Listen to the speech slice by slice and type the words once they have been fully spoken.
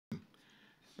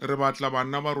re batla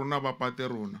bana ba rona ba pate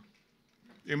rona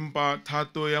empa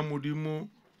thato ya modimo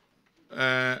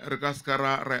re ka ska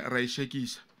ra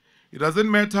ishekisha. It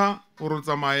doesn't matter gore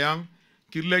tsamayang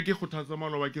ke rile ke kgothatsa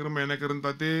maloba ke re mena ke re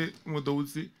ntate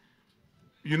Modoutse,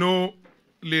 you know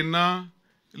lena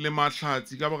le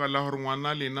mahlatsi ka baka la gore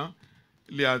ngwana lena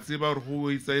le a tseba gore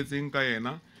go itsaetseng ka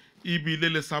yena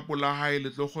ebile le sapo la hae le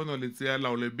tlo kgona le tseya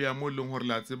lao le bea mo leng gore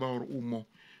le a tseba gore o mo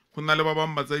go na le ba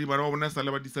bang batsadi bana ba bona sa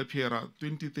le ba disappeara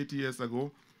 20-30 years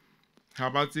ago ga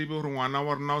ba tsebe gore ngwana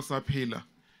wa rona o sa phela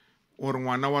gore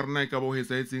ngwana wa rona e ka ba o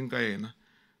etsaetseng ka yena.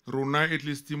 Rona at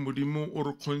least modimo o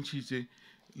re kgontšhitše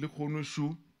le kgono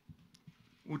shu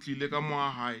o tlile ka moa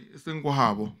hae e seng go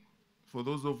habo. For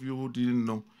those of you who didn't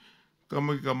know, ka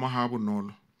mo ke ka mo ha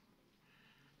Bonolo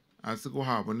a se go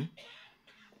habo ne,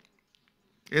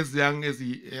 as young as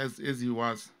he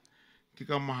was ke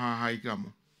ka mo ha hae ka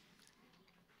mo.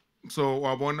 So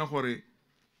wa bona gore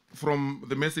from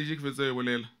the message ke fetsa e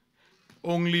bolela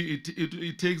only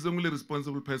it takes only a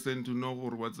responsible person to know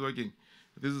gore what's working.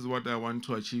 This is what I want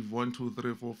to achieve. 1, 2,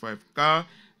 3, 4, 5. Ka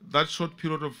that short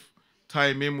period of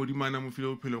time, modimana mo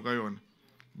file bophelo ka yona.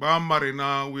 Ba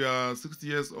marina, we are 60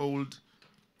 years old.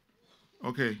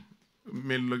 Okay,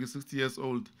 mello ke 60 years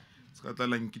old. Skata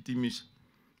la nkitimisha.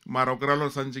 Mara o kra lo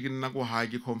santse ke nna go ha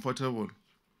ke comfortable.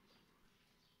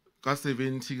 Ka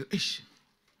 70, eish.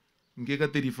 Nke ka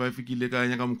 35 ke ile ka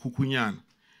nya ka mkhukhunyana.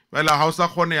 Bala ha o sa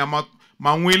khone ya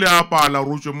mangwele a pala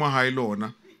rutswe mo ha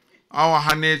ilona. Our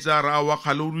hanetsa ra wa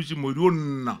khalodutse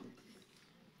modonna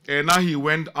ena he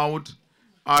went out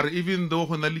are even though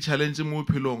hona le challenge mo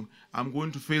phelong I'm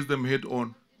going to face them head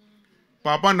on.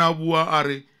 Papa na bua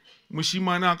are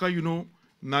moshimana ka you know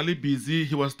nale busy,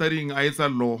 he was studying Aisa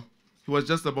law, he was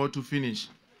just about to finish.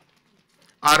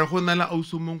 Are hona la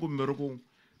auso mongo mmereko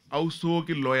auso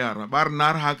ke lawyer ba re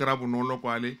na re ha kra Bonolo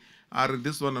kwale are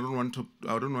this one I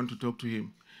don't want to talk to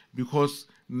him because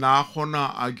na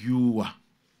khona argue.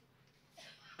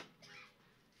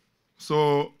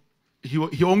 So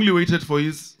he only waited for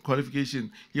his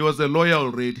qualification. He was a lawyer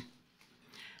already.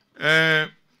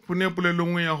 Pune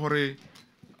polelongwe ya gore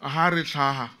ha re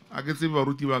tlhaha a ke tsebe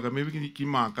baruti ba ka maybe ke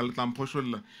maka le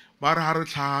tlamphošolla ba re ha re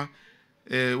tlhaha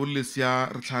o le sia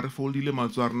re tlha re foldile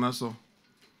matswa rena so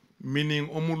meaning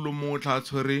o mollo mo tla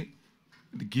tshwere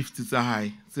the gifts tsa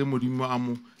hae tse modimo a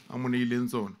mo neileng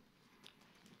tsona.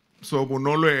 So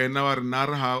Bonolo ena ba re na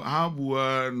re ha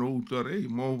bua no utlwa re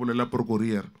mo bolela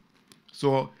prokureur.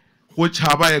 So, go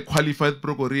chaba a qualified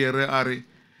procureur are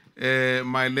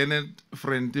my learned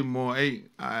friend mo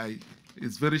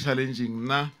it's very challenging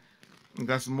na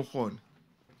ngas mo khona.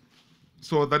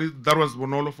 So that was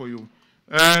Bonolo for you.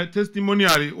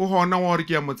 Testimonial o hona wa re ke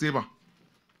ya motseba.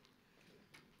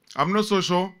 I'm not so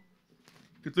sure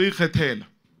ke tlo ikgethela.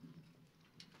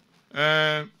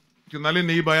 Ke na le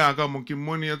neighbor ya ka mo ke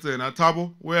mmone ya tsena.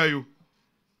 Thabo, where are you?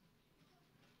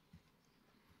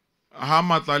 Ha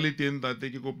matla le teng tate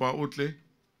ke kopa o tle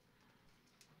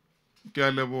ke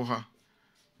a leboga.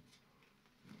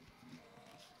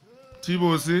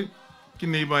 Thibose ke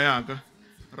neighbor ya ka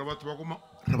re batho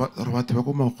ba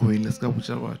go magwele se ka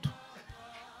botsa batho.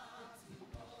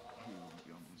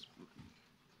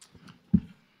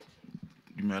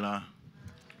 Dumela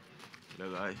le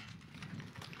gae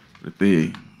re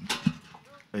teng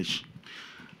eish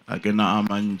a ke na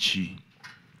amantši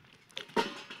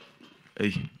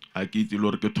a ke itse le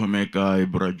gore ke thome kae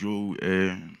brajo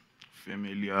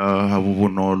family ya ha bo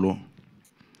Bonolo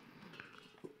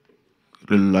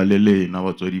re lla le lena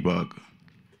batswadi ba ka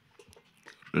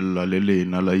re lla le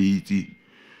lena la itse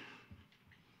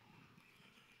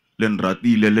le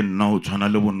nratile le nna o tshwana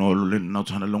le Bonolo le nna o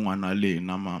tshwana le ngwana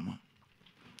lena mama.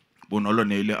 Bonolo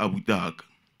ne ile a butaka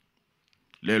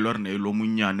le lo re ne lo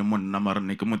monnyane monna mara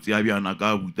ne ke motse bjana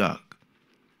ka butaka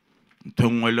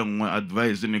nthongwe le nngwe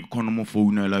advice ne ke khona mo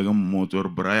founela ke mmotse gore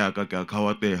braya ka ke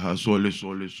akhawateha so le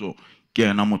so le so ke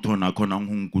ena motho na khona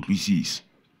go nkutlwisisa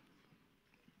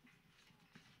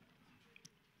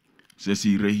se se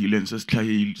irehileng se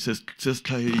se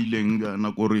tlhaheileng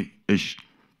na gore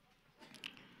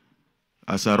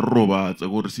a sa robatsa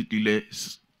gore se tile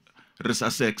re sa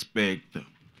se expect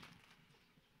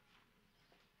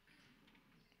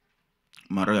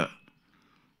mara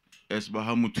es ba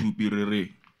ha mothupi re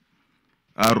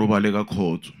a robale ka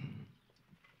khotso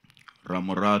ra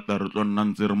morata re tlo nna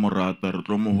ntse re morata re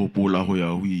tlo mo hopola go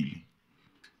ya huile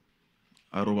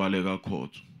a robale ka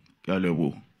khotso ke a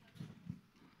leboga.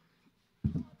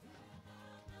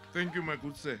 Thank you my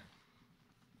good sir.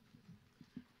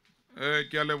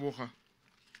 Ke a leboga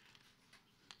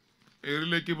e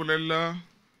rile ke bolela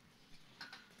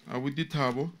a buti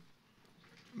Thabo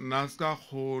na ska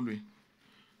kholwe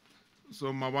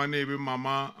so mabane be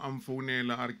mama am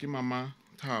founela a re ke mama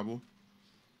Thabo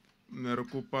ne re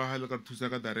kopa ha le ka thusa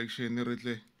ka direction re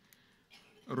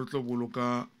tlo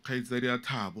boloka kgaitsadi ya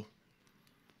Thabo.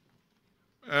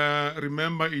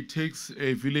 Remember, it takes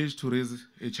a village to raise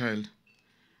a child.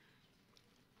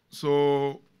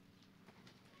 So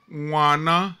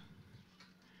ngwana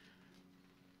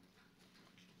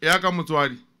ya ka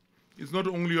motswadi, it's not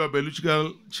only your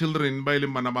biological children ba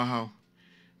ileng bana ba hao.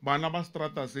 Bana ba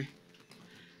strata se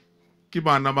ke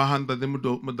bana ba hanta de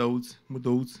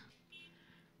Modoutse.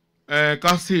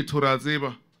 Ka setho ra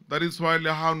tseba. That is why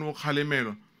le ha no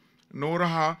khalemelo. No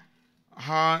ra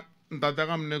ha ntate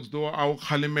ka next door a o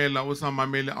khalemela o sa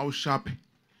mamele a o shape.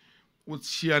 O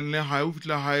tshianle ha o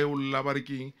fitla ha o lla ba re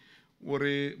keng o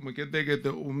re moketekete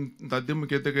o ntate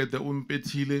moketekete o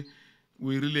mpethile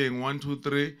o irileng 1 2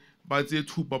 3 ba tse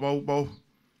thupa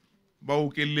ba o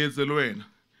keletse le wena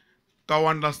ka o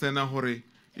understand hore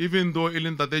even though e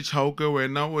le ntate Chauke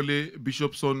wena o le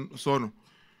Bishop Sono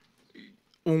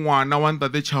o ngwana wa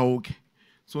ntate Chauke,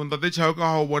 so ntate Chauke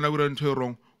ha o bona gore ntho e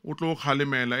wrong o tlo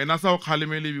khalemela ena sa o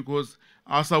khalemele because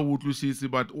a sa utlwisisi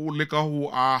but o le ka ho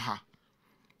aha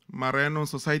mareno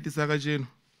society sa ka jeno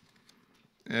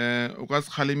o ka se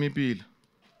khaleme pele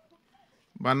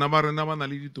bana ba rena ba na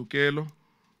le ditokelo.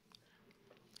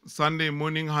 Sunday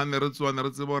morning ha ne re tswa ne re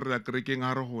tseba hore ya kerekeng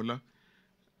ha re hola,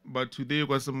 but today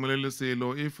kwa se mmolele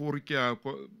selo if o re ke ya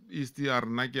east ya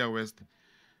rena ke ya west.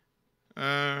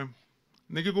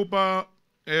 Ne ke kopa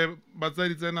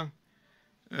batsadi tsena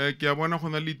ke a bona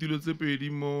gona le tilo tse pedi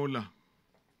mola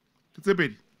ke tse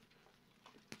pedi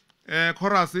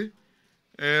chorus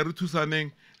re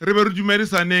thusaneng re be re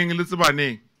dumedisaneng le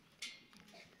tsebaneng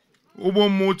o bo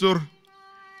motsor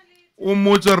o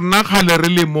motsor na khale re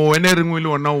le mo ene re ngwe le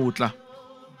ona o tla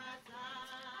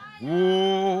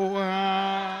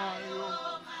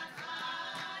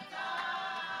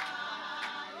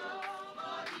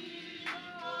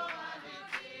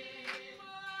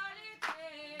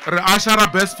re ashara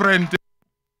best friend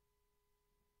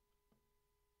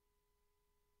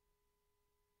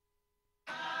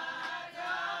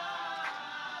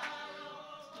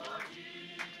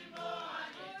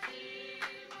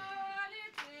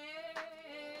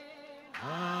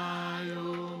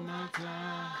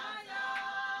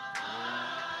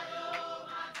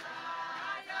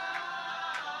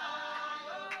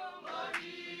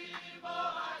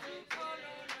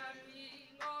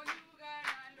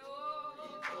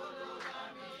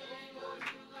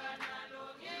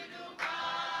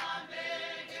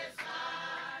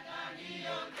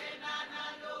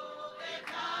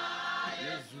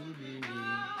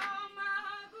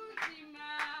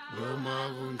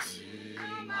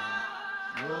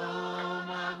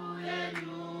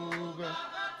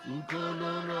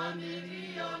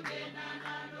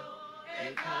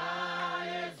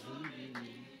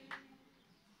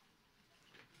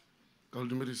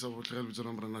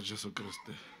Jesu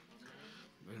Kriste.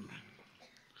 Amen.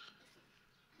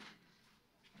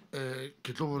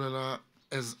 Ke tlo bolela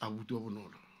as abuti wa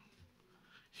Bonolo.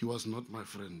 He was not my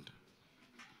friend.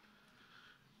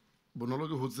 Bonolo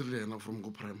ke hotse le yena from go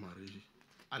primary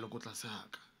a le ko tlase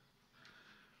haka.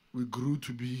 We grew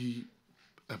to be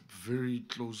a very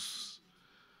close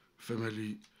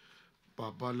family,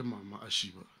 papa le mama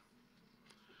Ashiba.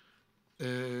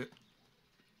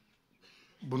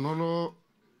 Bonolo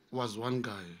was one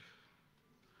guy.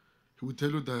 He would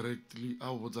tell you directly, "I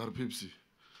was our Pepsi."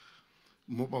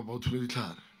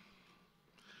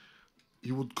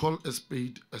 He would call a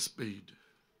spade a spade.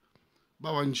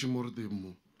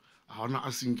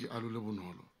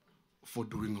 For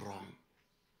doing wrong.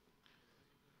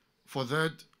 For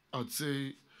that, I'd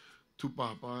say to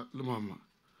Papa, le Mama,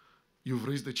 you've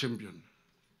raised a champion.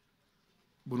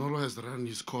 Bonolo has run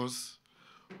his course.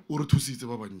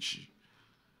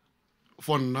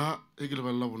 For now,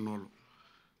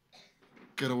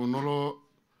 Bonolo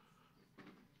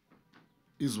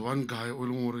is one guy,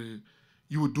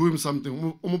 you would do him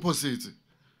something,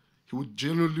 he would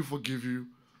genuinely forgive you,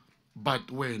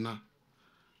 but when,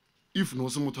 if no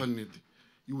someone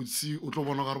you would see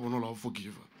Bonolo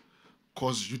forgive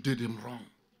because you did him wrong.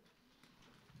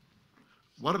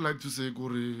 What I'd like to say,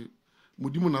 Gore,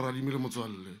 Mudimu naradimile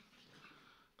motswalle,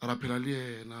 rapela le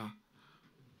yena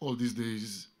all these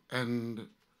days, and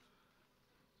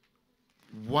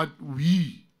what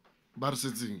we bar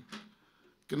sitting,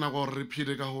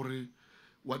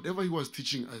 whatever he was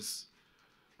teaching us,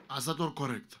 as that or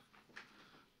correct,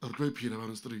 or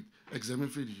street, examine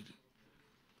failed.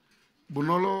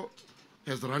 Bonolo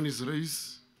has run his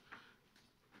race,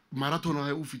 marathon.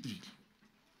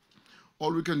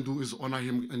 All we can do is honor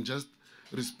him and just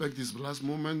respect his last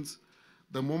moments,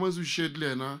 the moments we shared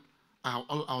Lena are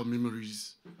all our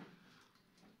memories.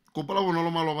 Kopala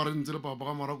Bonolo Maloba and Papa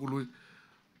Marakulu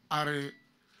are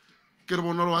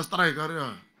Kerbonolo strike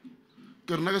area.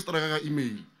 Kernaga strike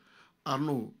email. I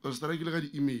know, a strike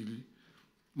like email.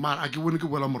 Mar I can win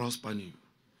well am Rospani.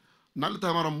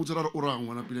 Naltamara Mutra Orang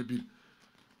when I believe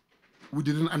we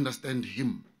didn't understand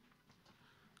him.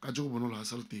 Kajo Bonolo has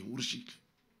salty, Urshik.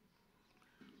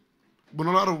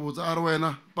 Bonolo was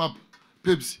Arwena, Pap,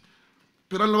 Pips,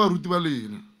 Piranava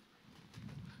Rutibalina.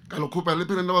 Calocopa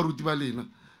Lepiranava Rutibalina.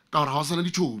 Our house and the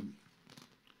chum.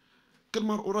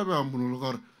 Kelmar Orabe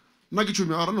Bonolo,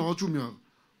 Nagichumia, I don't know how Chumia,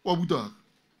 or Buddha.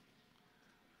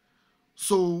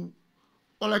 So,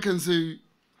 all I can say,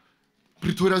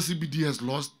 Pretoria CBD has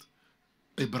lost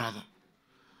a brother.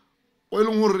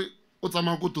 Oilongore,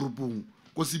 Otamako Turpung,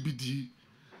 Ko CBD,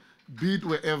 be it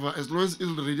wherever, as long as it's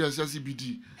already as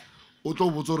CBD, Oto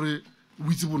Wotore,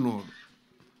 Witibunol.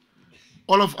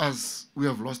 All of us, we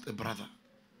have lost a brother.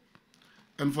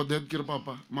 And for that, Kir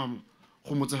Papa, Mam,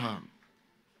 Homotahan.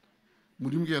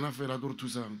 Mudim Giana Ferador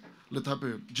Tusan, let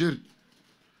happen. Jerry,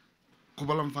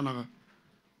 Kubalam Fanaga.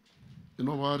 You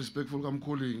know how respectful I'm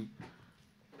calling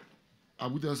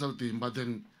Abuja Saltin, but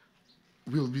then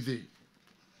we'll be there.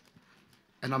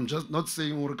 And I'm just not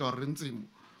saying work or renting,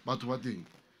 but what thing.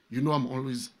 You know I'm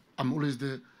always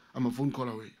there. I'm a phone call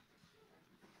away.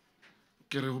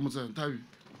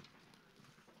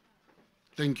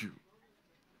 Thank you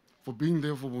for being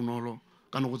there for Bonolo.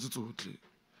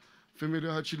 Family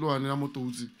Hachilo and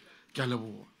Modoutse,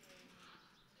 Calabo.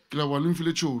 Kilawa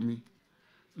Limfile Chomi,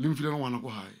 Limfile Wanako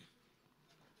High.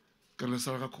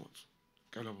 Kalesaraga Court,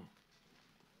 Calabo.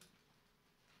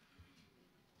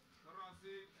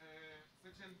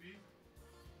 Section B.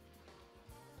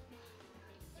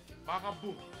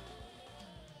 Bagabu.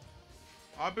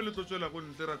 Apele to tswela go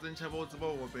ntera tsentšha ba o tseba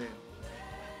go opela.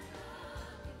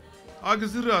 A ke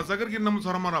serious a ke re ke nna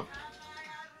motshwara marapo.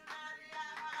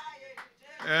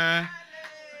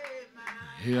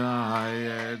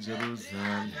 Yeah,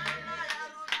 Jerusalem.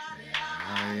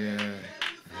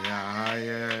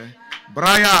 Yeah.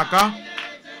 Brayaka.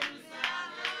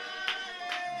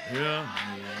 Yeah,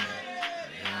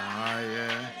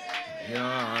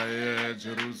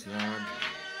 Jerusalem.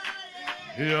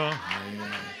 Yeah,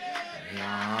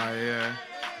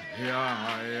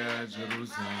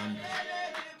 Jerusalem.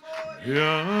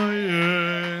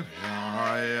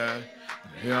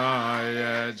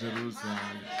 Yeah,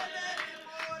 Jerusalem.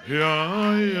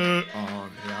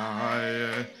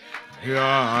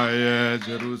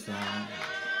 Jerusalem.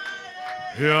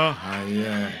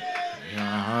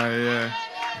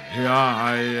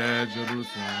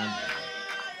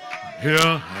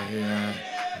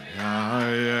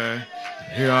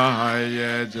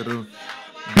 Jerusalem.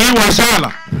 Be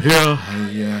washala.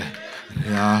 Jerusalem.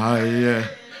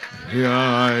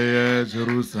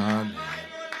 Jerusalem.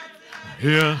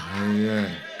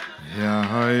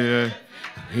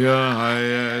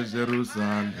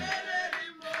 Jerusalem.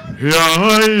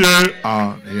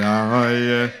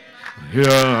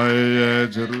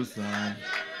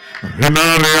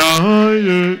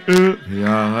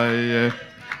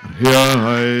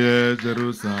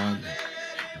 Jerusalem.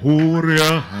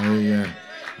 Huria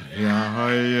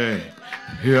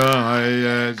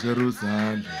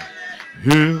Jerusalem.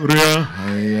 Huria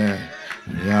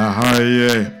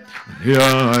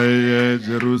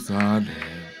Jerusalem.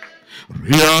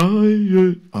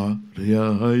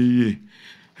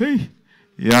 Hey,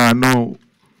 yeah, no.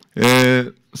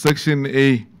 Section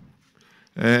A,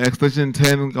 extension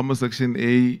 10, come section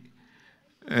A,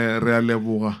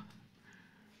 Realeboga.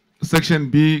 Section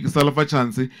B, Salafa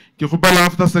Chance. Kikupala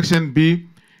after section B,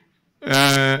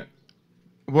 Borrahal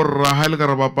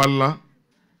Garabapala,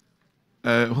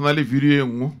 Honali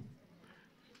video,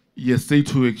 yes, say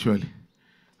two actually.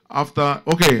 After,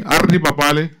 okay, Ardi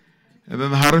Papale, and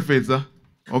then Harifeza.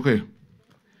 Okay,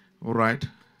 all right.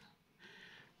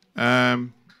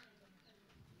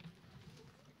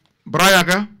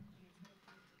 Brayaka.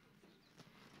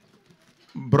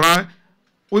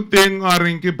 Uteng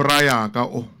arinki Brayaka.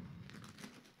 Oh.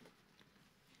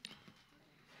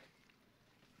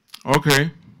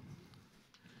 Okay.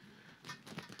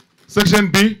 Section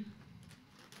B.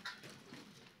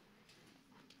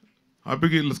 I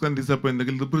begin let's can disappoint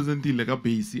the present like a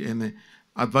base and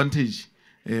advantage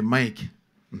Mike.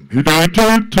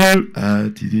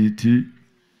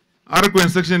 Article in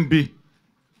section B.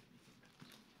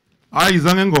 I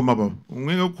zango maba.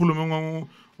 Unga kulum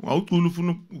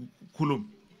outulufunu kulum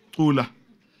tula.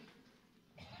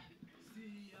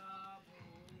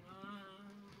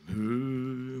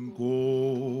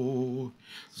 Go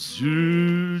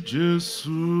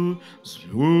Jesu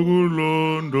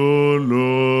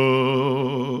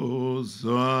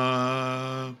siyokulondoloza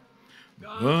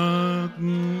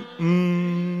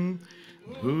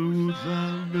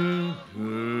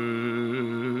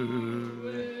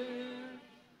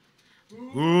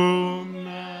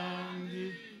umnandi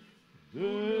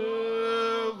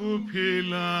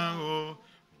ukuphilayo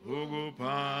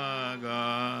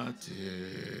ukuphakade.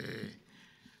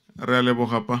 Re a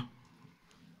leboga pa.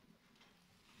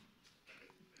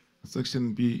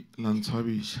 Section B,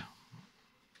 Lantshwabisha.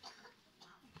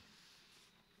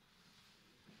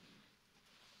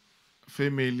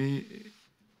 Family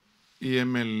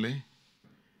EML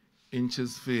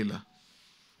inches failure.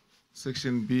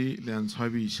 Section B,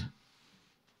 Lantshwabisha.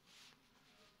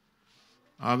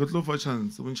 A go tlo fa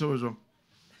chance, o ntšha ba jwa.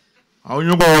 A o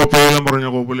nyaka go bolela mara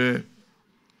nyaka go bolela.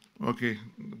 Okay,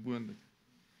 buende.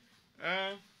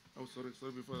 Oh sorry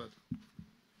before that.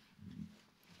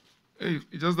 Hey,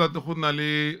 it's just that go na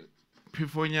le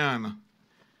phefonyana.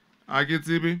 A ke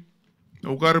tsebe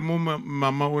o ka re mo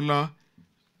mama ola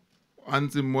a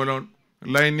ntse mola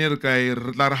line e re ka e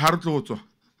re tla re ha re tlo tswa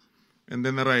and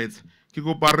then right ke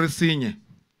go pa re senye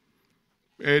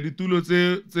ditulo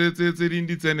tse ding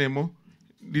di tsenemo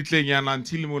di tlenyana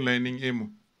until mo lining emo.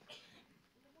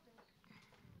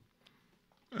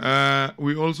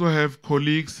 We also have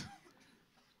colleagues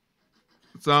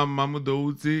tsa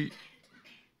Modoutse,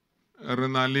 re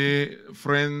na le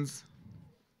friends,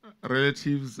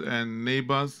 relatives and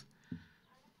neighbors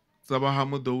tsa ba ha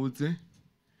Modoutse.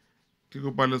 Ke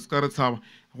go pa le ska re tshaba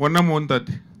gona mo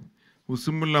ntate o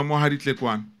simolla mo ha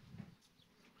ditlekwana.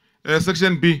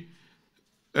 Section B,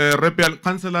 Repial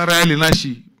Councillor Riley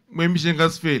Nashi, mo emission ka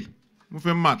sefele mo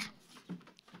fe matla.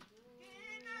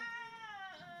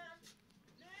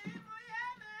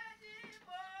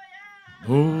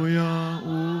 Oya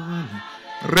oya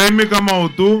Remi ka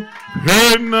maoto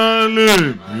hena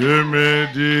le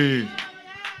yemedi.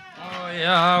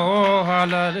 Moya o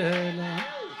halalela,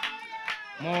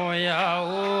 moya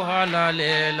o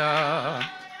halalela,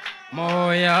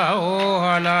 moya o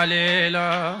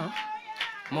halalela,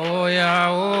 moya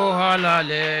o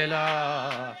halalela,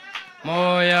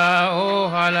 moya o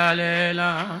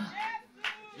halalela.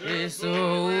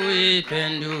 Yesu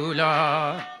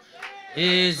ipendula,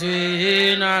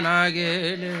 izwi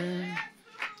nanagele.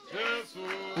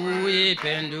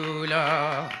 Uipendula,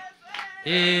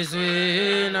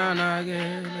 izwi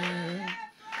nanagele,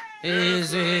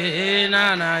 izwi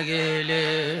nanagele,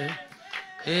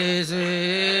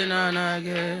 izwi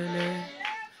nanagele,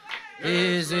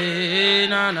 izwi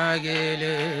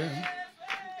nanagele,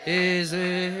 izwi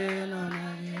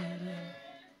nanagele.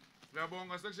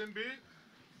 Ngiyabonga section B.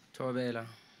 Thobela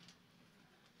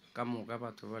ka moka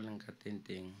batho ba leng ka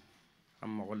teng ga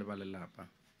mmogo le ba lelapa.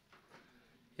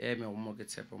 Eme go mo ke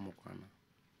tshepo mokwana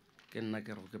ke nna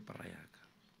ke re ke para yaka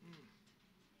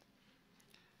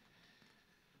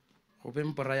go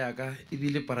beng para yaka e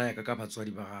bile para yaka ka batswadi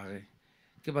ba gage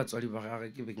ke batswadi ba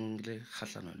gage ke bengile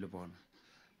kgahlano le bona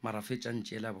mara fetša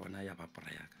ntšela bona ya ba para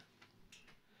yaka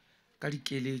ka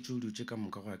dikeletšo dutše ka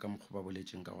moka go ya ka mokgwa ba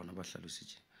boletšeng ka gona ba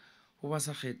hlalošitše go ba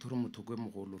sa kgetho re motho kwe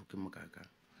mogolo re ke mokaka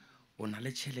o na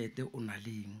le tšhelete o na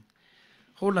le eng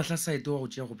go lahla saete wa go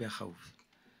tšea go bea gaufi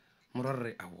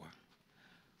morare awa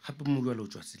gape mo bjalo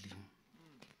tswa selemo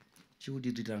tšeo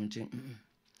di dirang tšeng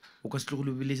o ka se tlo go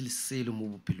lebile lesele mo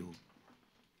bophelong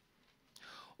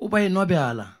o ba enwa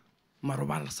bjala maro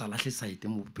ba sa lahle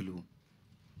saete mo bophelong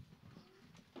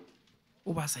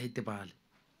o ba saete bale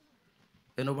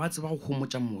ene ba tseba go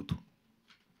kgomotša motho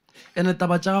ene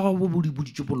taba tša gago bo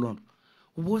boditše bolona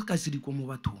o bo ka se diko mo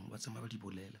bathong ba tsema ba di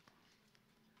bolela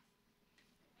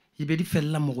e be di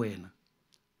felela mo go wena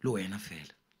le wena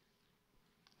fela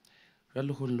ga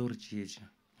le gone le gore tšeetša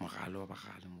mogale wa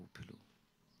bagale mo bophelong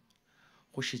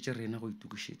go šetše rena go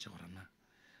itukišetša gore na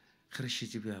ge re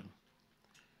šetše bjalo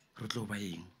re tlo ba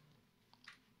eng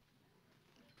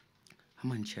ga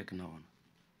mantšhi a ke na gona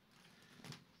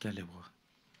ke a leboga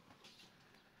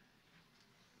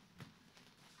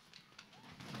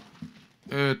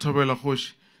Thobela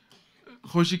kgoši.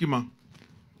 Kgoši ke mang?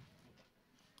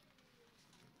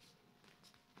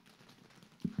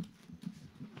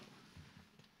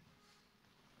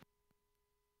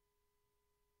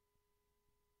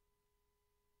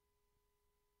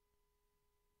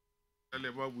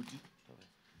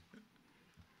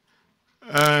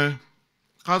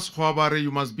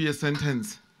 You must be a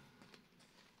sentence.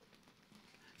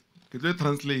 Can you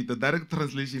translate the direct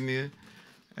translation here?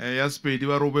 You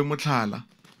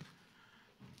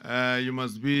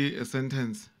must be a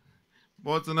sentence.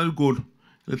 What's another goal?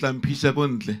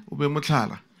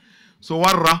 So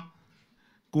warra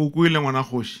ke o kwele ngwana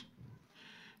kgoši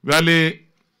bjale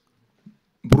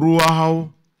bro wa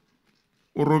hao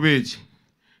o robetše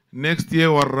next year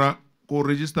wa rra ko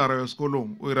registera ya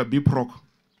sekolong o ira bproc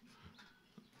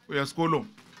o ya sekolong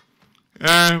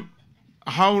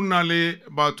ha o na le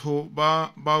batho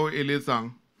ba o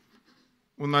eletsang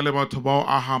o na le batho ba o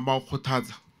agang ba o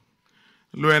kgothatsa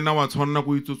le wena wa tshwanela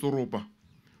go itsotsoropa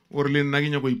o re le nna ke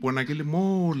nyako ipona ke le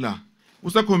mola o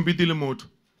sa compete le motho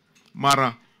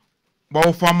mara ba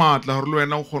o fa maatla gore le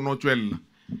wena o kgone go tswelela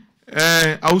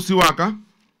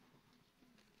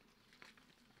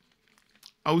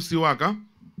ausi wa ka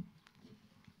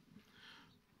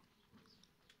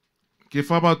ke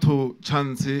fa batho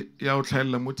chance ya go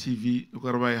tlhaelela mo TV o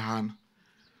ka re ba e hana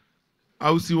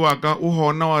ausi wa ka o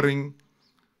hona wa reng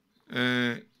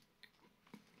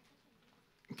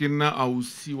ke nna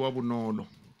ausi wa Bonolo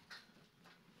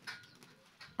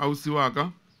ausi wa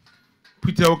ka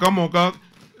phutha ka moka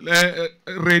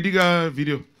ready ka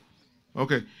video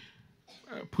okay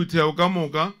phutha ka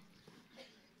moka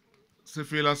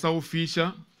sefela sa go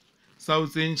fisha sa o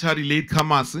tsentšha di-late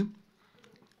comers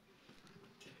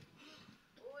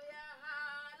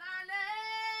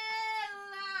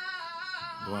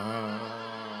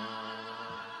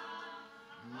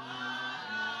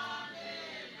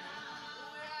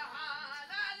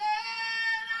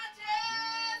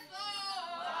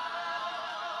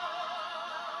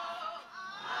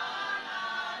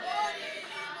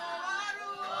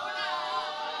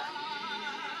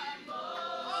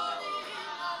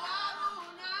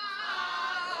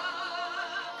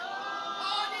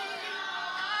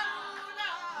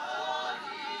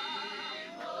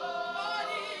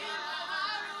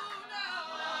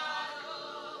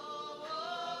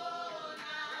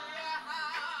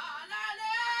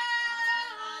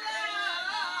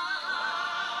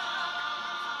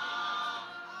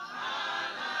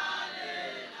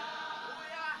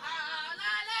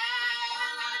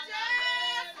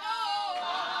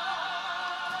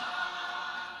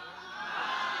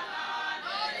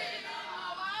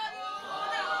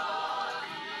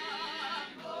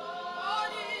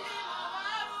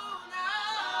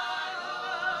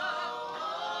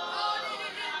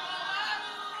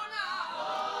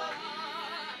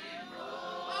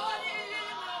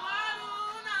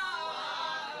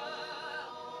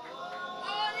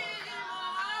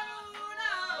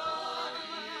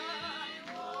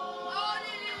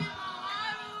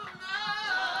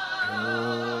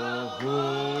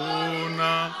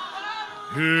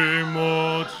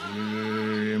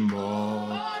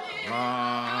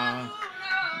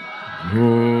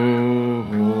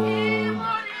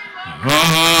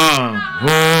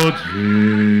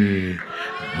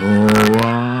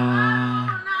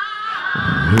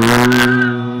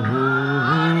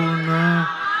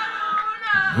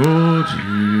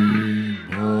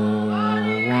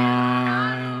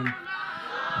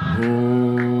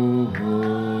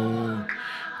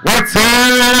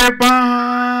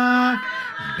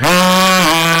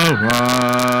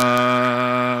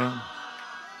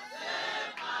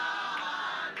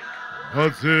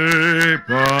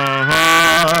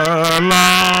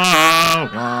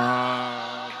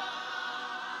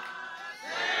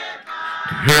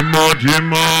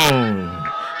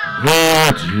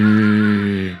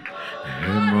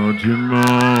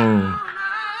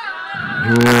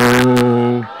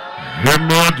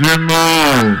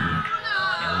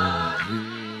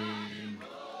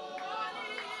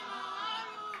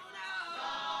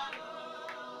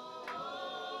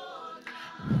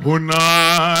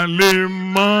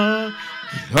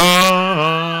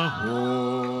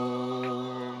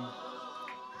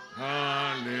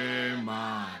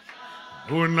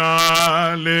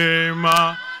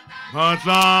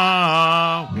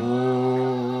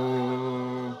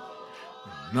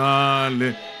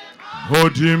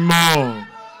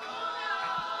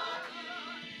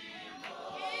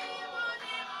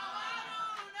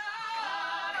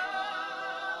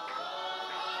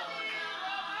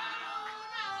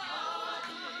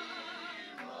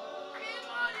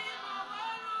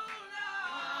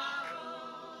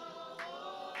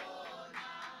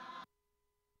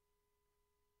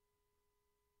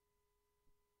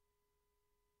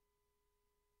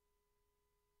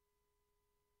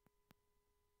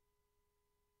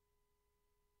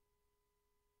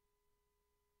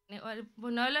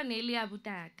Bonolo ne ile ya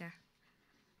butaka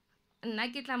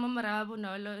nna ke tla mo mora wa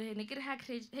Bonolo ne ke re ha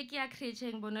ke ya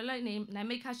crècheng Bonolo ne na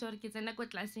make sure ke tsena ko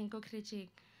classeng ko crècheng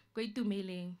ko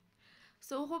itumeleng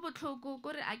so go botlhoko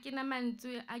gore a ke na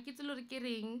mantswe a ke tselo re ke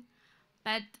reng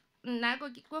but nna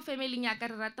ko family ya ka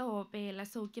re rata go opela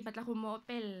so ke batla go mo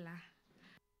opella.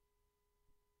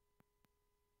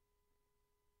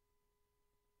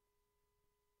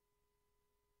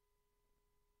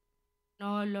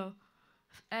 Bonolo,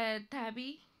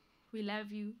 Tabi, we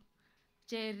love you.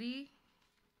 Jerry,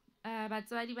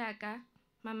 batswadi ba ka,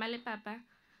 mama le papa,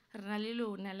 re na le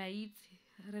lona la itse,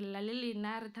 re lla le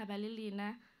lena, re thaba le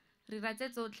lena, re ratse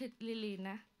tsotlhe le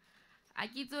lena. A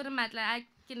ke itse gore matla a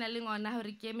ke na le ngwana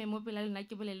gore ke eme mo pela lena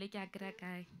ke bolele ke a kry-a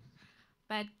kae.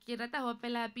 But ke rata go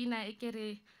opela pina e ke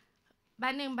re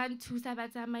ba neng ba nthusa ba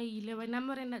tsamaile wena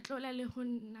morena tlola le go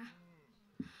nna.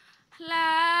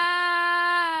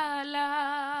 La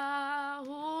la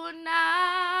huna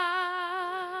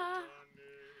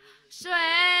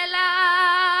shwela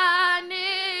ni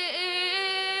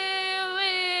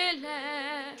wile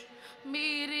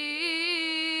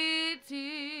miriti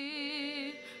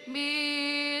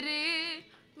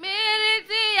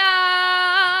miriti ya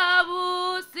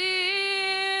busi.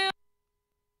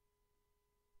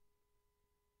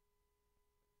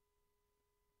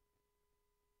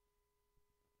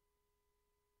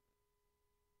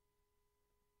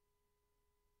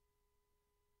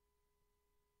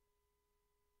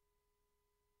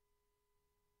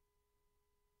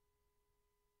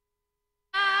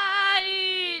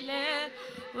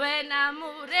 When I'm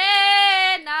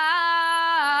morena,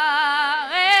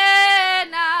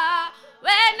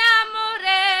 when I'm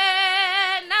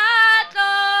morena,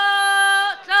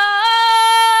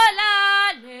 la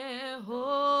le ho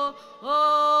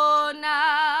na,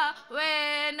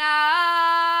 when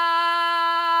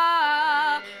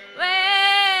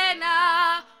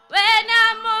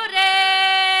I'm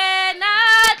morena,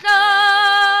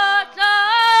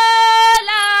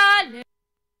 la le.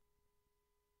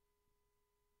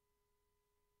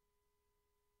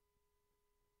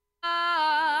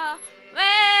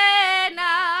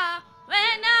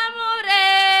 Wena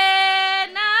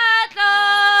morena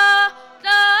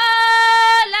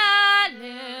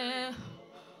tlolale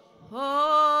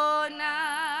hona.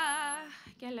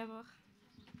 Ke a leboga.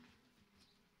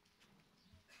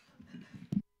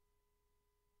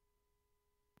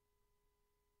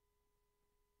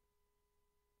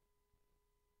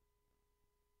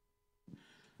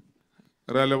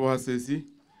 Re a leboga sesi.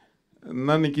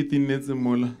 Nna ne ke tinnetse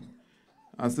mola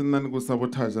a se nna ne go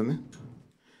sabotage ne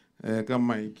ka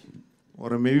mike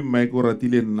or maybe mike o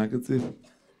ratile nna ke tsebe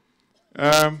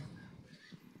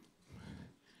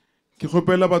ke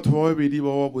kgopela batho ba babedi ba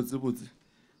ba botsebotse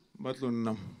ba tlo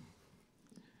nna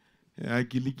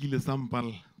ke lekile sa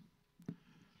mpalla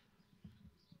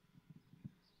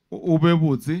o be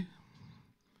botse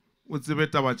o tsebe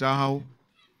taba tša gago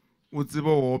o tsebe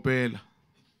go opela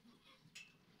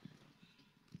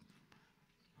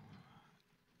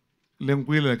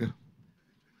lenkwile ka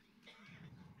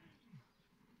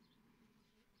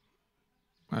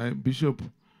bishop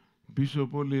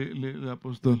le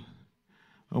apostol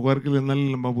a go re ke lena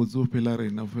le mabotse o phela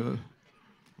rena o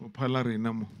phala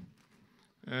rena mo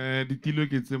ditilo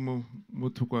ke tse mo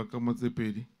thoko ka mo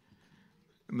tsepedi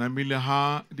namile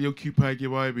ha di occupy ke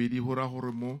ba babedi go ra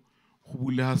gore mo go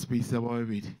bule ha space ya ba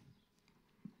babedi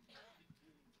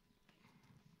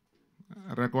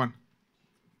re kwana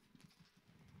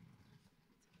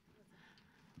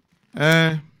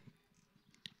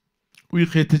o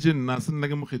ikgethetse nna se nna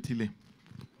ke mo kgethileng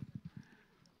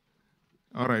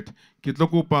alright ke tlo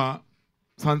kopa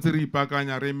tshwantse re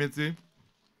ipakanya re emetse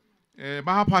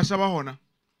ba ha phasha ba hona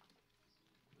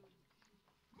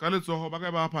ka letsogo ba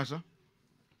kae ba ha phasha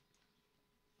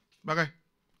ba kae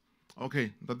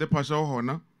okay ntate phasha o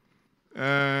hona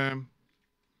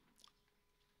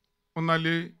o na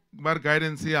le ba re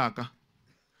guidance ya ka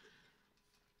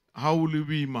ha o le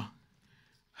boima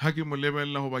ha ke mo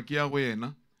lebelela goba ke ya go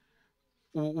yena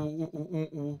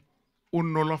o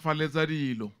nolofaletsa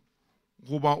dilo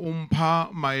goba o mpha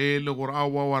maele gore a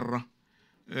wa warra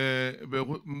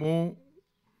mo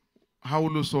ha o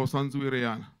le so santse o re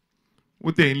yana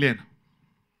o teng le ena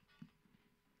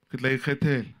ke tla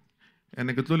ikgethela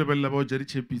ene ke tlo lebelela ba o ja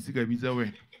ditšhepisi ka bitsa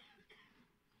wena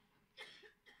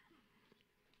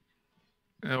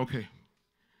okay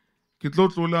ke tlo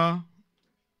tlola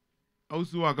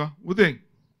ausi wa ka o teng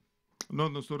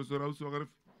no sorry ausi wa ka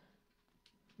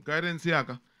guidance ya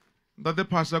ka ntate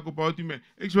phasha kopa o tume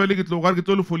actually ke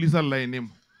tlo le folisa line mo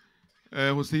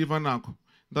go save nako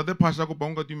ntate phasha kopa o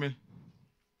nka tumela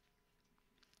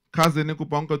cousin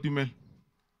kopa o nka tumela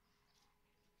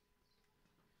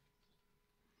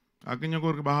a ke nyaka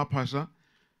gore ke ba ha phasha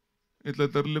e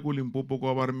tleterile ko Limpopo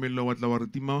kwa ba re mmele wa tla wa re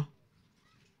tima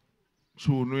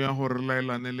tšhono ya gore re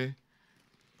laelane le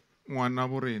ngwana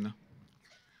borena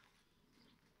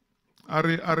a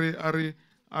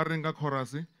re nka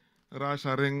chorus ra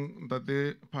shareng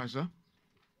ntate phasha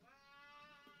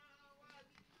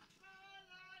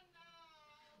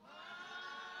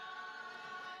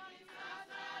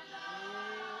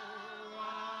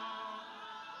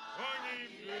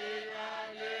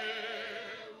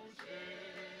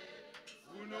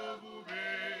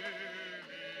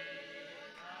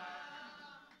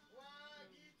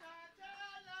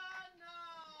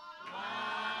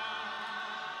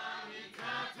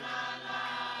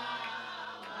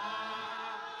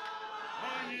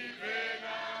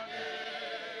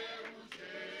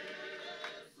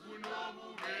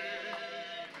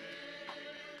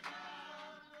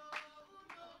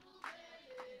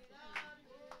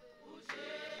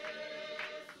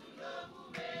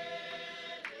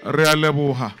Re a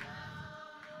leboga.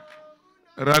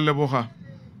 Re a leboga.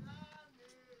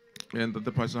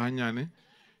 Ntate Phasa hanyane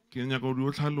ke nyaka go di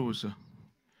o tlhalosa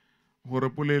gore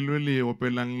polelo le e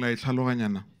opelang la e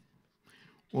tlhaloganyana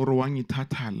o re wa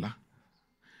ngithathala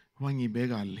wa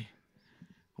ngibeka le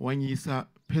wa ngisa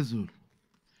phezulu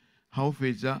ha o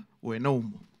fetša wena o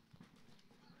mo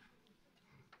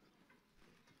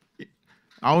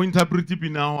a o interprete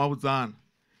pina a botsana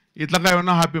e tla ka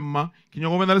yona hape mma ke nyaka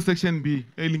go bena le section B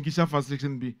e linkiša fast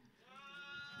section B.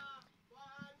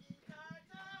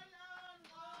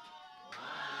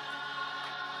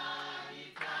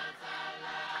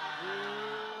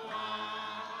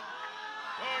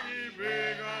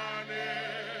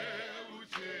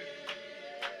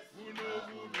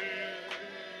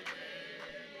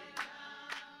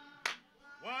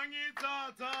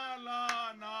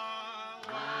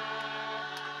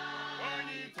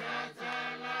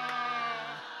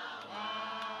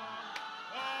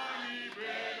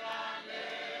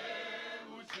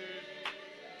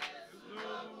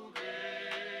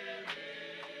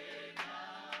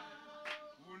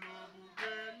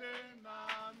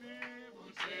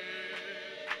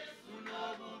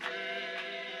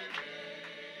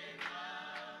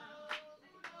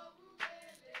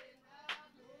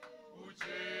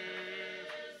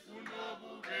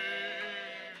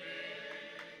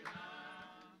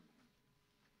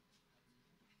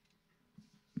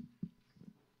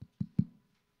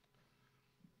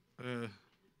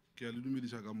 Ke a le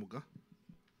dumedisa ka moka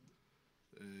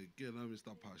ke ena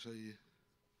Mr. Phasa ye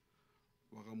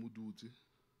wa ga Modoutse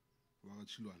wa ga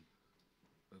Tshilwane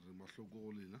re mahloko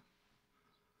go lena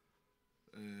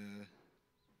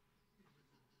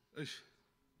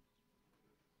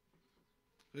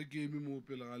ge ke eme mo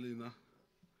pele ga lena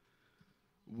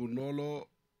Bonolo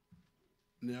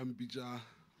ne a mpitša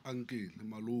uncle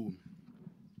malome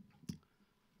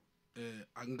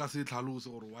a nka se tlhalose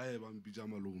gore why ba mpitša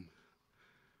malome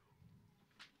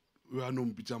we a no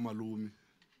mpitša malome.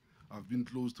 I've been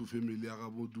close to family ya ga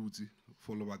Modoutse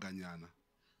for lobakanyana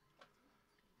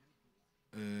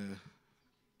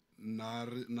na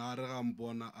re ga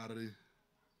mpona a re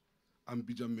a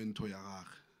mpitša mentor ya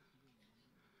gage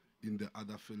in the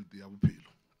other field ya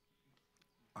bophelo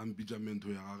a mpitša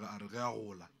mentor ya gage a re ge a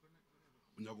gola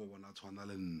o nyaka go bona tshwana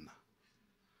le nna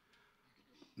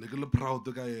ne ke le proud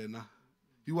ka yena.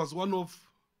 He was one of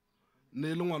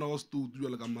ne le ngwana wa Stoutu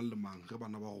jwale ka mang le mang ge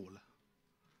bana ba gola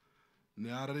ne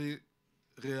a re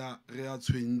ge a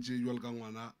tshwentše jwale ka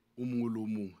ngwana o mongwe le o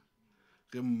mongwe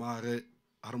ge mmage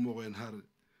a re mo go ena a re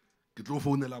ke tlo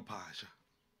founela Phasa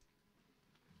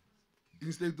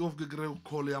instead of ke kry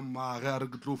call ya mmage a re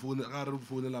ke tlo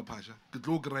founela Phasa ke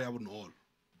tlo kry ya Bonolo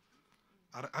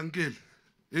a re uncle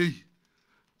hey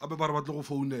ape ba re ba tlo go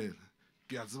founela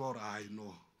ke a tseba gore ai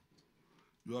no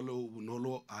jwale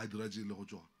Bonolo a dira tše le go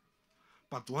tšona.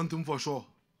 But one thing for sure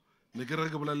ne ke re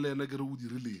ke bolela le ena ke re o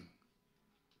dirileng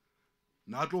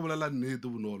na tlo bolela nnete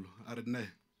Bonolo a re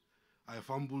nne I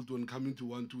fumbled when coming to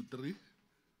 1 2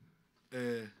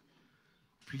 3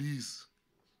 please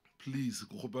ke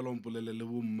kgopela o mpolele le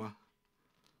bomma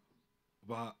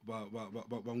ba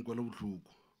nkwele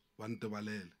bohloko ba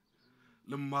ntebalele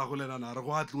le mmago le nana a re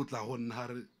go a tlo tla go nna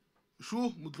re sho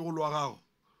motlogolo wa gago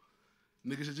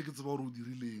ne ke šetše ke tseba gore o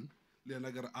dirileng le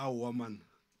yena ke re aowa man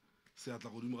se atla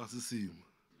godimo ga se sengwe.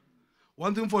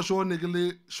 One thing for sure ne ke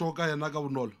le shoka yena ka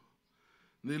Bonolo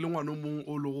ne le ngwana mongwe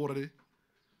o le gore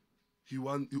he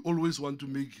always want to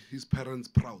make his parents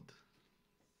proud.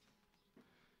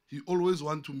 He always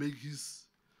want to make his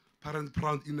parents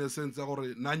proud in a sense ya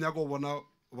gore na nyaka go bona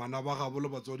bana ba gabo le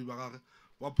batswadi ba gage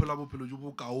ba phela bophelo jo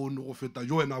bo kaone go feta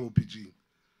jo wena bo pitching.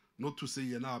 Not to say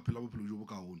yena a phela bophelo jo bo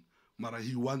kaone mara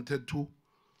he wanted to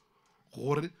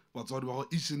gore batswadi ba go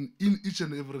each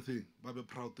and everything ba be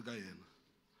proud ka yena.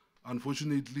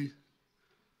 Unfortunately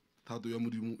thato ya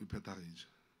modimo e phethagetse.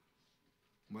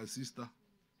 My sister,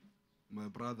 my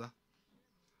brother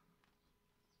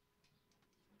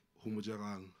go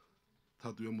mojegang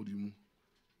thato ya modimo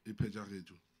e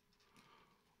phethagetse.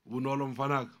 Bonolo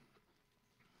mfanaka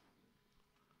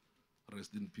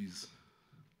rest in peace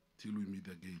till we meet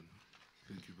again.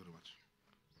 Thank you very much.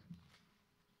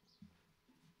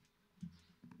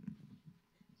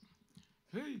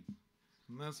 Hey,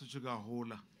 nna se tšhe ka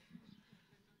gola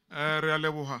re a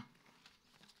leboga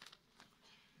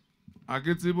a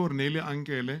ke tsebe gore ne ile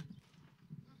ankele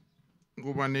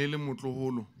goba ne ile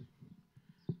motlogolo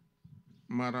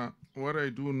mara what I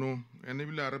do know ene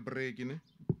ebile a re break ne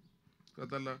ka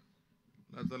tla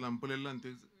la mpolelela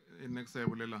nte e next a e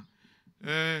bolelang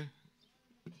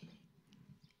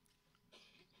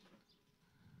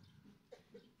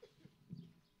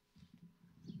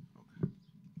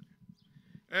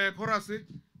chorus.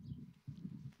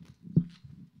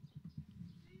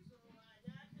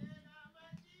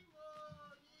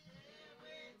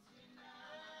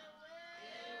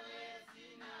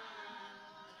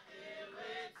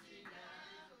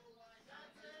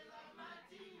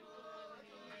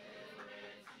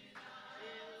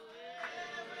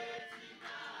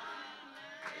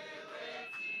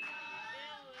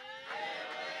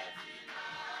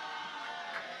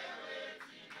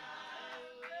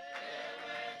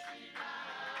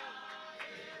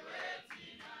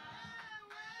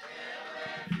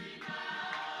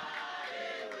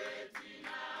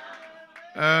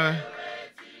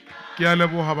 Ke a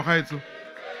leboga bagaetso,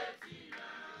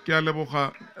 ke a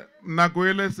leboga. Nako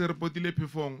ele se re potile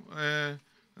phefong,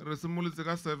 re simolotse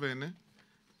ka 7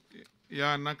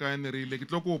 ya nna ka ene re ile ke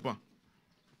tlo kopa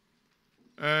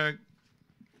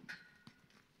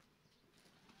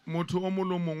motho o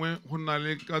molo mongwe go nna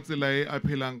le ka tsela e a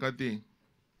phelang ka teng,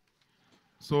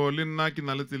 so le nna ke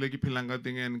na le tsela e ke phelang ka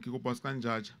teng ene ke kopa se ka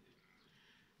njaja.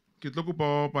 Ke tlo kopa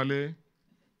ba bapale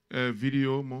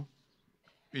video mo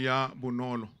ya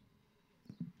Bonolo.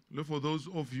 Le for those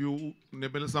of you ne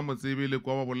be le sa mo tsebe le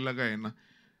kwa ba bolela ka ena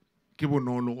ke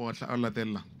Bonolo o a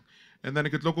latelang. And then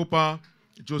ke tlo kopa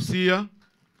Josia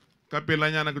ka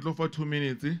pelanyana ke tlo fa 2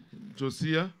 minutes.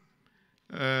 Josia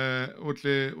o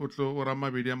tle o ra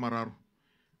mabedi a mararo.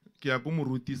 Ke ya go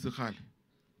moruti segale.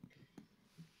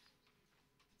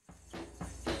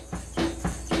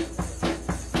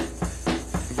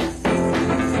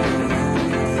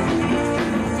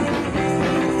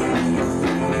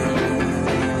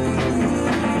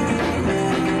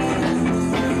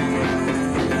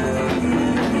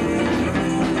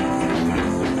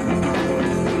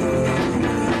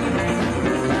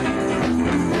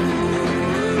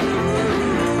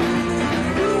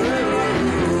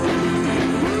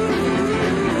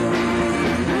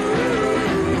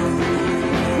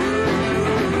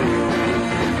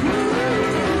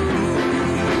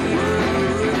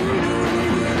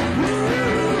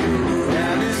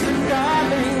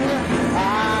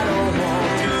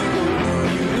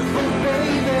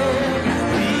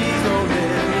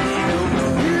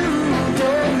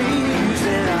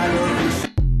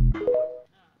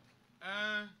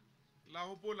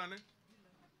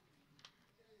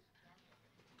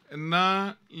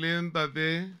 Nna le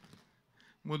ntate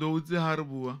Modoutse ha re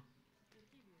bua.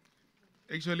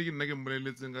 Actually ke nna ke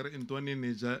mmoleletseng ka re Ntwane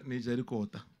ne ja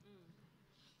dikota.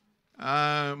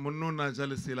 Monno na ja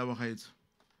lesela bagaetso.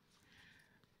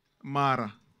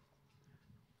 Mara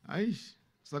aish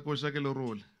sa kosha ke le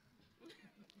role.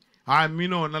 Ha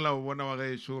mmino ona la bona wa ga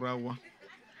eshora wa.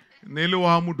 Ne le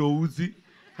wa Modoutse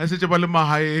ha se ba le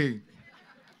mahaeng.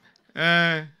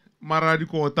 Mara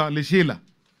dikota lesela.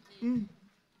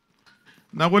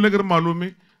 Na go le ke re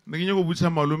malome ne ke nyako butsa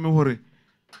malome hore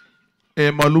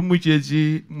malome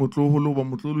tšetše motlogolo ba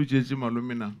motlogolo tšetše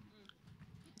malome na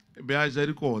be a ja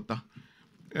dikota.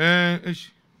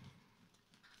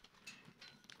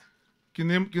 Ke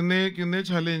ne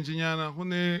challenge nyana go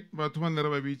ne batho ba ne re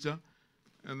ba bitsa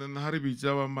and then ha re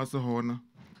bitsa ba mma se hona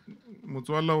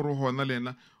motswala o re hona le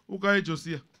ena o kae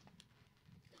Josia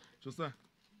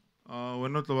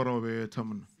wena o tlo ba ra o betha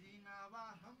monna.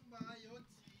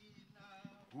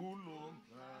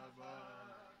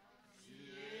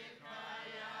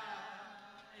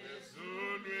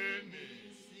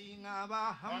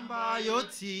 Bahamba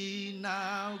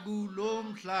yothina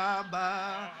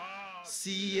kulomhlaba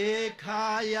siye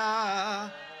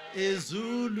ekhaya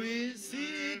ezulwini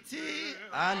sithi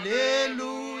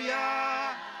aleluya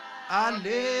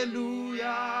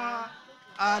aleluya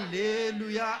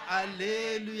aleluya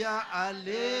aleluya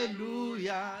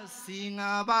aleluya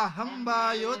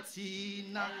singabahamba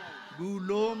yothina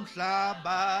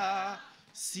kulomhlaba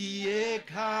siye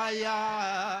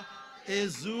ekhaya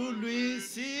ezulwini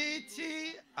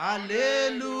sithi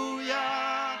aleluya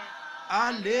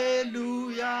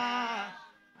aleluya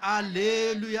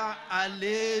aleluya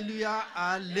aleluya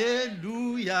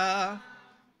aleluya.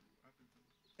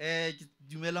 Ke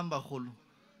dumelang bagolo.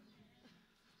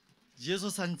 Jesu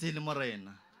sa ntse le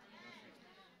morena.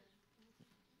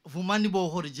 Vumani bo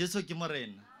gore Jesu ke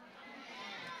morena.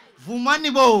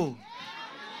 Vumani bo.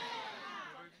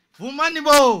 Vumani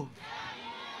bo.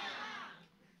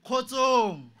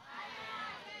 Khotsong.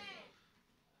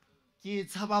 Ke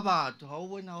tshaba batho ha o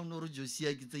bona o no re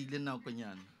Josia ke tseile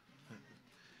nakonyana.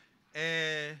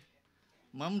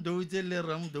 Mam Modoutse le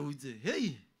Ram Modoutse.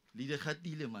 Hey, le di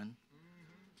khatile man.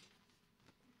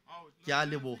 Ke a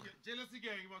leboga.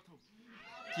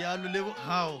 Ke a leboga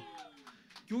hao.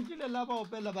 Ke utlile la ba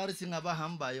opela ba re singa ba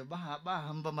hamba yo ba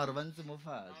hamba mare ba ntse mo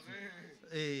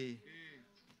fatshe.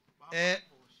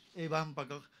 e bang pa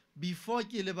ka before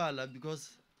ke lebala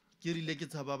because ke rile ke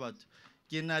tshaba batho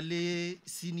ke na le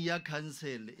senior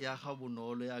council ya ga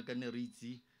Bonolo ya ka ne re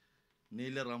itse ne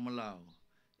le ramolao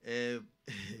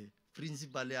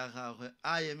principal ya gagwe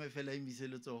a eme fela emise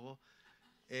letsogo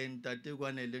and tate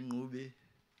kwane le Nqube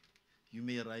you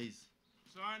may rise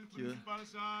Shine, principal,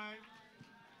 shine.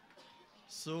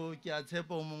 so ke a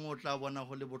tshepa o mongwe o tla bona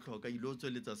go le botlhokwa ile o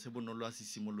tsweletsa se Bonolo a se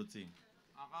simolotseng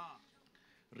Aha.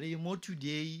 re mo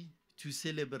today to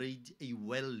celebrate a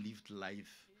well-lived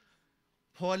life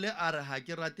Paul a re ha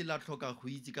ke rate la tlhoka go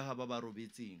itse ka ga ba ba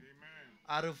robetseng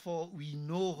a re for we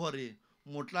know gore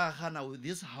motla gana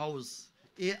this house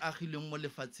e agilweng mo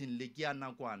lefatsheng le ke ya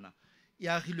nakwana e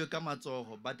agilwe ka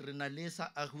matsogo but re na le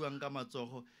sa agiwang ka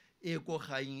matsogo e ko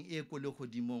gaeng e ko le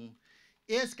godimong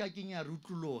e ska kenya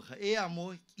rutloga e ya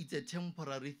mo it's a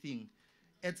temporary thing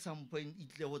at some point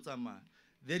itle go tsamaya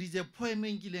there is a poem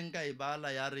e nkileng ka e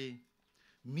bala ya re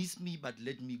miss me but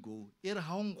let me go e re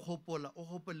ha o nkgopola o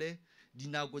gopole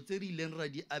dinako tse re ileng ra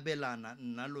di abelana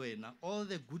nna le wena all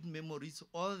the good memories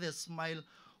all the smile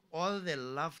all the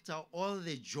laughter all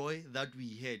the joy that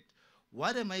we had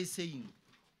what am I saying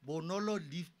Bonolo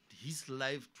lived his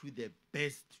life to the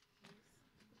best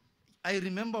I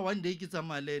remember one day ke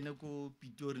tsamaya le ene ko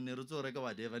Pitori ne re tso reka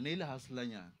whatever ne ile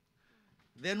haslanyana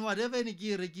then whatever ne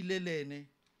ke rekile le ene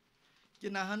ke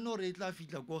nagana re tla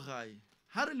fitla ko gae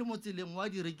ha re le mo tseleng wa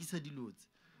di rekisa dilotse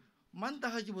manta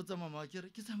ga ke botsa mama ke re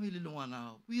ke tsamaile le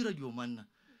ngwana o ira dio manna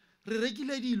re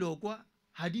rekile dilo kwa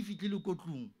ha di fitlile ko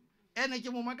tlung ene ke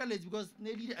mo makaletse because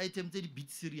ne di items tse di bit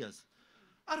serious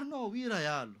I don't know o ira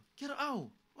yalo ke re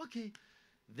au okay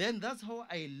then that's how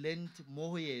I learned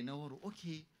mo go yena gore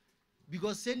okay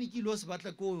because sene ke lo se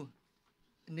batla ko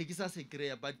ne ke sa se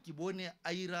kreya but ke bone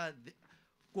a ira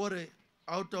kore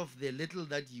out of the little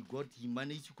that he got he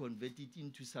managed to convert it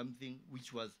into something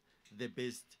which was the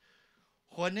best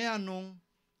gone anong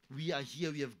we are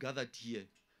here we have gathered here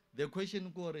the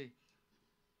question kore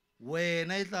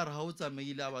wena e tla re ha o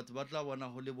tsamaile a batho ba tla bona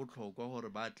go le botlhokwa gore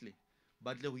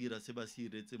batle go ira se ba se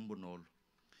iretseng Bonolo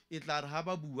e tla re ha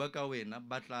ba bua ka wena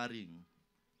ba tla reng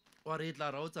or e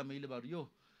tla re ha o tsamaile ba re yo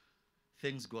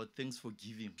thanks God thanks for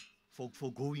giving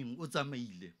for going o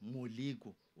tsamaile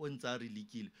moleko o ntsa re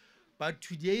lekile but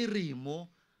today re mo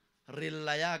re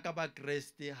lla ya ka ba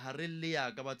Kriste ha re le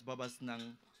ya ka batho ba ba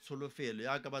senang tsholofelo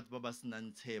ya ka batho ba ba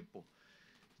senang tshepo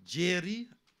Jerry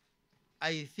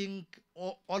I think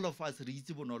all of us re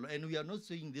itse Bonolo and we are not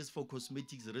saying this for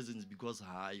cosmetics reasons because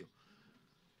hayo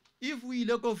if we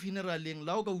ile go funeraleng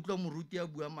la o ka utlwa moruti a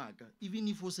bua maka even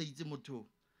if o sa itse motho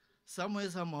somewhere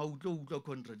somehow utlwa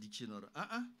contradiction or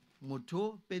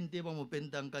motho pente ba mo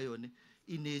pentang ka yone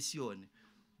ine se yone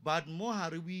but mo ha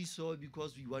re we so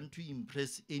because we want to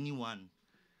impress anyone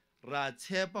ra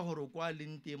tshepa gore kwa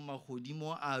leng teng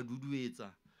magodimo a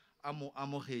duduetsa a mo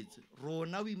amogetse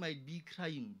rona we might be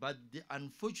crying but the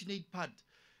unfortunate part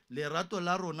lerato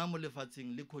la rona mo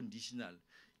lefatsheng le conditional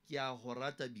ke a go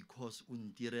rata because o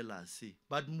ntirela se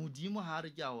but modimo ha re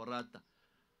ke a go rata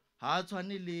ha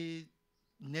tshwane le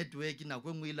network nako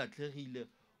engwe e latlhegile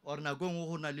or nako engwe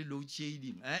go na le load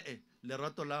shading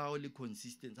lerato la gago le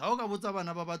consistent ha o ka botsa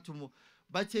bana ba batho mo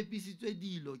ba tshepisitswe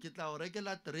dilo ke tla o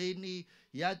rekela train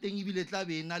ya teng ebile tla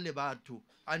be ena le batho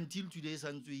until today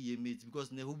santse e emetse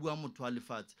because ne go bua motho a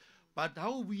lefatshe but ha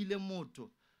o buile motho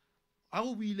ha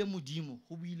go buile modimo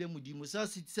go buile modimo sa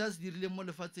se dirile mo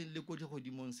lefatsheng le ko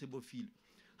godimong se bofile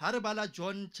ha re bala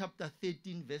John chapter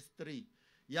 13 verse 3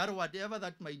 yare whatever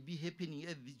that might be happening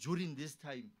during this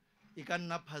time e ka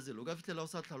nna puzzle o ka fitlela o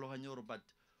sa tlhaloganye gore but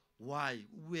why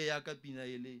o bue ya ka pina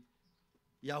ele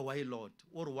ya why Lord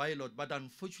or why Lord but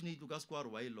unfortunately o ka se kwa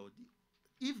why Lord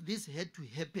if this had to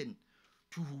happen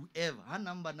to whoever ha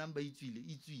number e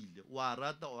tswile wa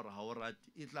rata or ha o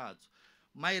rate e tla tswa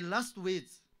my last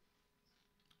words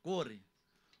gore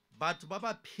batho ba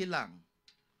ba phelang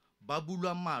ba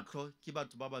bulwa matlho ke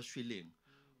batho ba ba shweleng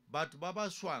batho ba ba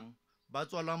swang ba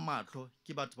tswala matlho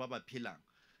ke batho ba ba phelang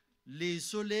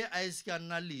leso le a se ka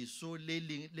nna leso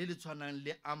le tshwanang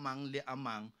le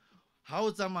amang ha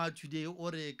o tsamaya today o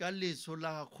re ka leso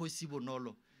la Kgosi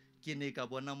Bonolo ke ne ka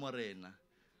bona morena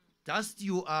dust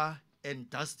you are and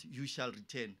dust you shall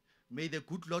return may the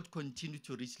good Lord continue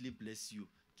to richly bless you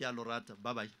ke a lorata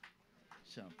bye bye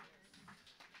sham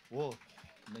wo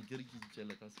na ke re ke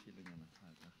itšela ka sekelenyana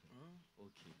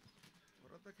okay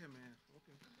Rata camera.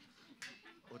 Okay.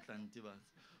 o tlante ba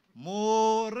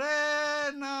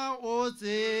morena o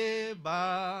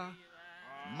tseba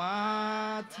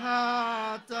mathata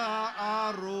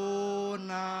a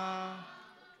rona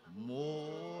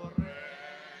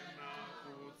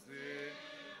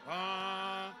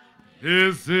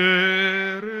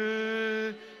Desere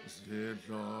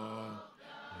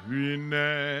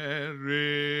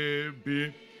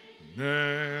Rebi ne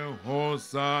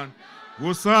Hosanna,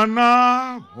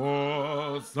 Hosanna,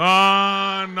 Hosanna,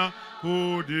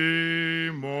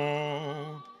 Hodimo,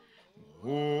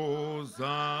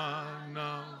 Hosanna,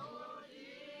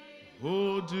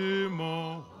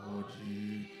 Hodimo,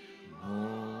 Hodimo,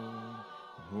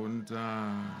 Honta.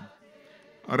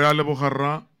 Re a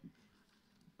lebogarra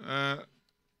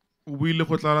o buile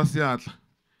go tlala seatla.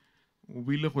 O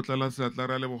buile go tlala seatla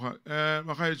re a leboga.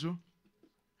 Bagaetsho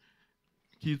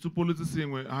ke itsopoletse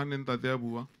sengwe ha ne ntate a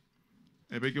bua.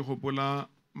 Ebe ke gopola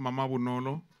mama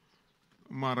Bonolo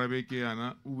marabe ke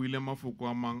yana o buile mafoko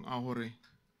a mang a gore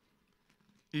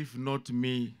if not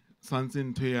me santse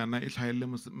ntho yana e tlhaelle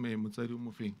motsadi o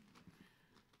mofeng.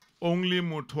 Only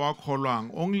motho a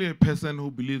kgolwang, only a person who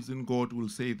believes in God will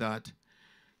say that.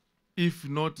 If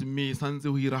not me, santse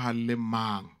ho iragalle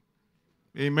mang.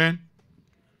 Amen.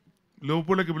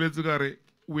 Leopold ke boletse ka re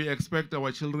we expect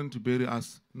our children to bury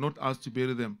us, not us to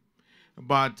bury them.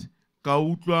 But ka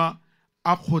utlwa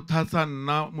a kgothatsa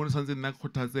nna mo santse nna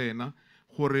kgothatsa ena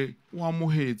gore o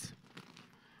amogetse.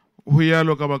 Ho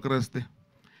yalo ka ba Kriste.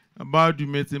 Ba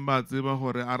dumetseng ba tseba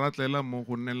gore a ratlela mo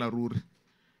go nnela ruri.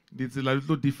 Ditsela di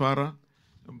tlo differa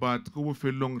but go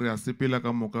bofelong re a sepela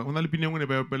ka moka. Ona le pineng ne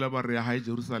ba opela ba re ya ha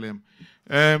Jerusalem.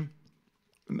 A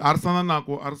re sana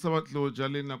nako a re sa batlo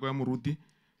jale nako ya moruti.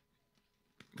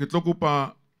 Ke tlo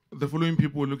kopa the following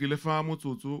people ke le fa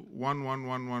motsotso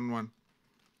 11111.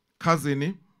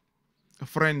 Cousin,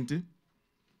 friend,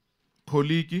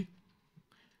 colleague,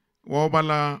 wa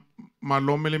bala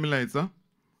malome le melaetsa,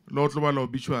 lo tlo bala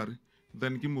obituary,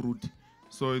 then ke moruti.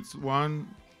 So it's 1,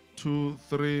 2,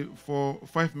 3, 4,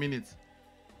 5 minutes.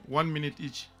 1 minute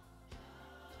each.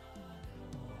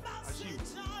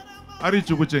 Ari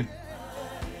chukuche.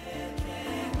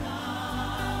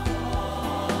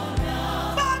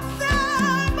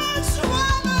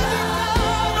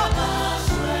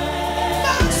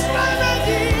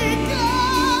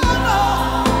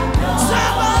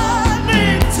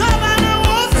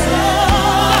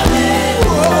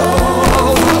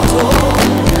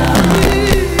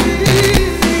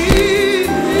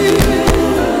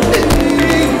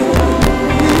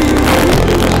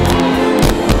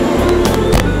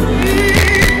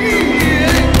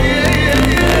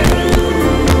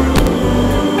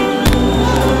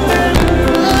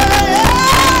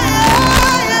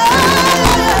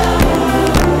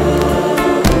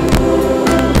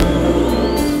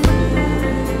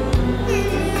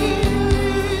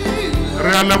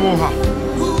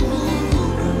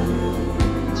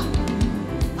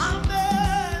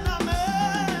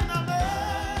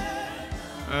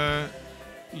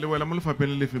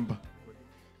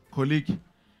 Colleague,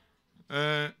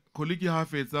 colleague ha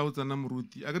fetsa o tsana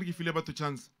moruti. A ke ke file batho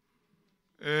chance.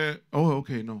 Oh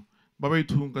okay no. Ba ba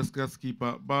ithung ka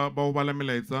skipa ba o bala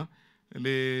melaetsa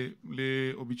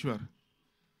le obituary.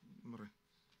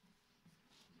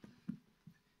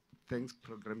 Thanks,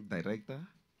 Program Director.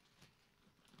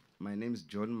 My name is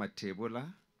John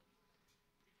Matebola.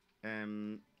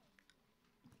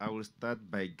 I will start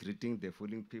by greeting the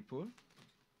following people: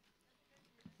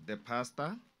 the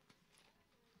pastor,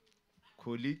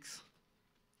 colleagues,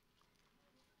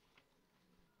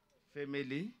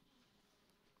 family,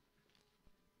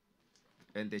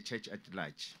 and the church at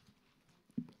large.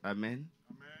 Amen.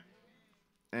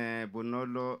 Amen.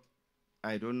 Bonolo,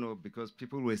 I don't know, because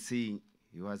people were saying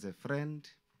he was a friend,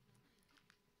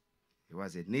 he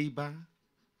was a neighbor.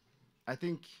 I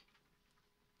think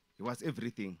he was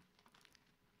everything.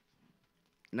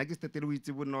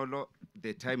 Bonolo,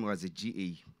 the time he was a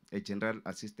GA, a general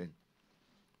assistant.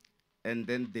 And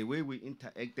then the way we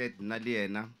interacted,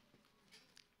 Naliena,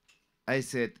 I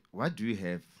said, what do you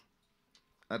have?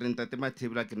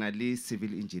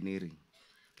 Civil engineering.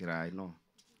 I know.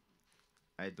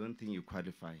 I don't think you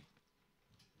qualify.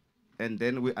 And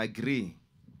then we agree,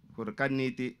 for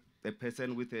a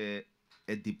person with a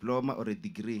diploma or a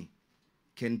degree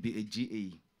can be a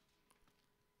GA.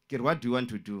 What do you want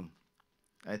to do?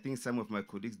 I think some of my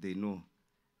colleagues, they know.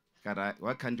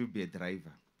 Why can't you be a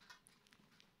driver?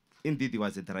 Indeed, he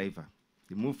was a driver.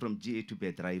 He moved from GA to be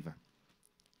a driver.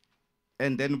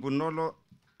 And then Bonolo,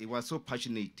 he was so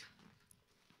passionate.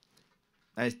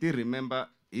 I still remember,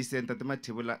 he said,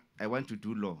 I want to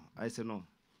do law. I said, no,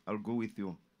 I'll go with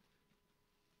you.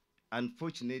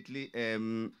 Unfortunately,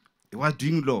 he was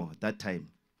doing law that time.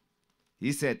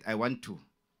 He said, I want to,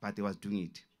 but he was doing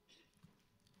it.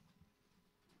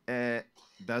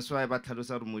 That's why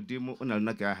Batalosa Mudimu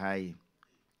unalunaka high.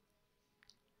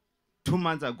 2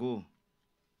 months ago,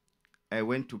 I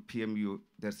went to PMU.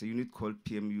 There's a unit called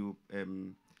PMU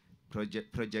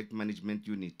Project Management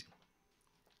Unit.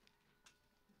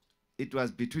 it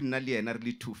was between Nali and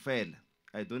Arli to fail.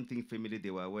 I don't think family they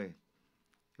were aware.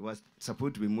 He was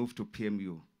supposed to be moved to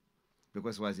PMU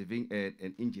because he was having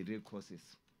an engineering courses.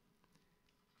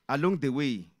 Along the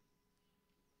way,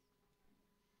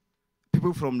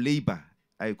 people from labor,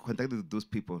 I contacted those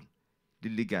people, the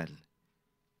legal.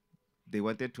 They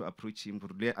wanted to approach him for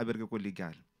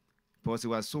legal because he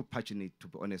was so passionate, to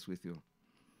be honest with you.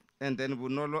 And then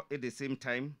Bonolo, at the same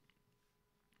time,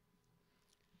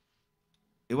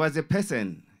 he was a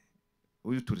person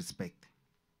who used to respect.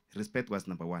 Respect was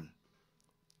number one.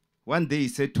 One day he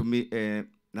said to me,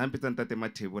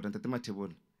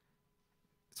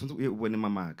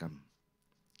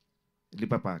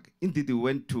 indeed, we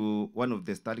went to one of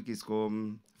the studies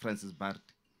called Francis Bart.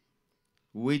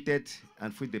 Waited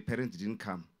and the parents didn't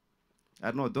come.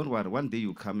 I know, don't worry, one day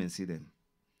you come and see them.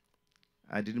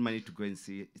 I didn't manage to go and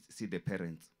see the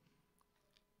parents.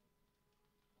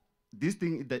 This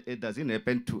thing, it doesn't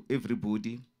happen to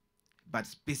everybody, but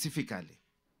specifically.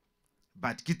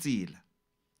 But Kitsil.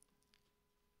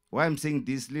 Why I'm saying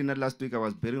this, Lena, last week I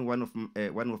was burying one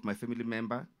of my family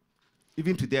member.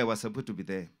 Even today I was supposed to be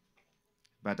there.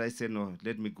 But I said, no,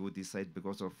 let me go this side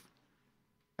because of,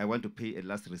 I want to pay a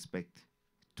last respect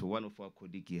to one of our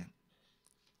colleagues here.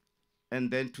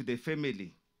 And then to the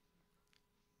family.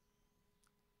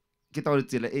 Get out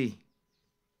of hey,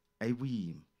 I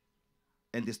win.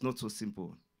 And it's not so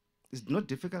simple. It's not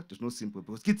difficult, it's not simple,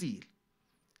 because Kitsil.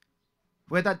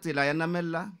 Whether it's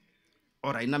Layanamella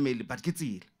or Ainameli, but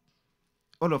Kitsil.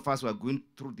 All of us were going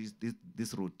through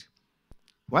this route.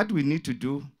 What we need to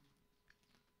do,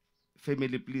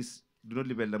 family, please, do not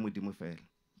leave a lamudimu fail.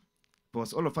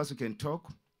 Because all of us who can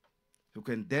talk, who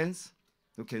can dance,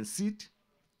 who can sit,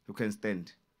 who can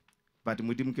stand. But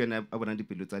mudimu can abonandi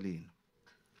pilutalin.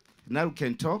 Now we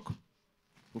can talk,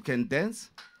 who can dance,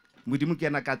 mudimu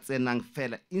can akatsenang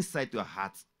fella inside your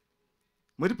heart.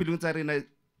 Mudi pilutalin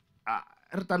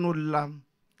rtanulla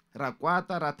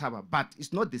rakwata rataba, but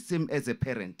it's not the same as a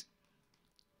parent.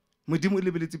 Mudimu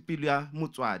ilibiliti pilia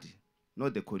mutswadi,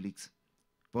 not the colleagues.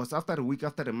 Because after a week,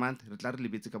 after a month,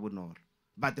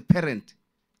 but the parent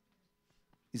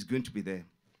is going to be there.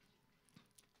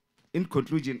 In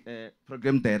conclusion,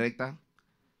 program director,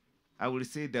 I will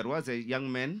say there was a young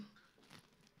man.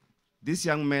 This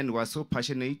young man was so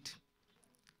passionate,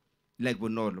 like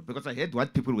Bonolo, because I heard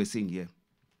what people were saying here.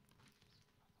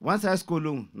 Once I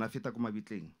school, nafita kuma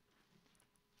bitling.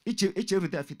 Each every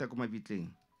day afita kuma bitling.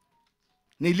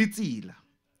 Nelitila.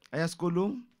 I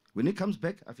school. When he comes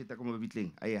back, afita kama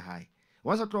bitling, I high.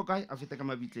 Once I talk, afita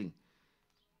kama bitling.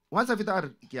 Once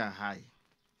afita high.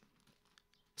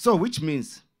 So, which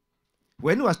means,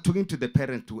 when he was talking to the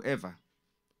parent, whoever,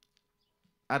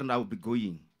 I don't know, I will be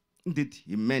going. Indeed,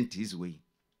 he meant his way.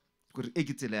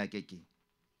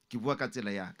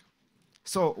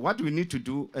 So, what we need to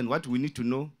do and what we need to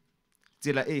know,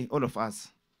 all of us,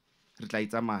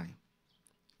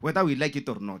 whether we like it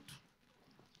or not.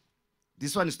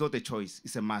 This one is not a choice,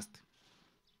 it's a must.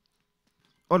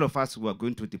 All of us who are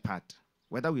going to depart,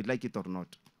 whether we like it or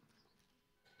not.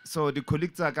 So the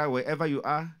colleagues, wherever you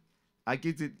are, I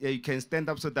get it, you can stand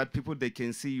up so that people, they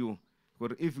can see you. Or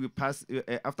if we pass,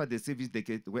 after the service, they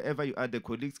can, wherever you are, the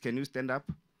colleagues, can you stand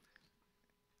up?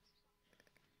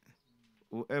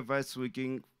 Whoever is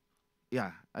working,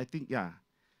 yeah, I think, yeah.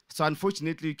 So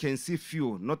unfortunately, you can see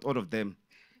few, not all of them,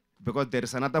 because there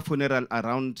is another funeral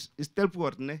around. It's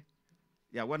Telport, ne?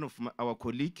 Yeah, one of our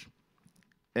colleagues,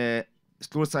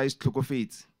 slow size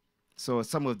clocophates. So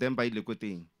some of them by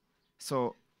Lekoting.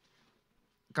 So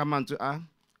come on to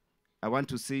I want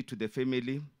to say to the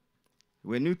family,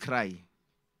 when you cry,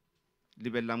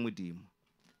 live lamudim.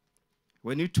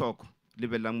 When you talk,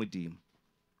 live lamudim.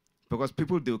 Because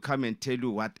people, they will come and tell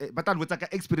you what, but I would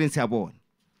experience about.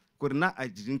 Because I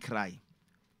didn't cry.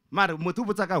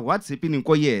 What's happening in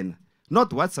Koyen,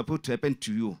 not what's supposed to happen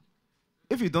to you.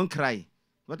 If you don't cry,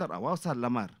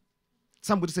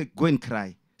 somebody say, go and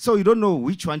cry. So you don't know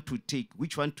which one to take,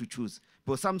 which one to choose.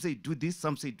 But some say do this,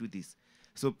 some say do this.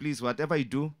 So please, whatever you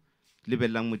do, live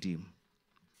along with him.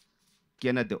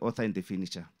 Kiana, the author and the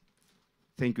finisher.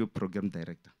 Thank you, program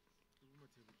director.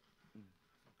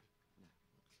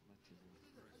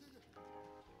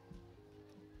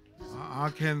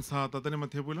 Kensa tatane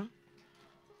mathebula.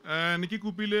 Niki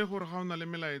kupile gore ga ona le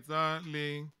melaetsa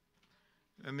le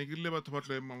ne ke le batho ba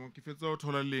tlo mama ke fetsa go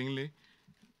thola leng le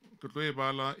ke tlo e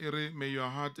bala ere may your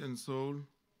heart and soul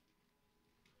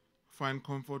find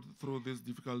comfort through this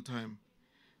difficult time.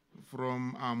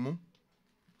 From Amo.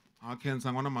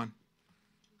 Kensa ngwana man.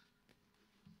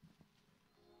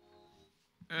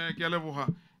 Ke a leboga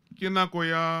ke nako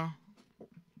ya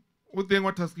o teng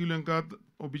wa taskilweng ka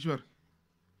obituary.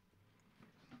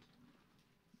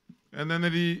 And then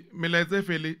the melaetsa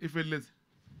e feleletse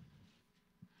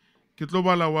ke tlo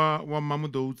bala wa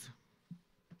Modoutse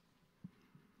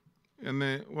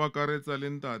ene wa karetsa le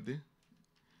ntate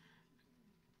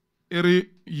e re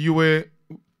you were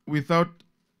without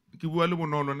ke bua le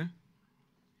Bonolo ne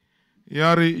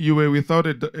ya re you were without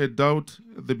a doubt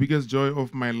the biggest joy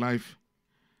of my life.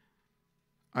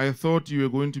 I thought you were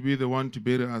going to be the one to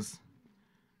bury us,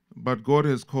 but God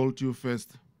has called you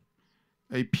first.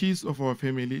 A piece of our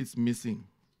family is missing,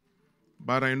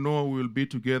 but I know we will be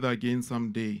together again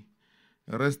someday.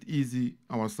 Rest easy,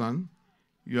 our son.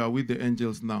 You are with the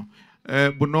angels now.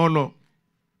 Bonolo,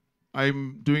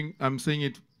 I'm saying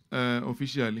it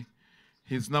officially.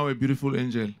 He's now a beautiful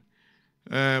angel.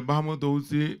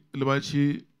 Modoutse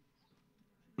Lebachi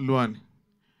Luan.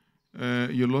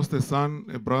 You lost a son,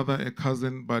 a brother, a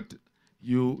cousin, but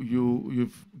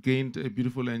you've gained a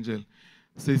beautiful angel.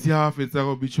 Says you have a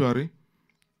obituary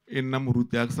in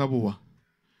Namuruti Aksaboa.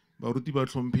 Baruti ba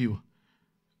tlhomphiwa.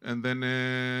 And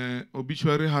then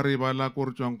obituary ha re bala ko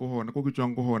re tswang ko hona ko ke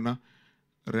tswang ko hona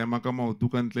re ema ka maoto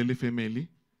ka ntle le family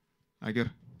a kere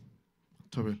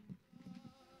thobela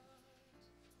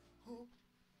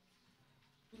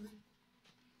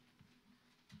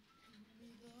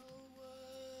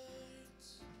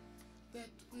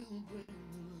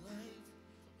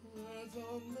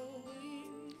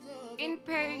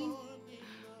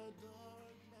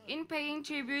In paying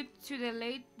tribute to the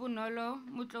late Bonolo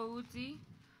Modoutse,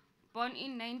 born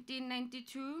in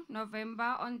 1992,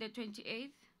 November on the 28th,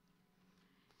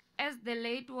 as the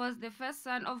late was the first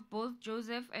son of both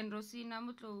Joseph and Rosina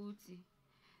Modoutse,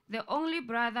 the only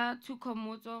brother to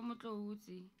Khomotso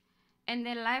Modoutse, and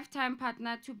a lifetime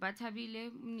partner to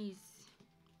Bathabile Mnisi.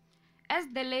 As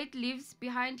the late leaves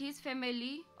behind his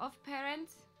family of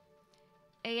parents,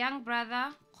 a young brother,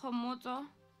 Khomotso,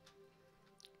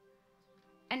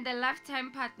 and a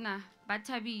lifetime partner,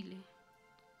 Bathabile.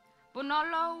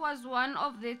 Bonolo was one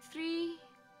of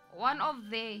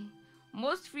the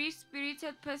most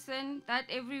free-spirited person that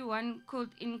everyone could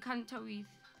encounter with.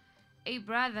 A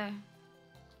brother,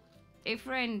 a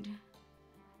friend,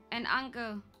 an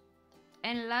uncle,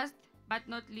 and last but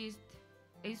not least,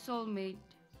 a soulmate.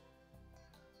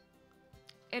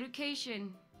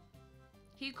 Education.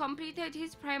 He completed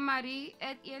his primary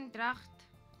at Eendracht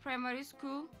Primary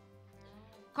School,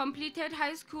 completed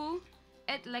high school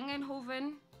at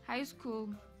Langenhoven High School.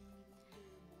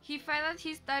 He furthered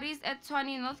his studies at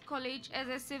Tshwane North College as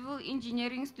a civil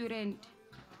engineering student.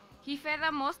 He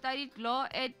furthermore studied law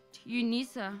at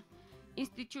UNISA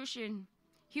institution.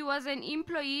 He was an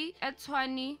employee at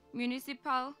Tshwane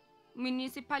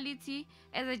municipality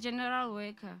as a general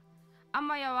worker.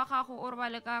 Amaya wa gago o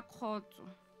rebale ka Kgotso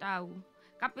Tau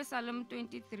ka Psalm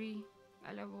 23.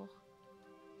 A leboga.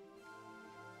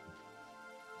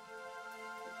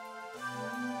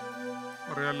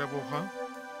 re a leboga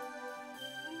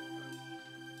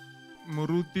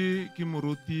moruti ke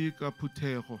moruti ka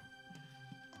phuthego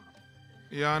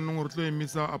yaanong re tlo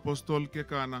emisa apostol ke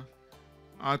kana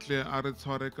a tle a re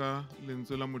tshware ka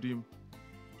lentswe la modimo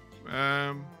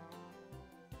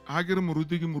ha ke re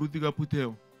moruti ke moruti ka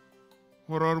phuthego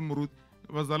gore a re moruti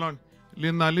bazalwane le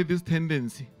na le this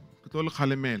tendency ke tlo le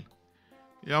kgalemela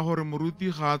ya gore moruti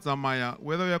ga a tsamaya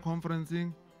whether we are conferencing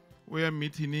we are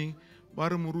meeting ba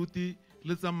re moruti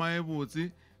le tsamaye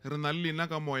botse re na le lena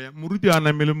ka moya moruti a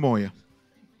namele moya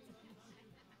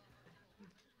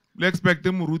le expect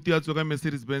moruti a tswe ka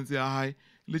Mercedes Benz ya hae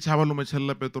le tšhaba lo mo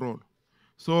tšhelela petrol.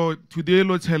 So today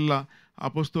lo tšhelela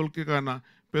apostol ke kana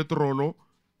petrolo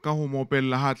ka go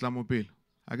mopella ha tla mopele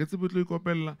a ke tsebe tlo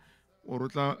ikopella o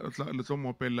rotla le tlo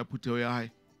mopella phutheo ya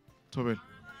hae thobela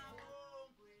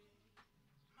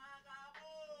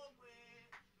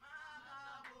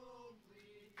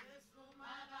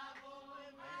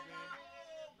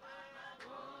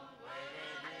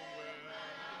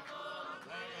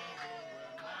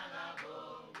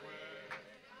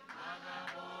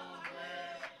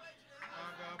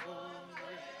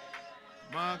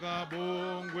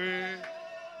Magabongwe,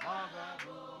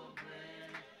 Magabongwe,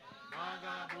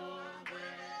 Magabongwe,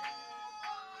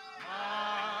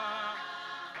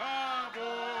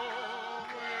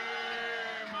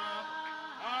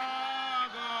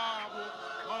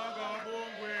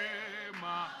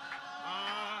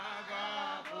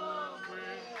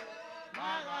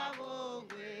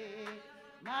 Magabongwe,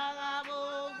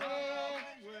 Magabongwe,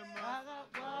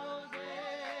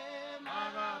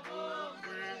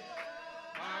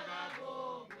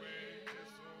 Magabongwe,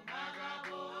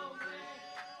 Magabongwe,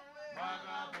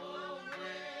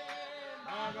 Magabongwe,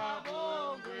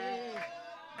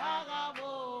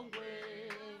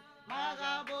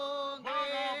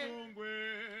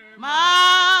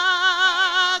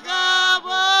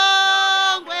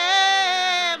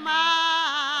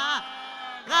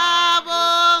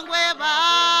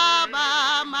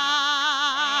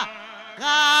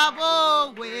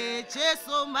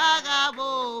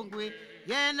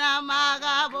 yena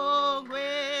makabongwe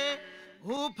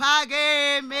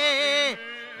uphakeme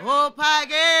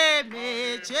uphakeme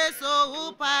Jesu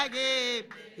uphakeme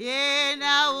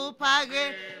yena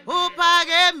uphakeme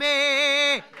uphakeme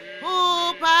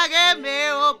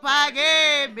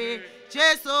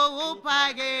Jesu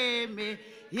uphakeme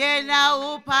yena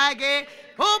uphakeme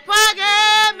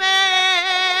uphakeme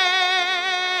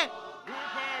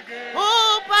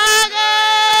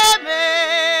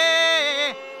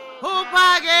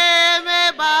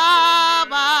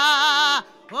Baba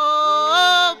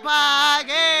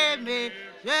uphakeme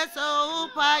Jesu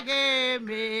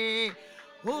uphakeme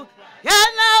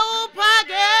yena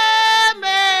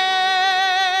uphakeme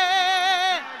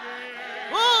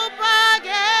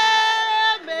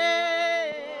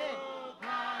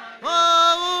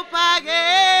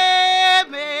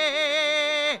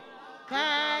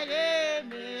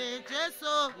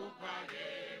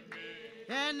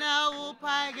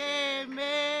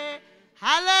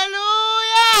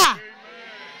Hallelujah!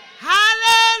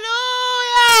 Hallelujah!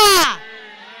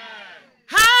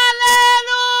 Hallelujah!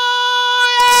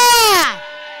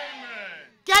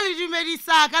 Ke le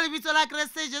dumedisa ka lebitso la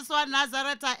Kriste Jesu wa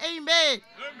Nazareta. Amen.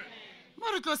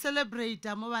 Mo re tlo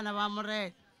celebrate mo bana ba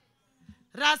morena.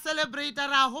 Ra celebrate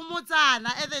ra homotsana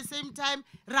at the same time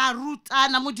ra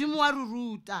rutana modimo wa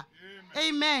ruruta.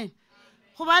 Amen.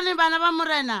 Gobane bana ba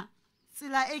morena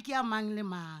tsela e ke ya mang le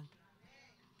mang.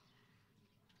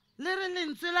 Le re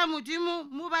lentswe la modimo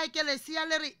mo ba ekelesia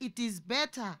le re it is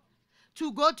better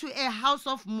to go to a house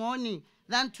of mourning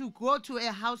than to go to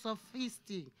a house of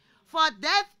feasting. For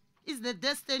death is the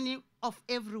destiny of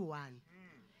everyone.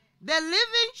 The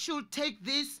living should take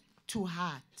this to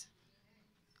heart.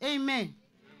 Amen.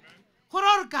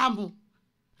 Gore ka mo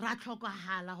ra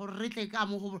tlhokahala gore re tle ka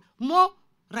mo mo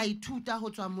ra ithuta go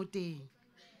tswa mo teng.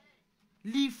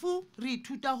 Lifu re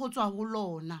ithuta go tswa go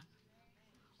lona.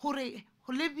 Gore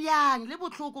go le byang le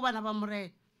botlhoko bana ba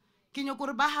morena. Ke nya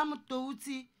gore ba ha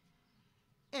Modoutse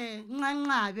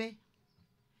ngangabe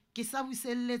ke sa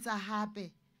buselletsa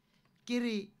hape ke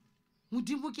re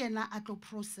modimo ke ena a tlo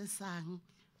processang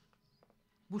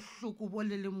bohloko bo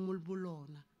le leng mo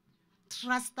bolona.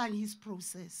 Trusting his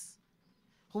process.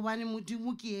 Gobane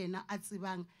modimo ke ena a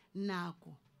tsebang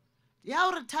nako. Ya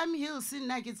hore time heals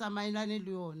nna ke tsamaelane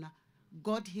le yona.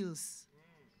 God heals.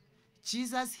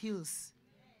 Jesus heals.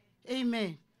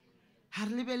 Amen. Ha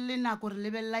re lebelle nako re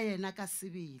lebella yena ka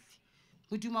sebele.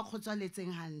 Modimo a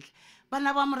kgotswaletseng hantle.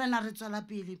 Bana ba morena re tswela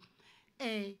pele.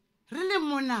 Re le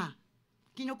mona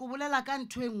ke nyoko bolela ka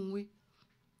ntwe nngwe.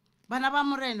 Bana ba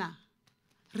morena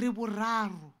re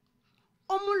boraro.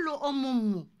 O mollo o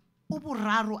mommo o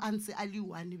boraro a ntse a le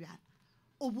one bjana.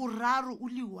 O boraro o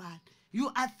le one.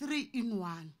 You are 3 in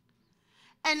 1.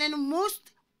 And then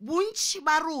most bontši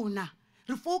ba rona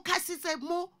re focusitse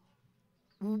mo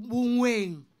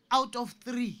bongweng out of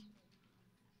 3.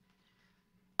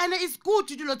 And it's good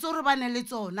to dilo tso re bane le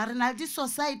tsona. Re na le di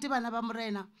society bana ba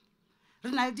morena.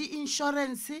 Re na le di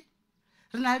insurance.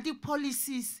 Re na le di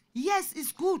policies. Yes,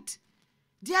 it's good.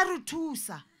 Di a re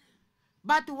thusa.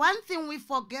 But one thing we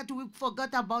forget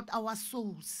about our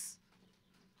souls.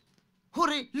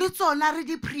 Hore le tsona re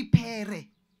di prepare.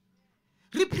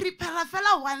 Re prepare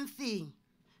fela one thing.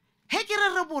 He ke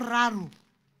re boraro.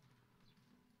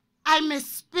 I'm a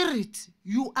spirit,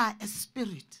 you are a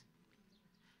spirit.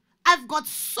 I've got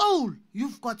soul,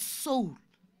 you've got soul.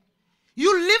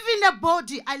 You live in a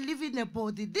body, I live in a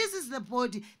body. This is the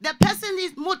body. The person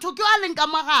is motho ke a leng ka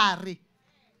magare.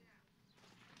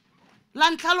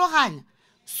 La ntlhaloganya.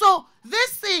 So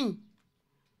this thing,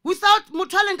 without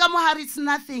motho a leng ka mogare, it's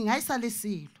nothing. Ha isa le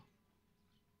selo.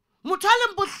 Motho a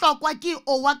leng bohlokwa ke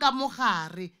o wa ka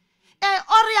mogare.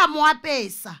 Ore ya mo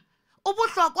apesa. O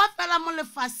bohlokwa fela mo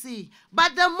lefaseng.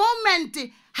 But the moment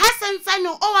ha sentsane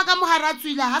o wa ka mogare a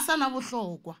tswile ha sana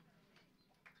bohlokwa.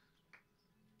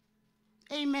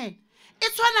 Amen. E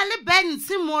tshwana le Benz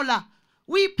mola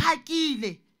o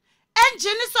iphakile.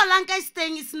 Engine solanka is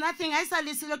staying is nothing. Ha isa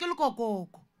le selo ke le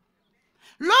kokoko.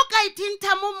 Loka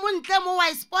itinta mo montle mo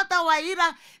wa spota wa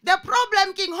ira. The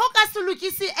problem king ho ka se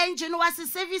lokisi engine wa se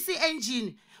service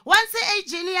engine. Once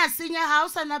engine ya senya ha o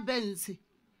sana Benz.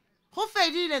 Go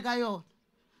fedile ka yona.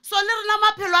 So le rena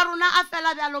maphelo a rona a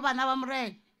fela bjalo bana ba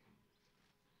morena.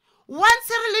 Once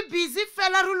re le busy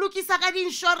fela re lokisa ka di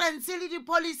insurance le di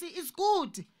policy is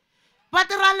good. But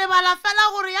ra lebala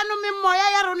fela gore ya no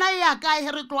memoya ya rona ya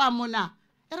kae re tloa mona.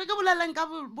 E re ke boleleng ka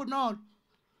Bonolo.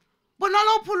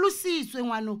 Bonolo o pholositswe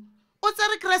ngwano. O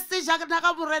tsere Kriste ja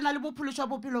ka morena le bophološwa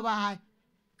bophelo ba hae.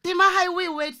 Tima highway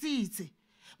wetsitse.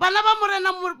 Bana ba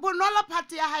morena Bonolo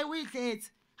party ya highway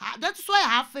tletse. That's why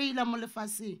ha faila mo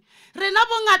lefaseng. Rena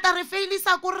bongata re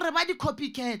failisa ko re ba di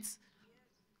copycats.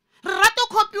 Re rata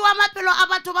copy wa maphelo a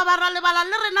batho ba ba ra lebala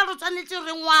le rena re tshwanetse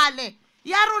re ngwale.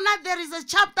 Ya rona there is a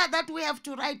chapter that we have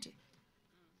to write.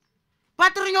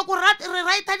 But re nyoko re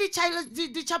write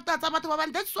the chapter tsa batho ba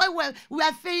bang. That's why we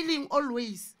are failing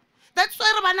always. That's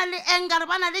why re bana le anger, re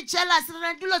bana le jealous, re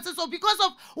na dilo tse so because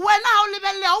of wena ha o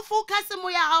lebelle ha o focus mo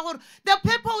ya ga gore the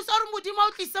purpose or modimo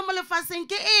o tlise mo lefaseng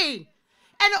ke eng.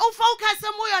 And o focus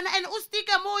mo yona and o stick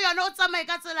mo yona o tsamaye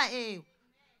ka tsela eo.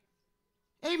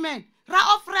 Amen. Ra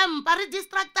off ramp ba re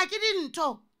distracta ke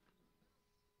dintho.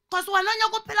 Cause wena o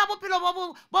nyako phela bophelo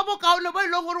bo kaone bo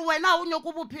ileng gore wena o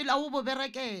nyako bophela o bo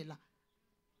berekela.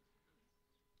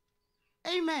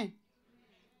 Amen.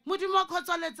 Modimo a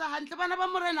khotsoletsa hantle bana ba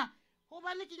morena go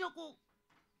bane ke nyoko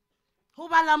go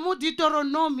bala mo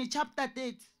Deuteronomy chapter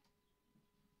 30.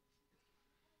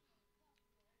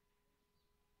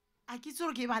 A ke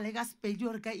tsore ke bale ka Sepedi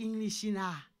or ka English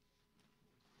na.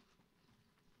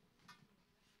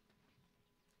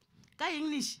 Ka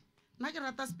English na ke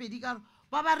rata Sepedi ka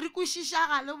ba ba re kwishisha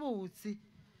ga le botse.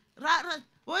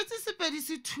 O itse Sepedi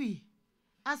se thwi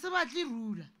a se batle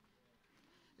rula.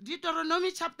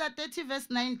 Deuteronomy chapter 30 verse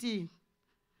 19.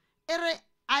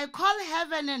 I call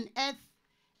heaven and earth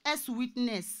as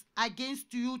witness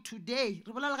against you today.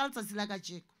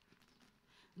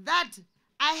 That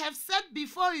I have set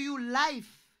before you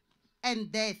life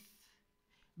and death,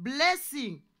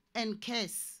 blessing and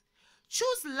curse.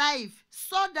 Choose life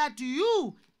so that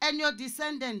you and your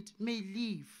descendant may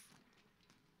live.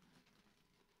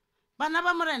 Bana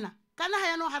ba morena, kana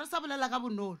ha yana ha re sa bolela ka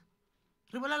bonolo.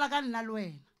 Re bolela ka nna le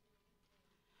wena.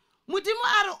 Modimo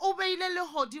a re o beile le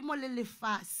godimo le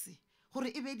lefase gore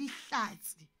e be di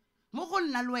hlatsi mo go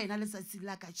nna le wena letsatsi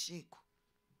la ka tsheko.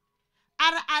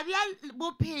 A re a bya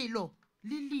bophelo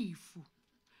le lefu.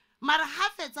 Mara ha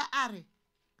fetsa a re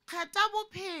kgetha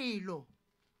bophelo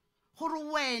gore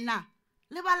wena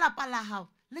le ba lapa la hao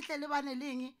le tle le bane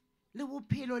leng le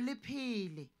bophelo le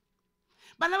phele.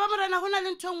 Bana ba morena go na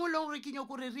le ntho engwe le gore ke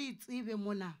nyoko re itsebe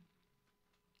mona.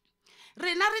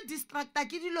 Rena re distracta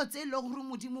ke dilo tse le gore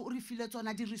modimo o re file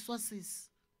tsona di resources.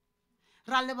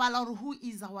 Ra lebala gore who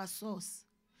is our source.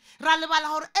 Ra lebala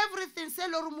gore everything se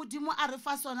le gore modimo a re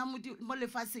fa sona mo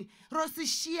lefaseng ro se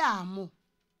shiamo.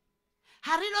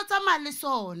 Ha re lo tsamaya le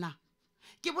sona.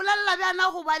 Ke bolela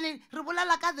bjana go bane re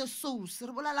bolela ka the souls,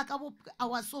 re bolela ka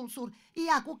our souls gore e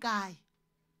ya ko kae.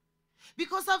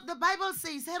 Because of the Bible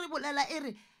says he re bolela e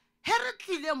re he re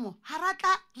tlile mo ha ra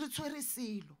tla re tshwere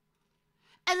selo.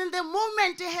 And in the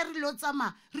moment he re lo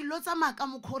tsamaya ka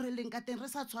mokhoreleng ka teng re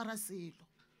sa tshwara selo.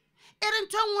 E re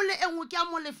ntho engwe le engwe ke a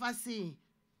mo lefaseng.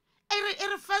 E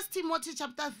re 1 Timothy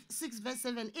chapter 6 verse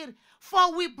 7 e re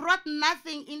for we brought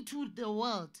nothing into the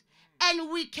world and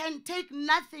we can take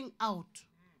nothing out.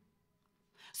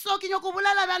 So ke nyoko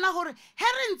bolela bana gore he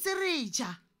re ntse re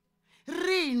ja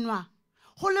re nwa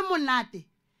go le monate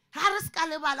ha re ska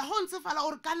lebala go ntse fala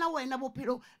gore kana wena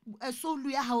bophelo soul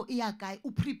ya hao e ya kae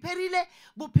o prepareile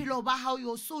bophelo ba hao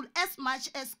your soul as much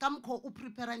as kamko o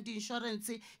prepare the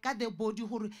insurance ka the body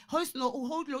gore ho is no o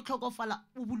ho lo tlhokofala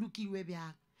o bulukiwe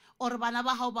byang or bana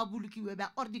ba hao ba bulukiwe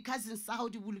byang or di cousins sa hao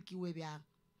di bulukiwe byang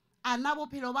ana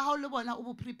bophelo ba hao le bona o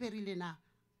bo prepareile na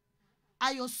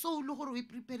a your soul gore o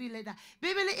prepareile da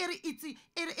bebele e re itse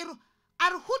e re a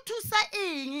re ho thusa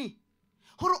eng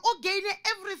gore o gain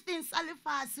everything sa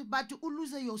lefase but o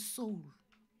lose your soul.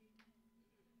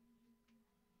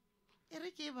 E re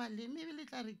ke ba le mebele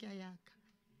tla re ke yaka.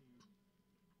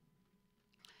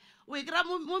 We gra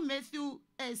mo Matthew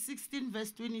 16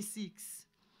 verse 26.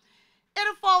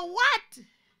 And for what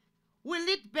will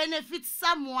it benefit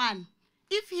someone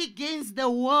if he gains the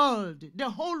world,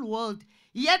 the whole world,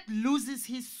 yet loses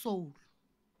his soul?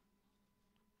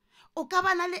 O ka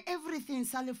bana le everything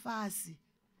sa lefase.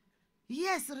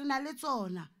 Yes, re na le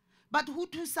tsona, but who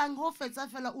thusang ho fetsa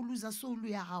fela o lose soul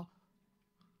ya hao.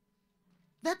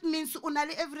 That means o na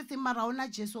le everything mara ona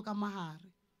Jesu ka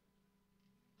mahare.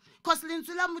 Cause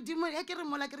lentswe la modimo e ke re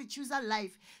mola ke re choose a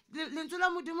life. Lentswe la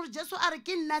modimo Jesu a re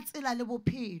ke nna tsela le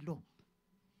bophelo.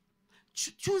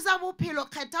 Choose bophelo,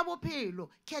 kgetha bophelo,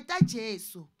 kgetha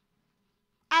Jesu.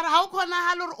 A re ha o khona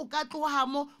ha le o ka tloha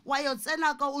mo wa yo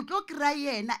tsena ka o tlo kry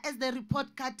yena as the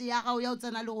report card ya ga o ya o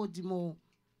tsena le godimo.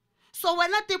 So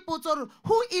when I tipotso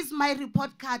who is my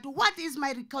report card? What is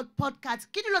my report card?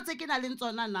 Ke dilo tse ke na le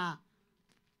tsona na.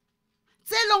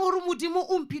 Tse leng gore modimo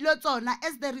o mphile tsona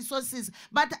as the resources,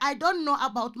 but I don't know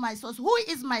about my source. Who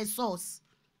is my source?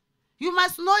 You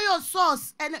must know your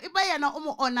source and iba yena o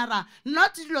mo honora,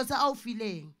 not dilo tse a o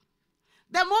fileng.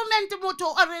 The moment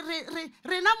motho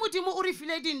re na modimo o re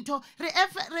file dintho re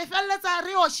felletsa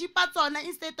re o shipa tsona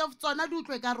instead of tsona di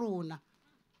utlwe ka rona.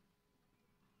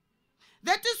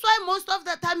 That is why most of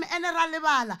the time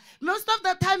most of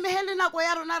the time he nako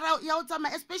ya rona ya o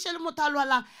tsamaya, especially motho a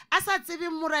lwalang a sa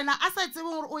tsebeng morena, a sa tsebeng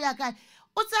gore o ya kae,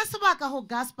 o tsaya sebaka go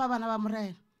gaspa bana ba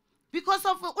morena because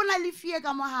of o na le fear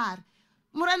ka mohare.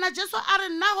 Morena Jesu a re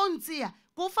nna go ntseya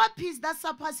go fa peace that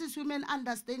surpasses human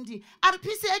understanding. A re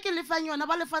peace e ke lefang yona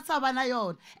ba lefatsa bana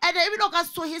yona, and ebile o ka se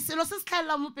tshohe selo se se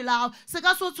tlhaela mo pele gago se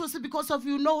ka se o tshose because of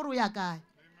you know gore o ya kae.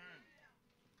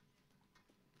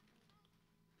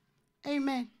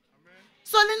 Amen.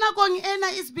 So le nakong ena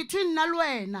is between nna le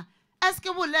wena. As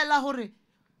ke bolela gore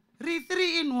re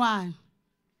 3 in 1.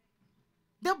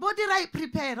 The body right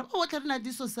prepare. What in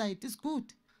this society is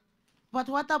good. But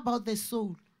what about the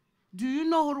soul? Do you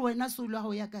know gore wena soul ya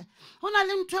go ya kae? Go na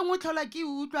le ntho engwe tlhola ke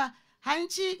utlwa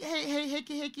hantši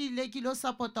he ile ke lo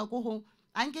supporta go go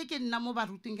anke ke nna mo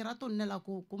baruting ke rata o nnela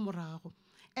ko morago.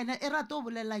 And e rata o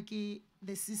bolela ke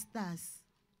the sisters.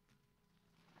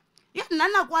 Ya nna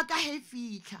nako a ka he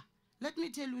fitlha. Let me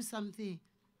tell you something.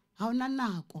 Ha ona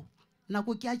nako.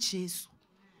 Nako ke a Jesu.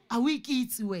 A o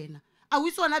ikitse wena. A o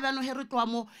itse ona bjano he re tloa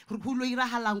mo re hulo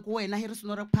iragalang ko wena he re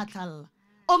seno re phatlalla.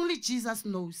 Only Jesus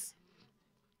knows.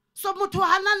 So motho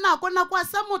hana nako a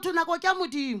sa motho nako ke a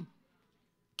modimo.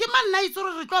 Ke man na itse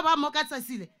gore re tlo ba mo ka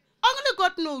tsatsile. Only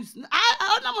God knows.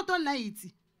 A ona motho na itse.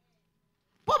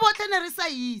 Po botle ne re sa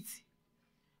itse.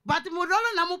 But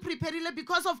Modoutse na mo preparile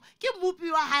because of ke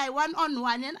mupi wa high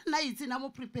 1-on-1 ena na itse na mo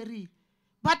preparile.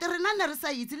 But re na ne re sa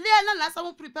itse le ena na sa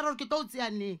mo prepare gore ke tlo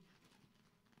tsiane.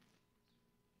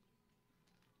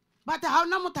 But ha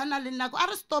ona motho na le nako a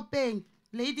re stopping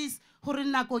ladies gore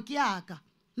nako ke yaka.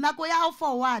 Nako ya how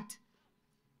for what?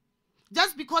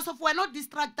 Just because of we're not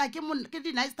distracted ke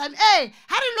di nice time. Hey,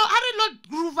 hurry lo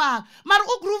groove. Mar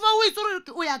o groove o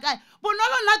itse o ya kae.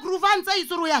 Bonolo na groove ntse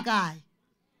itse o ya kae.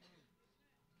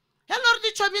 Hello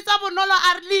di chobitsa Bonolo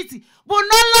arlitsi.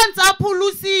 Bonolo ntse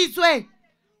phulusitswe.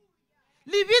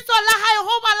 Libitso la hae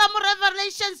ho bala mo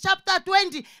Revelation chapter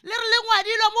 20. Le re le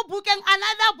ngwadilo mo bookeng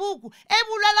another book. E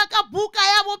bulela ka buka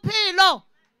ya bophelo.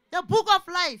 The book of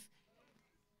life.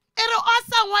 Ere o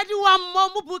sa ngwadiwa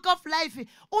mo book of life.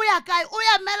 O ya kae? O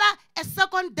ya mela a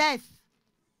second death.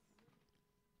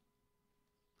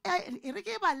 Ere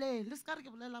ke bale, le ska re ke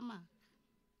bolela mang.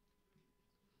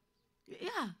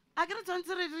 Yeah, a ke re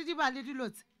tshwantse re di bale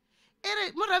dilotse.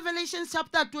 Ere mo Revelation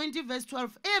chapter 20 verse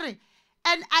 12. Ere,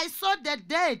 and I saw the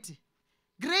dead,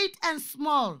 great and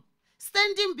small,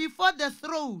 standing before the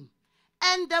throne,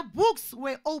 and the books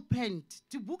were opened.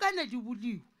 Di buka ne di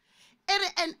buliwa.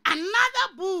 And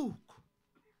another book.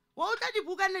 What the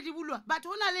book and the book? But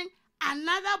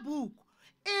another book.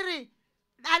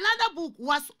 Another book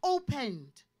was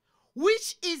opened,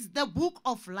 which is the book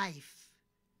of life.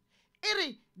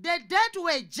 The dead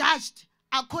were judged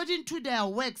according to their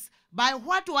works by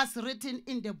what was written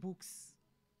in the books.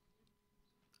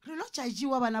 Relo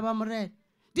judgiwa bana ba morena.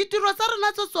 Ditiro tsa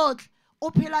rena tso tsotlhe o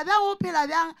phela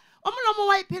bjang o molomo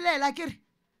wa iphelela kere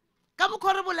ka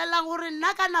mokgore bolelang gore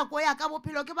nna ka nako ya ka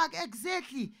bophelo ke ba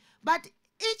exactly, but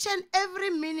each and every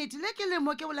minute le ke le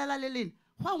mo ke bolela le lene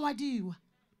go ngwadiwa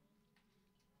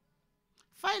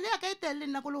file ya ka e telle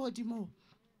nna go le godimo.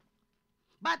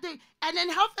 But and then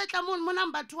how fetla mo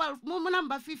number 12 mo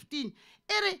number 15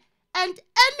 and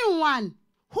anyone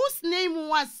whose name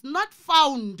was not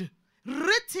found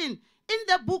written in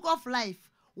the book of life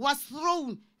was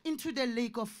thrown into the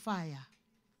lake of fire.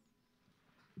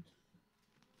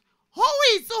 Ho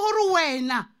itse gore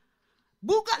wena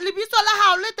buka lebitso la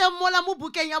hao le teng mola mo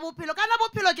bukeng ya bophelo kana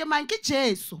bophelo ke mang? Ke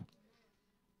Jesu.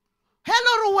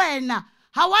 Hello ro wena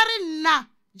ha wa re nna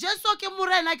Jesu ke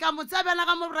morena ka mo tsabana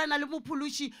ka morena le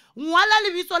mophulushi ngwala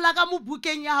lebitso la ka mo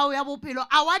bukeng ya hao ya bophelo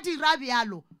a wa dira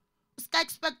bjalo. Ska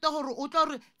expect gore o tlo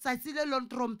re tsatsi le lo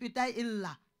trompeta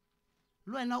illa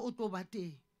le wena o tlo ba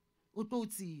teng o tlo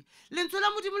tsi lentswe la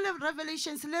modimo le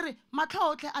Revelations le re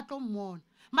matlho otle a tlo mmona.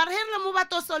 Mara here mo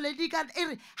bato soledi ka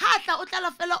ere ha tla o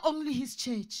tla fela only his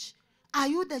church. Are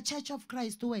you the church of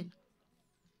Christ when?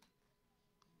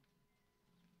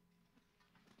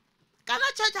 Kana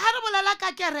church ha re bolela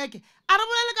ka kereke a re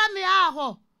bolela ka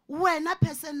meago wena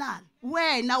personal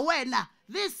wena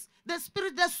this the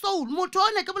spirit the soul motho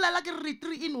o ne ke bolela ke re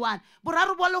 3 in 1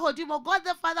 boraro bo le godimo God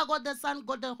the Father, God the Son,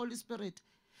 God the Holy Spirit.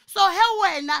 So he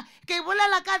wena ke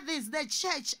bolela ka this the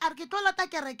church a re ke tlola ta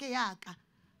kereke yaka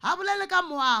ha bolele ka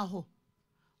moago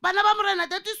bana ba morena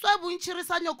that is why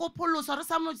bontshirisanyo ko pholoso re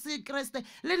sa mo se Kriste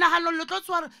le nagano le tlo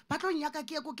tswa ba tlo nyaka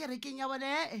ke go kerekeng ya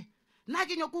bone nna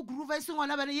ke nyoko groove se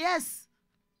ngwana bana. Yes,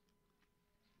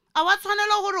 a wa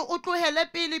tshwanela gore o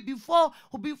tlohele pele before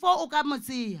o ka mo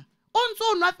tseya o ntse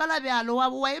o nwa fela bjalo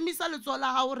wa emisa letsoho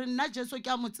la gago gore nna Jesu ke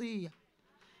a mo tseya.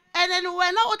 And then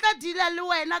wena o tla dila le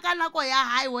wena ka nako ya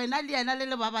hae, wena le yena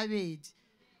le ba babedi.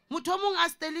 Motho mong a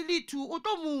stele le two o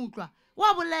tlo mutlwa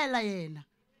wa bolela yena.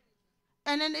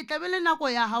 And then e tla be le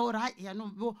nako ya hao ra ya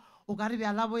no o ka re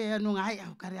bjala bo ya no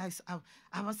ga o ka re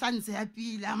a ba santse ya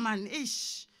pila man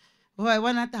ish wa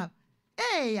bona taba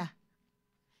eya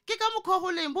ke ka mokgwa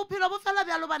go leng bophelo bo fela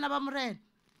bjalo bana ba morena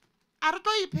a re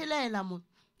tlo iphelela mo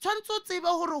tshwantse o tsebe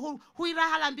gore go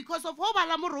iragalang because of ho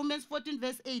bala mo Romans 14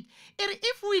 verse 8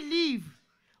 if we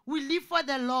live for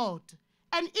the Lord,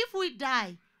 and if we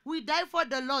die for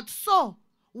the Lord. So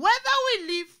whether we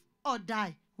live or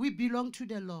die, we belong to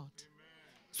the Lord.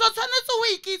 So tshwanetse o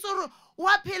ikitse gore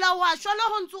wa phela wa shwa le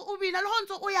ho ntse o bina le ho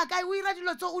ntse o ya kae o ira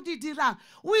dilo tse o di dirang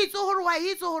o itse gore wa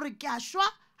itse gore ke a shwa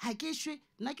ha ke shwe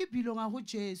nna ke belonga go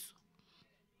Jesu.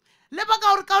 Le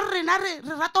baka gore ka rena re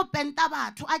rato penta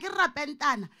batho a ke re ra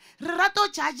pentana re rato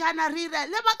judgeana re ire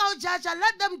le baka o judge,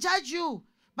 let them judge you,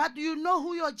 but you know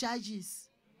who your judge is.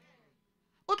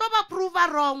 O tlo ba prove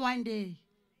wrong one day,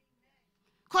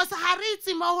 because ha re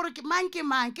itse mo gore ke mang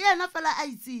ke yena fela a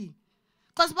itseng.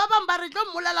 Because ba bang ba re tlo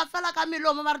mmolela fela ka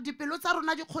melomo ba re dipelo tsa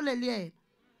rona di kgole le yena.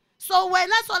 So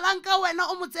wena solanka wena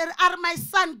o motsere are my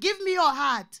son, give me your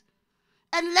heart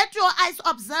and let your eyes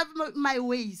observe my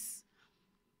ways.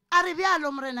 Are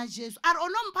bjalo morena Jesu are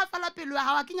ono mpha fela pelo ya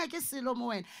gawa ke nyake selo mo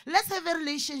wena. Let's have a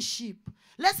relationship,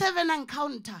 let's have an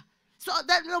encounter. So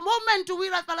that the moment we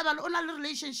ra fela bjalo o na le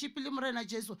relationship le morena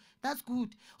Jesu, that's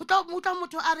good. O tla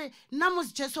motho are nna mo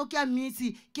Jesu ke a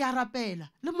mitsi ke a rapela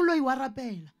le moloi wa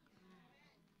rapela.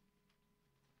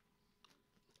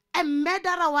 A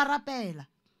murderer wa rapela.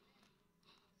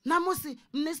 Namusi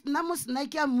na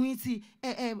ke a muitsi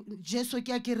Jesu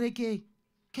ke a kerekeng.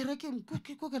 Kerekeng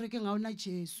ko kerekeng ga ona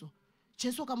Jesu.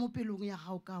 Jesu ka mo pelong ya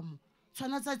gago ka mo.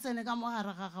 Tshwana tsa tsene ka mo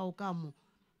gare ga gago ka mo.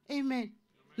 Amen.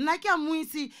 Nna ke a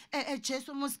muitsi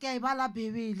Jesu mo se ke a ibala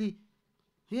Bebele.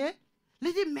 Le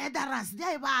di murderers di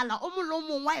a ibala o mo lo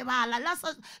mongwe wa ibala la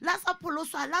sa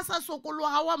pholoswa la sa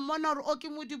sokologa wa mmona gore o ke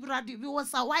mo dibradi o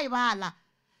sa wa ibala.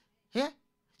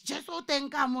 Jesu o teng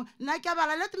ka mo nna ke a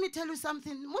bala. Let me tell you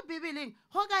something mo Bibeleng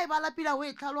go ka e bala pila o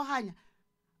e tlhaloganya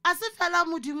a se fela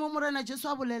modimo morena Jesu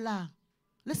a bolelang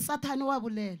le Satan wa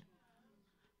bolela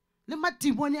le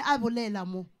madimone a bolela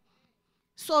mo.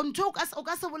 So ntho o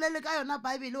ka se bolele ka yona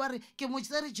Bible wa re ke mo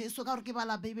tsere Jesu ka gore ke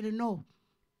bala Bible. No,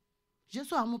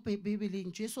 Jesu a mo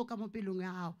Bibeleng, Jesu ka mo pelong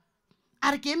ya gago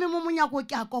a re ke eme mo monyako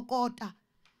ke a kokota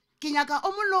ke nyaka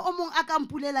o mollo o mong a ka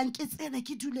mpulelang ke tsene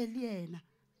ke dule le yena.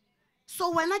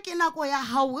 So wena ke nako ya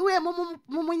hao o e mo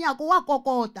monyako wa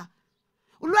kokota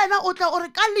le wena o tla o re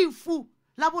ka lefu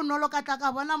la bonolo ka tla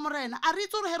ka bona morena a re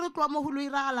itse gore he re tloa mo go lo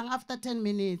iragalang after 10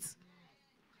 minutes.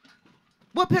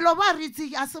 Bophelo ba re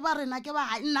itse a se ba rena ke ba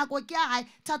hae nako ke ya hae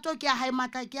thato ke ya hae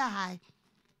matla ke ya hae.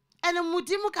 And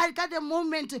modimo ka the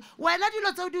moment wena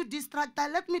dilo tse di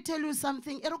distracta. Let me tell you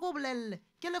something e re go bolelle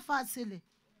ke lefatshe le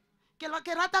ke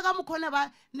rata ka mokhone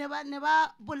ba ne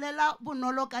ba bolela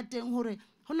bonolo ka teng gore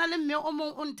go na le mme o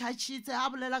mong o nthatshitse a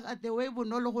bolela ka the way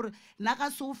bonolo gore nna ka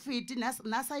se o fete na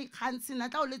sa ikgantse na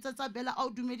tla o letsetsa bela a o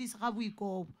dumedisa ga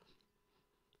boikobo.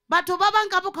 Batho ba bang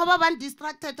ka bokgwa ba bang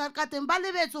distracted ka teng ba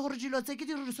lebetse gore dilo tse ke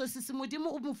di resources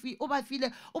modimo o ba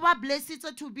file o ba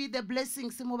blessed to be the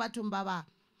blessings mo bathong ba bang.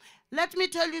 Let me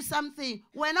tell you something,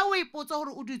 wena o ipotsa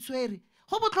gore o di tshwere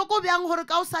go botlhoko bjang gore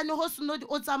ka o sane go seno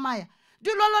o tsamaya di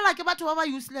lolola ke batho ba ba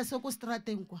useless ko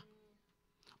strateng kwa.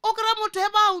 O kry motho e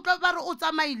ba utlwa ba re o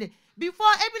tsamaile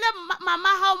before ebile mama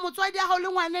ha motswadi ya ha le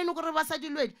ngwanene gore ba sa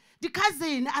dilwedi di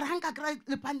cousin a re hanka kry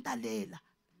le pantalela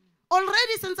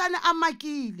already sentsane a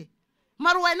makile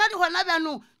mara wena di hona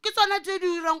bjano ke tsona tse di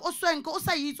dirang o swenke o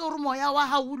sa itse gore moya wa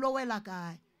ha o lo wela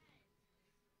kae.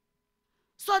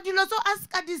 So dilo tso a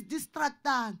ska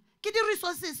distractang ke di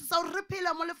resources sa re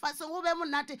phela mo lefatsheng go be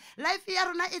monate life ya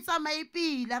rona e tsamaye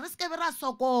pila re se ke be ra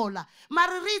sokola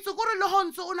mara re itse gore le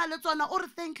hontse o na le tsona o re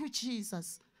thank you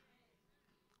Jesus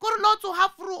gore lo tso ha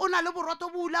fru o na le boroto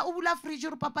o bula fridge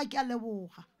re papa ke a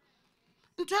leboga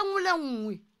ntho engwe le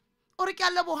nngwe o re ke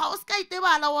a leboga o ska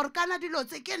itebala gore kana dilo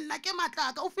tse ke nna ke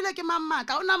matlaka o file ke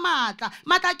mamatla o na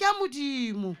matla ke a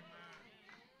modimo.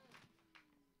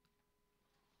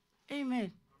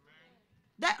 Amen.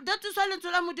 That is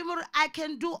why I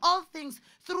can do all things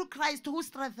through Christ who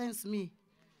strengthens me.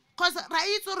 Because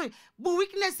right bu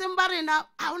weakness embarena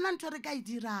a una ntho re ka e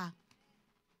dirang.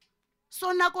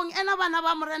 So nakong ena bana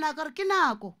ba morena ka re ke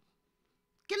nako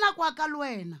a ka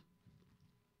lwena.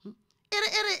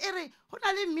 Ere go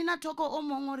na le mmina thoko o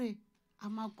mongwe re a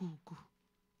magugu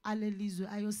a le lizwe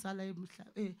a yo sala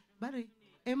ba re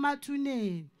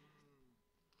emathuneng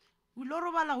o lo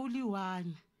robala go le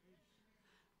one.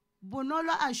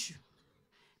 Bonolo ashu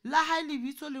la ha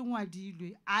lebitso le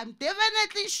ngwadilwe, I'm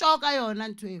definitely sure ka yona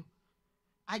ntho eo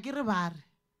a ke re ba re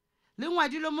le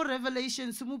ngwadilwe mo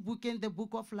Revelations mo bookeng the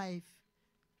book of life.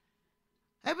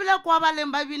 Ebile kwa ba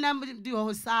leng ba bina di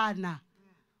hosana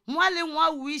mo leng wa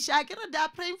wish a ke re they are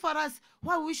praying for us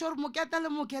wa wish or mokete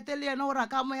le yena o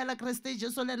raka mo hela Christ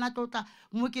Jesu le na tlotla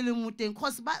mo ke le moteng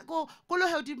cause ba go lo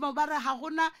hedimo ba re ha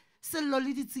gona sello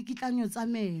le ditsikitlanyo tsa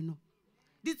meno.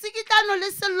 Ditsikitano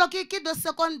le sello ke the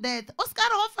second death. O ska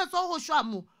re go fetsa go shwa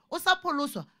mo o sa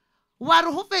pholoswa wa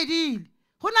re go fedile.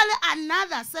 Go na le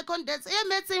another second death e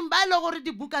metseng ba ile gore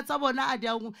dibuka tsa bona a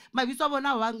diang mabitso a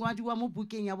bona wa ngwadiwa mo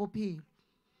bukeng ya bophelo.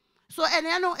 So ene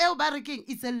ya no e ba re keng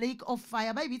it's a lake of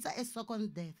fire. Ba bitsa a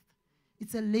second death.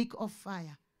 It's a lake of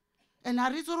fire. And a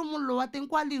re tsoro mollo wa teng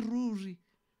kwa le ruri.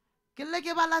 Ke le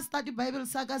ke ba la study Bible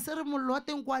sa ka se re mollo wa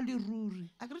teng kwa le ruri.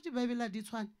 A ke re di Bible a di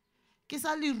tshwana. Ke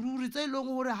sa le ruri tse long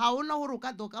gore ha ona gore o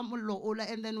ka doka mollo ola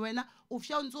and then wena o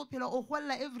fya ntse o phela o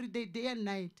gwella every day and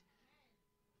night.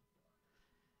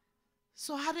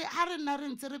 So ha re nna re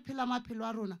ntse re phela maphelo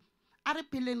a rona a re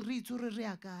pheleng re itse re re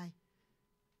ya kae.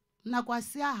 Nako a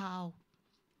se ya hao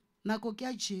nako ke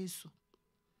ya Jesu.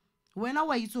 Wena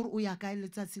wa itse gore o ya kae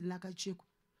letsatsing la ka tsheko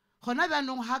gona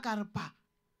bjanong ha ka re pa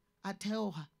a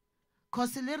theoga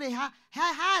cause le re ha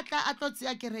tla a tlotse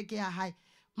ya kereke ya hae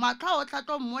matlho o tla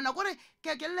tlo mmona gore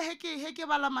ke le ke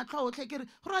bala matlho o tle ke re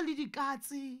go ra le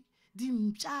dikatse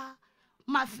dimpša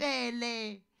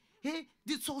mafele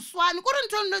ditshoswane gore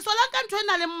ntho nne sola ka ntho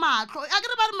ena le matlho a ke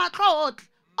re ba re matlho otle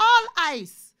all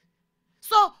eyes.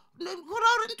 So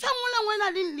gore ntho nngwe le nngwe ena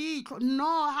le leitlo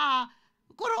no ha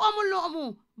gore o mollo o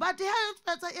mo but ha e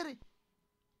fetsa e re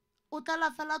o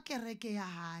tla fela kereke ya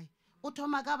hae o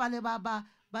thoma ka ba le ba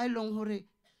ileng gore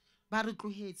ba re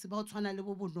tlohetse ba o tshwana le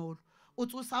bo Bonolo o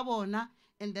tsosa bona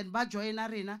and then ba joina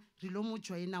rena re lo mo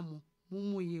joina mo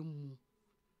moyeng mo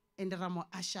and ra mo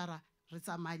ashara re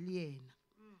tsamaya le yena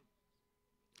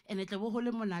and tle bo go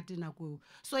le monate nako.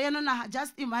 So yena na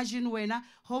just imagine wena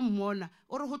ho mmona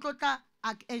o re go tlotla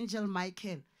Archangel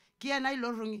Michael ke yena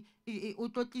ile reng o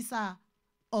tlotlisa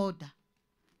order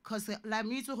cause la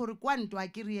mitso gore kwa ntwa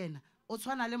ke re yena o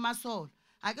tshwana le masolo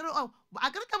a ke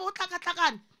re tla bo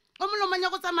tlakatlakana o molomanya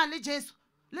go tsamaya le Jesu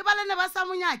le balene ba sa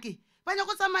monyake ba nya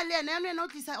go tsamaya le yena o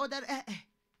tlisa order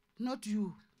not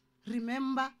you.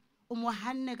 Remember o mo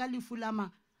hanne ka lefu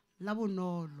la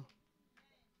bonolo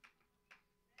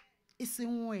e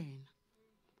seng wena.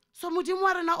 So modimo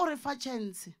wa rena o re fa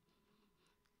chance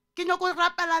ke nyoko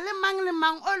rapela le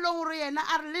mang o lo gore yena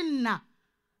a re le nna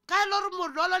ka ile re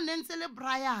modolo nentse le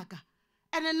brayaka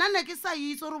ene nna ne ke sa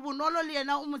itse gore Bonolo le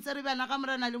yena o motsere bana ka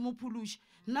morena le mophulushi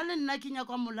nna le nna ke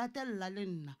nyaka mo latella le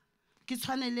nna ke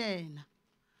tshwane le yena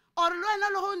or le wena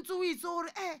le go ntse o itse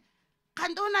gore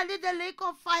kante o na le the lake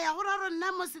of fire gore re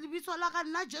nna mo selebitso la ka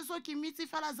nna Jesu ke mitse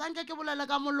fela zanke ke bolela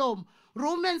ka molomo.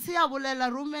 Romans ya bolela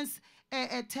Romans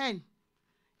 10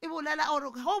 e bolela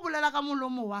or go bolela ka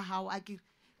molomo wa hao a ke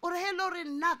o re hele re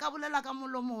nna ka bolela ka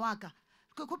molomo wa ka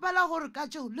ke khopela gore ka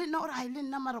tšeo le nna o re a ile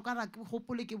nna maro ka ra ke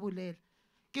gopole ke bolela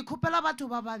ke khopela batho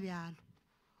ba ba bjalo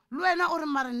le wena o re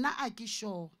mare nna a ke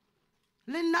sure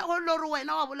le nna o lo re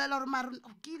wena wa bolela gore mare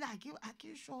ke ile a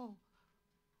ke sure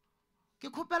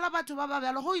ke khopela batho ba ba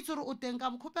bjalo go itse gore o teng ka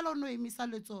mo khopela o no emisa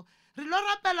letso re lo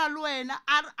rapela le wena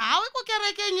a o go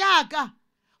kerekeng yaka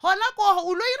gona ko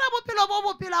o lo ira bophelo bo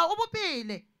bophela o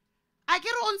bopele a ke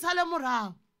re o ntshale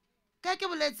morago ke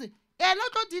boletse ena o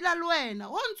tlo dila le wena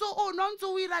o ntse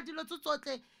o ira dilo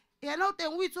tsotlhe yena o teng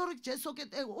o itse gore Jesu ke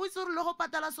teng o itse gore le go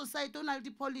patala society o na le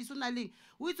di-police o na leng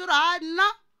o itse gore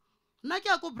nna ke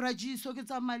ya ko brajiso ke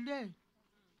tsamaleng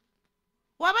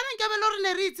wa bana nke bele gore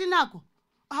ne re itse nako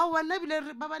a wana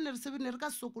ebile ba ba ne re sebene re ka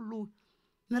sokologe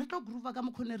ne re tlo groova ka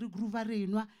mokgone re groova re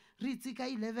enwa re itse ka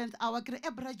 11th hour ke re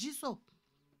brajiso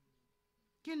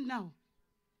ke nnao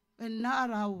nna a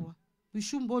re aowa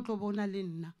bošomo bo o tlo bona le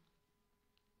nna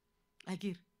a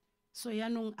kere so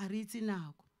yaanong a re itse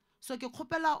nako. So ke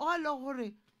kgopela o le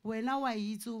gore wena wa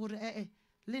itse gore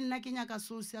le nna ke nyaka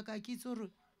source ya ka ke itse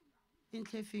gore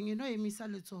entlefeng e no emisa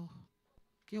letsogo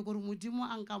ke gore modimo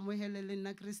a nkamohele le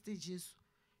nna Kriste Jesu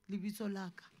lebitso la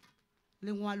ka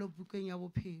le ngwalo bukeng ya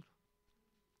bophelo.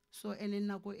 So ene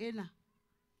nako ena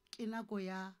ke nako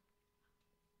ya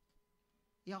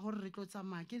gore re tlo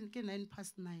tsamaya ke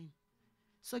 9:09.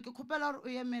 So ke kgopela gore o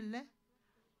emelle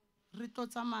re tlo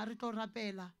tsamaya re tlo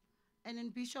rapela and then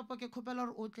bishop ke khopela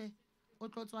gore o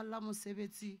tlo tswalla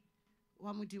mosebetsi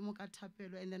wa modimo ka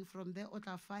thapelo and then from there o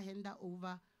tla fa hand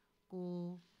over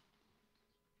go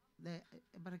the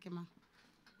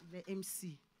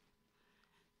MC.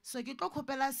 So ke tlo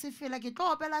khopela sefela, ke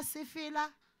tlo opela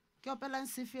sefela, ke opelang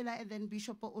sefela, and then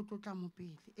Bishop o tlo tla mo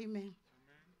pele. Amen.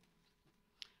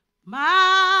 Madia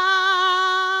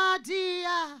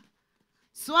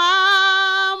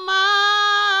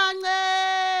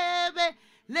Swamanebe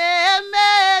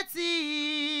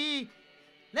Lemeti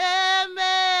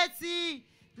Lemeti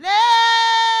Letakore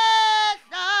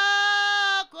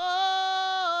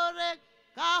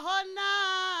Kahona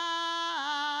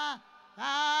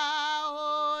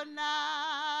Kahona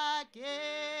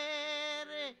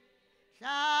Kere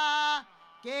Sha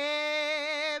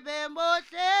Kebe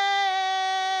Motle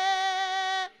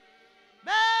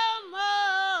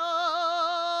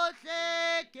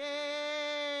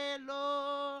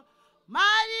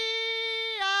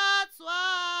Maria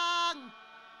Swang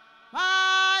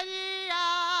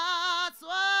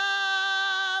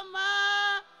Swama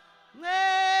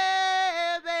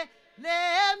Nebe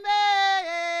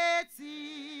Lemeti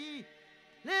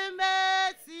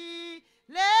Lemeti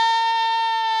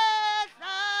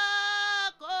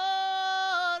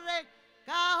Letakore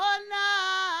Kahona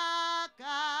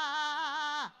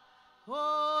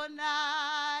Kahona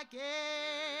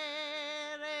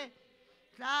Kere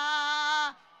Tla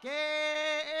Ke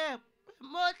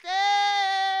Mote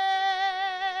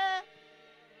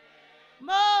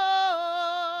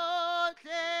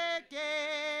Mote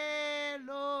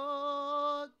Kelo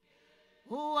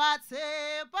Huatse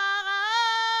Paralawa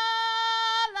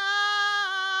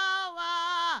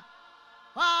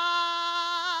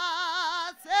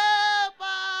Huatse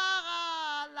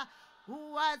Parala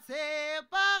Huatse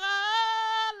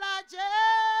Parala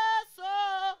Jeso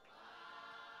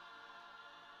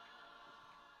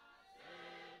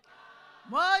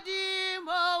Modi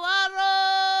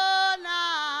Mowarona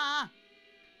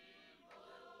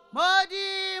Modi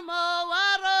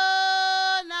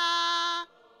Mowarona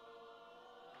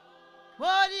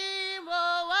Modi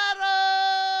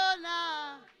Mowarona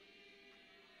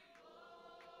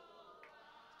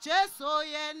Jesu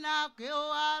yena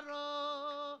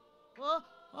kwaro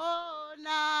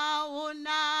na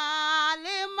una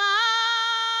limata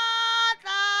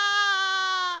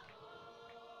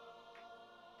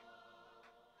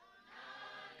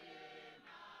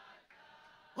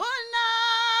una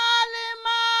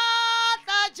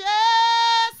limata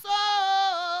Jesu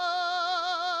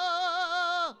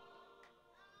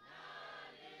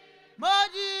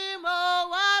Modi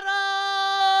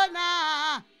Mowarona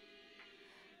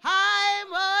Hai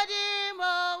Modi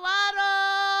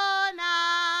Mowarona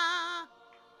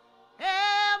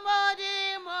Modi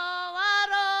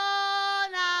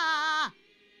Mowarona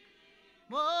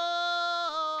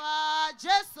Moa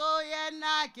Jesu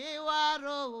yena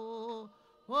kiwaro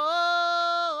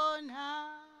ona.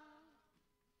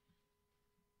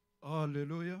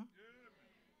 Hallelujah.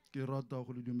 Ke rata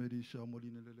go le dumedisha mo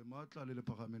leina le matla le le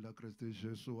phagameng la Kriste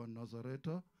Jesu wa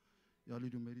Nazareta. Ya le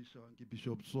dumedisha ke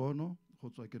Bishop Sono go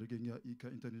tswa kerekeng ya Ika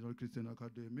International Christian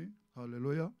Academy.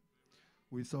 Hallelujah.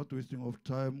 Without wasting of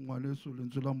time, ngwaneso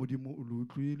lentswe la Modimo o le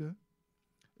utlwile.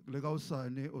 Le ka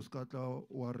osane o ska tla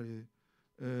wa re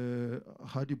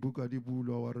ha dibuka di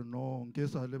bulwa wa re no nke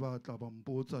sa le batla ba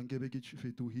mpotsa nke be ke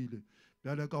fetohile.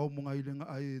 Bjale ka o monga ileng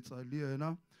a etsa le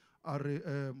yena a re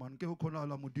man ke o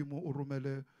khonala Modimo o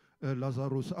romele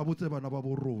Lazarus a botse bana ba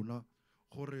bo rona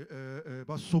gore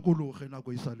ba sokologe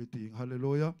nako e sa le teng.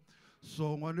 Hallelujah.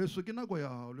 So ngwaneso ke nako ya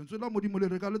hao lentswe la Modimo le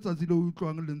re ka letsatsi le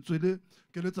utlwang lentswe le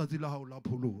ke letsatsi la hao la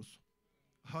pholoso.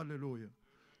 Hallelujah.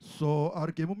 So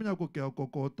ar ke mo mnyako ke a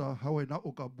kokota ha wena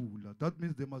o ka bula. That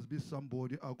means there must be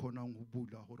somebody a khonang ho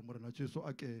bula gore morena Jesu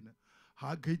a kene.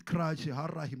 Ha gate crash ha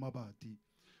rahi mabati.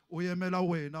 O yemela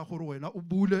wena gore wena o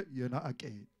bule yena a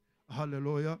kene.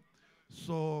 Hallelujah.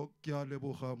 So ke a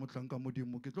leboga motlanka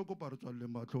Modimo ke tlo kopa re tswalle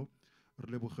matlo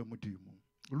re leboge Modimo.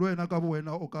 Le wena ka bo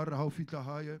wena o ka re ha o fitla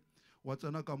hae wa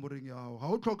tsena ka moreng ya hao. Ha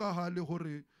o tlhokagale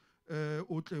gore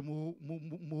o tle mo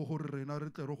gore rena re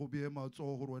tle re go bee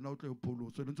matsogo gore wena o tle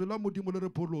pholoso. Lentswe la Modimo le re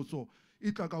pholoso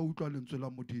e tla ka utlwa lentswe la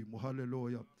Modimo.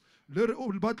 Hallelujah. Le re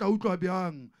o batla utlwa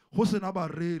bjang go sena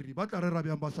bareri ba tla rera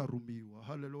bjang ba sa romiwa.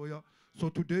 Hallelujah. So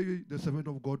today the servant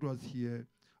of God was here.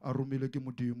 A romile ke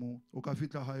Modimo o ka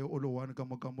fitla hae o le one ka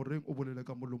moreng o bolele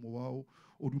ka molomo wao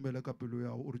o dumele ka pelo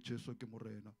yao o re Jesu ke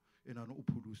morena enane o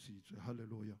pholositswe.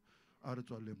 Hallelujah. A re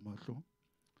tswaleng mahlo.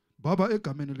 Baba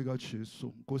egameni lika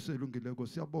Jesu Nkosi elungileko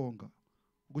siyabonga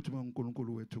ukuthi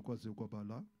uNkulunkulu wethu kwaze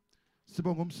kwabala.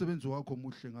 Sibonga umsebenzi wakho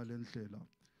omuhle ngale ndlela.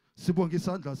 Sibonga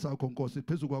isandla sakho Nkosi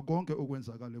phezulu kwa konke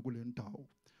okwenzakala kule ndawo.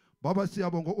 Baba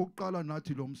siyabonga ukuqala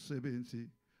nathi lo msebenzi.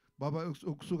 Baba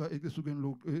ukusuka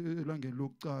elangeni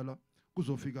lokuqala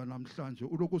kuzofika namhlanje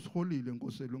uloku siholile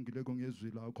Nkosi elungileko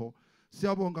ngezwi lakho.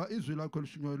 Siyabonga izwi lakho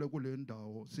elishunyayele kule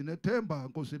ndawo. Sinethemba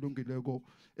Nkosi elungileko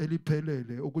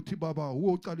eliphelele ukuthi baba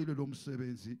uwo ucalile lo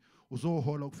msebenzi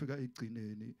uzohola kufika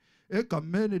egcineni.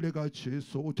 Egameni lika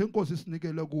Jesu uthi Nkosi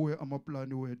sinikele kuwe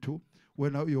amaplani wethu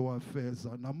wena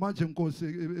uyowafeza. Namanje Nkosi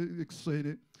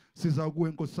ekuseni siza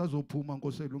kuwe Nkosi sazophuma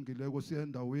Nkosi elungileko siya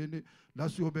endaweni la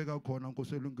siyobeka khona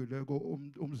Nkosi elungileko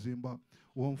umzimba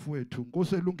womfowethu.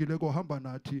 Nkosi elungileko hamba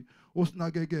nathi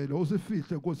usinakekele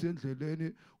usifihle Nkosi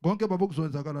endleleni konke baba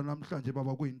kuzowenzakala namhlanje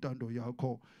baba kuyintando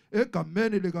yakho.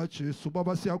 Egameni lika Jesu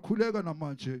baba siyakhuleka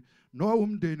namanje no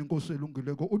umndeni Nkosi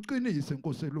elungileko uqinise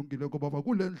Nkosi elungileko baba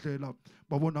kule ndlela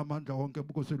babona amandla wonke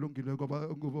Nkosi elungileko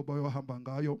bayohamba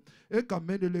ngayo.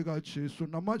 Egameni lika Jesu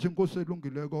namanje Nkosi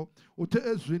elungileko uthe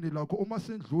ezwini lakho uma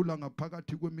sindlula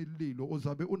ngaphakathi kwemililo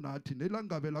uzabe unathi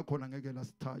nelangabe lakhona ngeke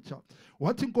lasithatha.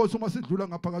 Wathi Nkosi uma sidlula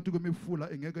ngaphakathi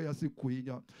kwemifula engeke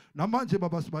yasigwinya. Namanje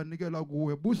baba sibanikela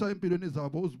kuwe busa empilweni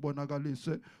zabo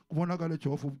uzibonakalise kubonakale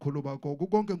Jehova ubukhulu bakho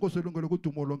konke Nkosi elungileko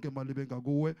udumo lonke malibe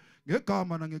ngakuwe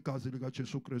ngegama nangegazi lika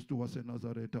Jesu Kristu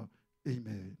waseNazaretha.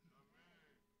 Amen.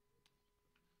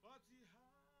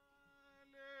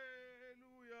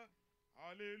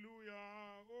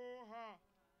 Hallelujah, oh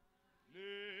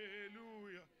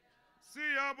hallelujah.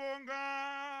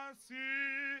 Siyabonga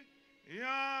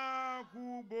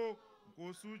siyakubo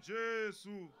Nkosi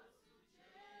Jesu.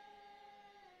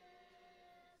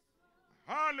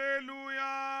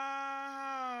 Hallelujah.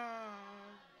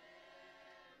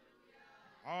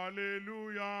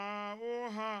 Hallelujah, oh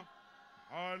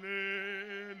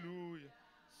hallelujah.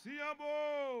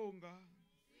 Siyabonga.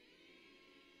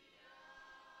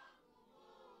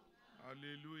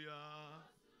 Hallelujah.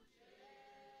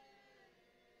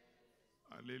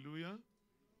 Hallelujah.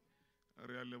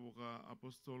 Re a leboga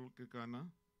apostol ke kana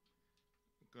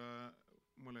ka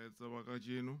molaetsa wa ka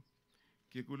jeno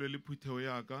ke kule le phutheo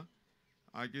yaka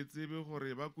a ke tsebe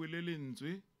gore ba kwele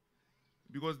lentswe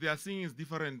because their singing is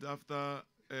different after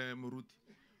moruti,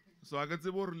 so a ke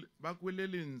tsebe gore ba kwele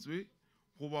lentswe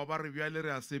go ba re bjale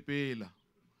re a sepela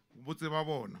botse ba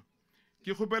bona.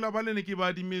 Ke khopela ba lene ke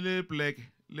ba dimile black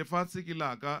lefatshe ke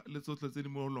laka le tsotlhe tse di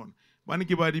mo lona ba ne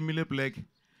ke ba dimile black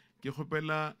ke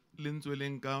khopela lentswe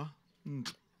lenka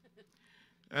ntlo.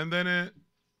 And then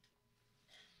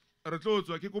re tlo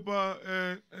tswa ke kopa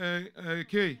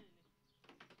K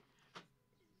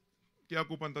ke a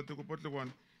kopa ntate kopa tle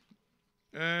kwana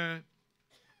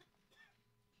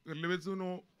re lebetse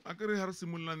no a ke re ha re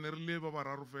simolana re le ba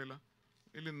bararo fela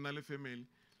e le nna le family,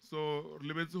 so re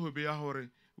lebetse ho be ya hore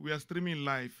we are streaming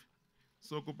live,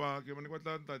 so kopa ke bone kwa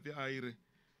tla ntate a ire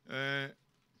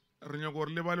re nya gore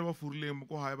le ba le ba furileng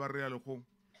ko hae ba re ya le go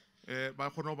ba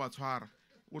khona ba tshwara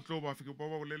o tlo ba fike ba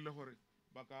bolelle gore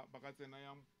ba ka tsena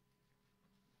yang.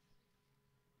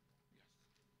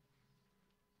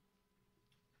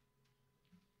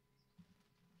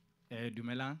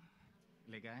 Dumelang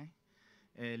le kae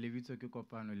le bitso ke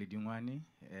Kopano le Dingwane.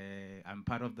 I'm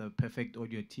part of the Perfect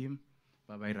Audio team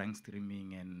by Rank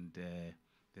Streaming and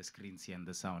the screens here and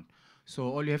the sound. So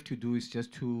all you have to do is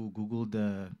just to Google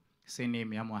the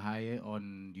surname Yamohaye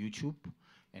on YouTube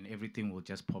and everything will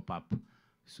just pop up.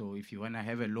 So if you want to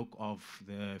have a look of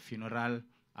the funeral,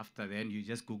 after then you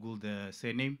just Google the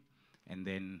surname and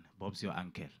then Bob's your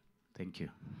uncle. Thank you.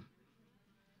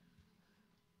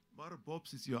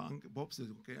 Bob's is your uncle. Bob's is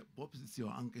okay. Bob's is your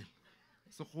uncle.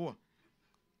 So go.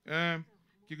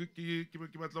 Ke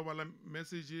batla bala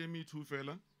message e me too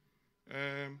fela.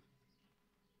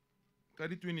 Ka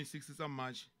di 26 tsa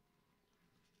March.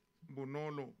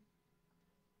 Bonolo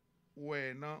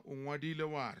wena o ngwadile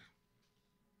wa re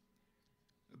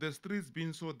the streets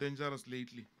been so dangerous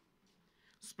lately.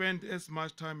 Spend as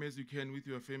much time as you can with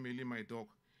your family, my dog.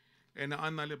 And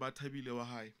ana le bathabile wa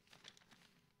hae.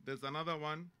 There's another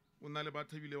one. Una le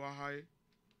bathabile wa hae.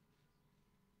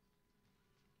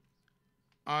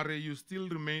 Are you still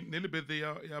remain nele birthday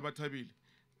ya bathabile?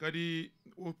 Kadi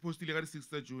postile ka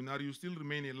 6th June. Are you still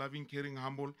remain a loving, caring,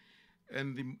 humble,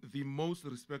 and the most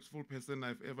respectful person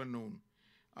I've ever known?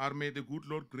 Or may the good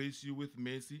Lord grace you with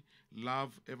mercy,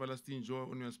 love, everlasting joy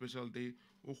on your special day.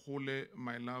 Ohole,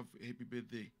 my love, happy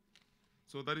birthday.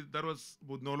 So that was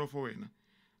Bonolo for wena.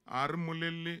 Are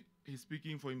Mulele, he's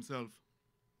speaking for himself.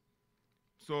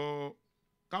 So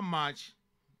come March.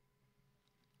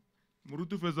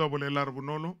 Murutu feza bolela re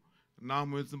Bonolo na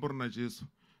mo etsa borna Jesu.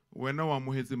 Wena wa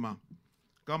mo hetsi mang.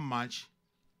 Come March.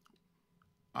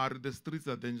 Are the streets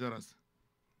are dangerous.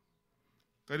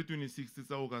 Ka di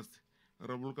 26 August.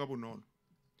 Re boloka Bonolo.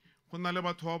 Go na le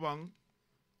batho ba bang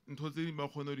ntho tse di ba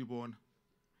khona di bona.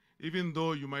 Even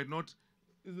though you might not,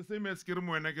 it's the same as ke re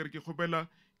mo wena ke re ke khopela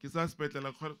ke sa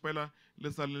sepetlela kgwela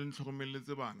le sa le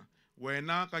ntlhokomeletse bana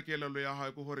wena ka kelelo ya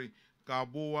gae ko gore ka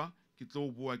boa ke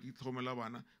tlo boa ke tlhokomela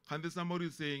bana kgante somebody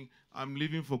is saying I'm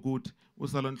living for good o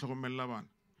sa le ntlhokomelela bana.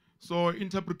 So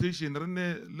interpretation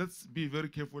let's be very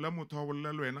careful la motho wa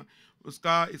bolela le wena o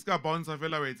ska bounce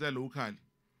fela wa etsa locally.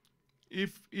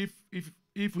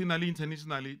 If we nale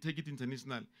internationally, take it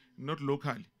international, not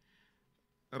locally.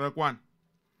 Rakwan.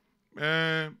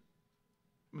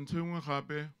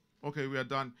 Okay, we are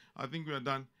done. I think we are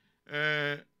done.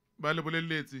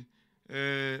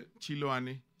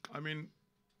 Chiloane. I mean,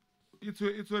 it's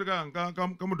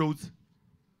Modoutse.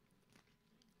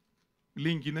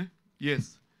 Linkine?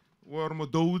 Yes. Or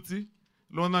Modoutse.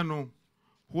 Lona no.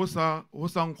 Hosa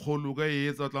Kholuga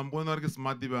is at Lambona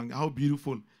smart dibang. How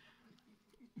beautiful.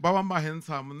 Baba ma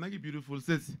handsome, nagi beautiful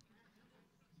says.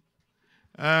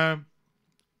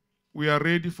 We are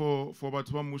ready for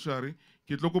Batwa Mushari.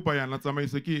 Kitloko payana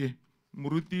tsamaise ke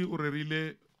Muruti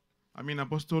urerile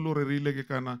Apostle urerile ke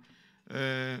kana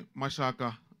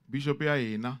Mashaka Bishop ya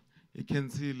ena e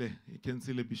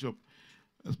cancele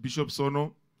Bishop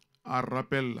Sono a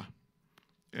rappella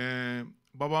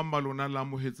Baba Malona la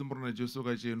mohetsi morona Jesu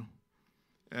ka jeno.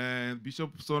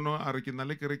 Bishop Sono a re ke na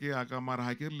le kereke ya ka mara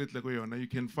ha ke re letle go yona. You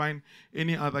can find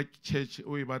any other church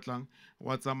o e batlang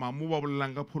wa tsamaya mo ba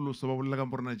bollang ka pholoso ba bolela ka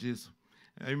morona Jesu.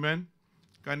 Amen.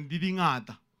 Kan di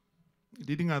dingata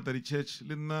di church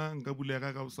le nna nka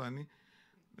bulega ka usane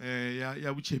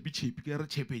ya bochepi ke re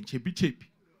chepi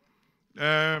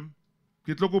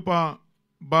ke tlo kopa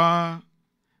ba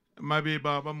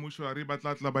mabeba ba mushwari ba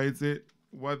tla ba etse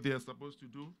what they are supposed to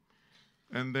do.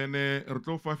 And then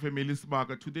Retofa families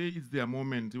baka. Today is their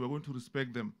moment. We are going to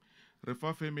respect them.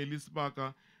 Refa families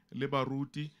baka le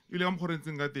baruti. Ile am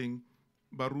khorentseng ga teng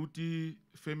baruti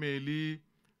family,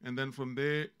 and then from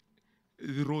there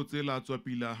the roads la tswa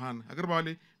pila han.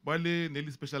 Akere ba le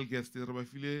neli special guest re ba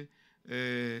file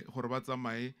gore ba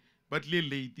tsamaye but le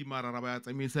late mara ra ba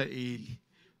tsamisa early.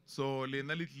 So le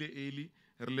na le tle early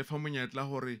re le fa monyatla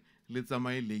gore le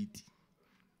tsamaye late.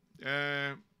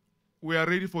 We are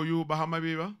ready for you, Bahama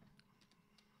Beba.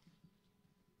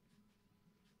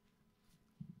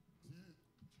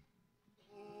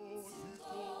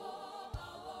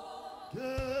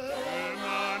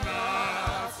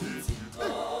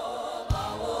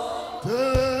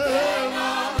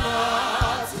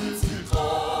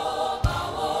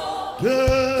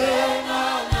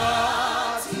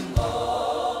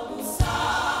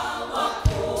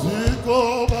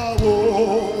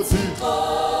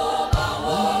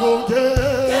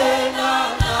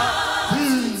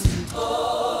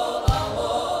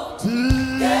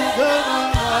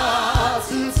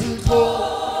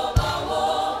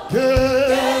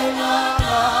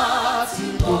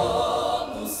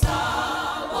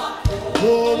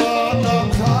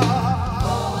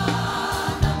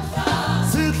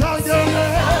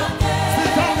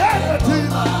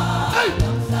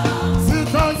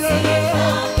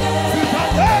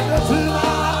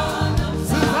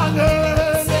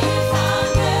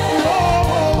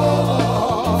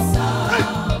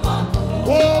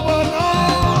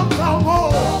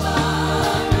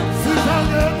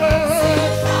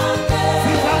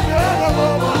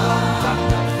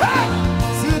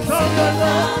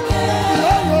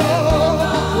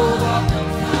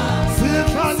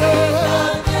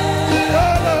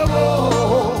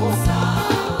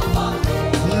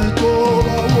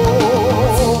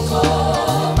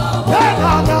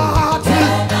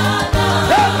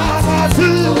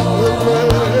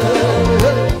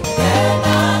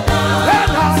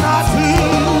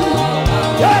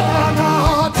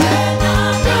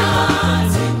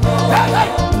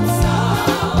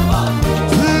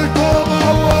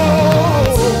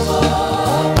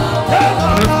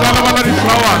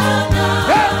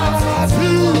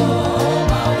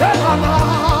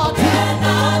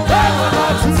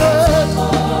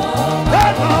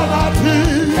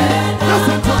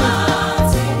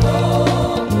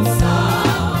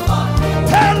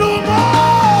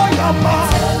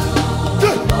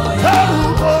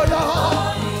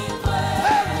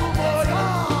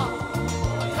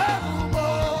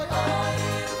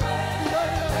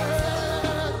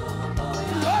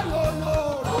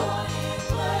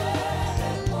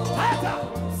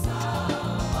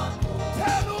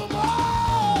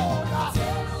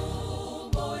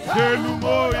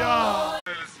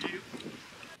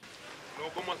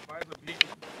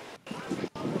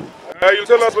 You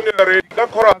tell us when you're ready.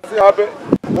 That chorus, happen.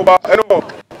 No,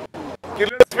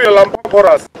 let's feel a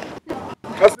chorus.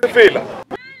 Let's feel.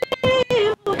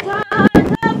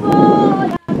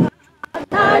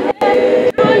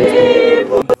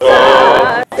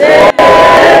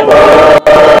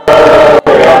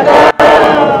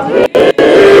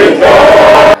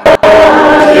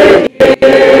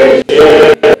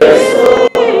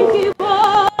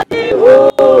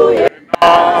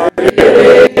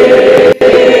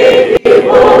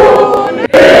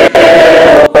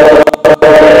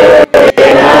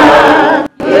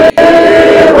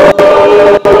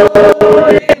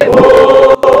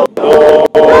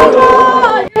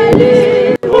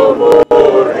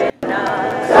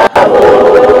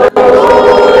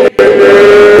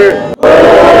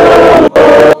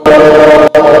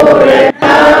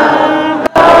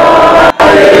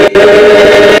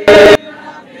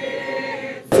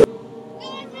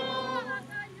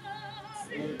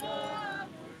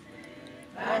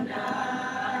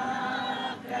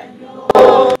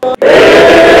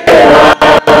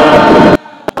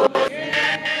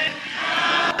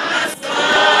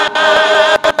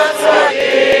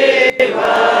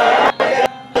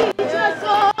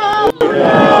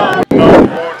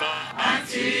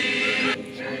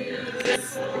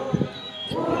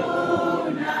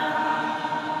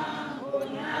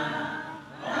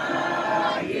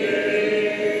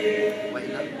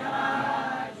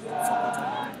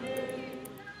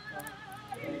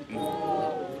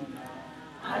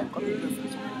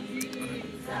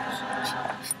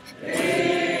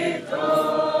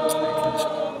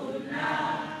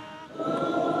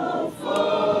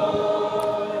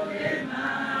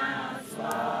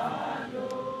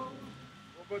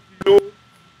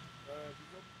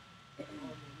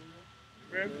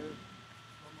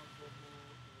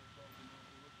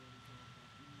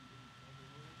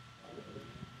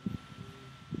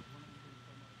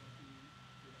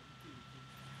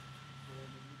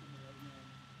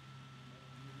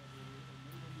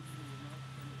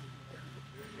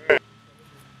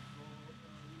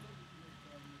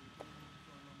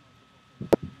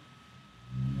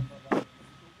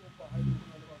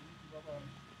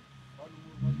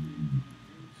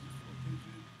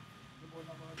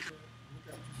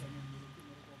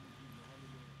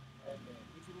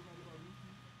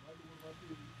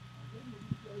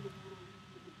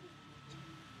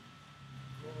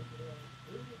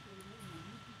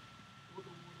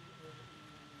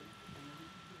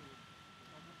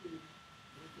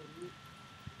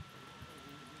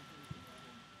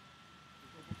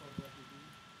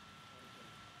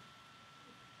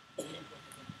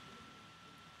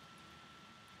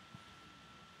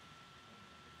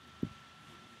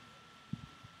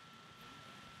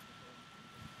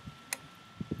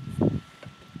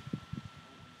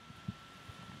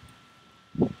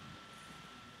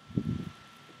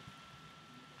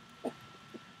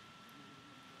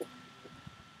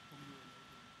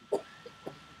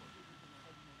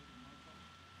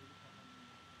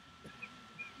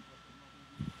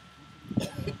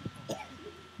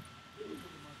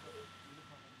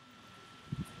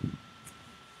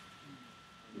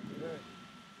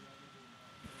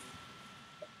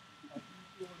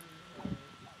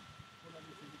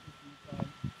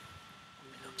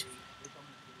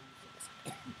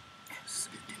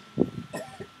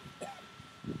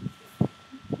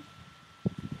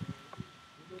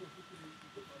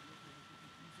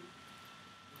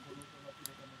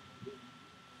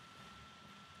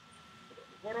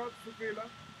 Kora Sufela.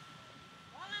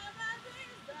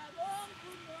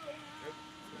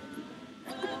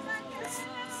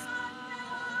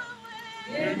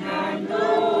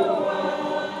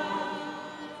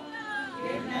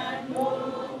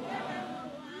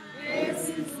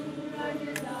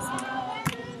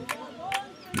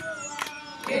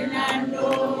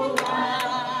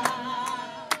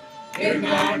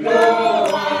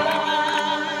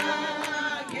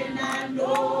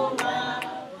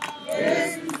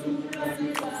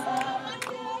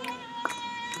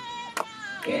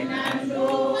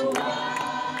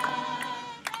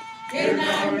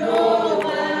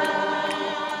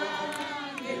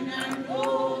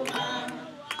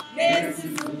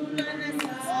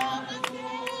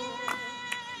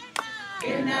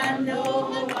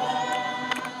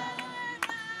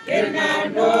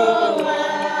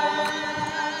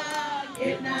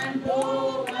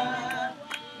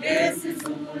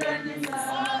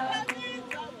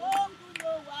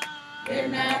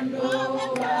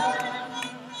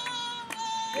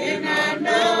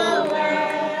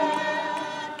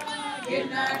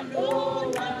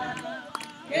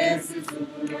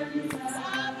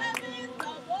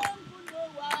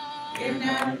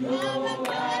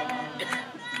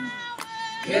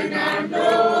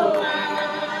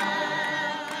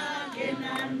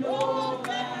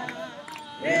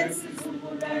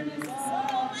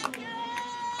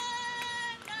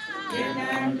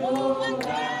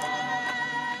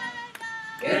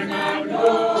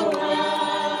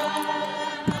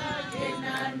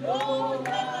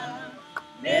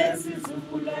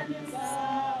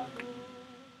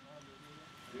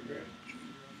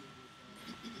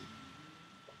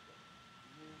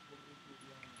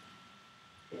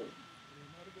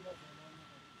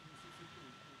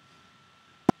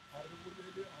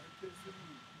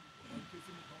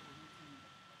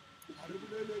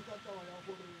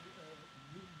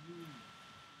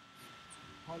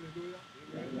 Hallelujah.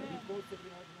 Because we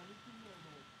have nothing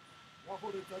more.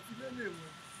 Wahore tatile lewe.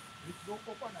 It's no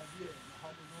open again.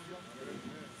 Hallelujah.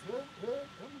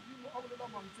 Mudimo abolela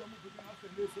mamtsi mo bukeng a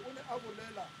feletse. O ne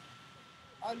abolela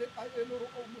ale a eloro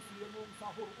o musiemo sa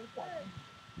gore o kwadi.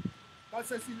 Ka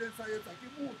se sileng sa etsa ke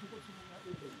motho go tshimong ya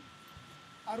ebe.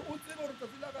 A re o tsebe gore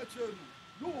tatile ka tsheno.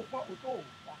 Le o kwa o tlo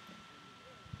kwa.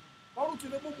 Ba o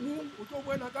tsile mo mmung o tlo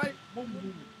boela kae mo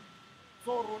mmung.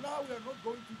 So now we are not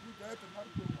going to do that and not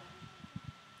do that.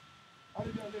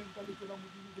 Arigalen kalikela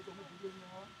mudini ke tomo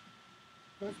budenya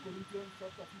 1 Corinthians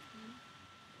chapter 15.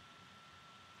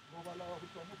 Robala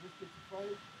hutomo verse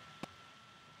 35.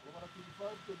 Robala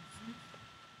 25 26.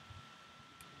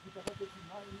 Kitaka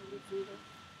 39 retele.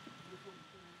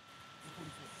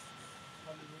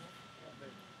 Hallelujah.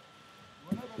 Amen.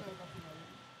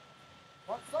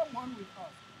 But someone will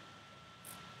ask,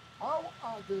 how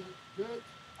are the dead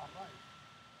alive?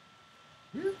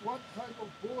 With what kind of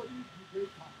body do they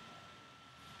come?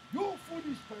 You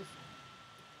foolish person.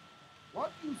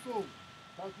 What you sow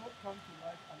does not come to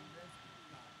life unless it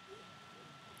dies.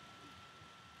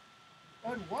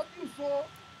 And what you sow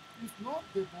is not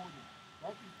the body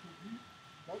that is to be,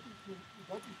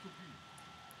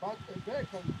 but a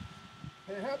bakery,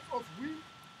 perhaps of wheat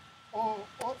or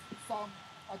of some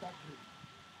other grain.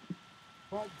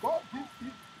 But God gives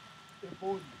it a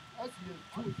body as He has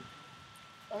chosen,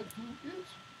 and to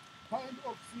each kind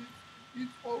of seed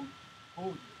its own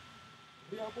body.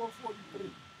 Therefore 43.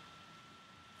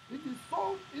 It is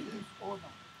sown in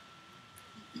dishonor.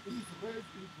 It is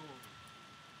raised in glory.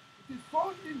 It is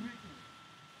sown in weakness.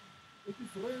 It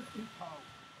is raised in power.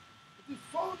 It is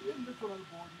sown in natural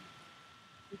body.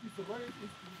 It is raised in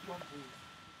spiritual body.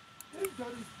 If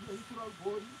there is a natural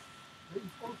body, there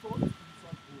is also a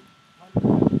spiritual body.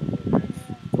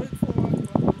 Straightforward,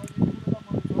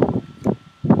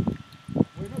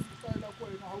 wena se style ko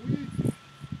ena ha o itse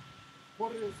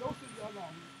gore se o se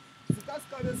dialang se ka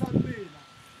skabe sa mmela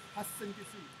ha se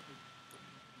senkisitswe.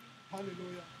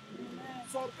 Hallelujah.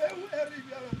 So peu e re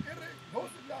bialang e re ho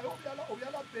se dia o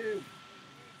biala peu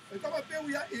e ka ba peu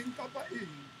ya eng kapa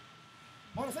eng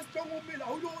mara se tsong o mmela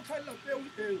o lo tlhaela peu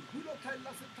eo o lo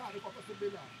tlhaela se thare kapa se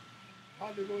belang.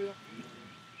 Hallelujah.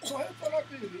 So he tsala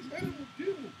pele e re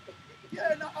modimo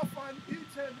yena a fan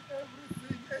each and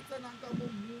everything e tsenang ka mo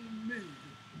mmele.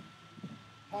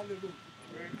 Hallelujah.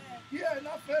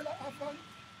 Yena fela a fan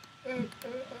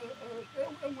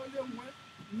engwe le engwe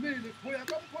mmele go ya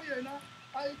ka mokgwa yena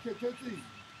a e kgethetseng.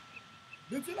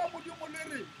 Letsela modimo le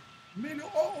re mmele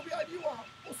o biadiwa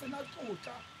o sena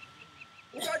tlotla,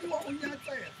 o biadiwa o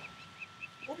nyatsega,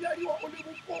 o biadiwa o le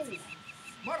bokoa,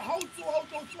 mara ha o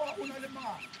tsoa o na le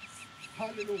maatla.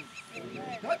 Hallelujah.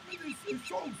 That means it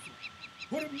shows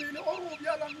gore mmele o re o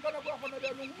bjalang ka nako ya gona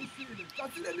bjanong o sele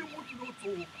tsatsi le leng o tlile o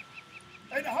tsoga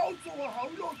and ga o tsoga ga o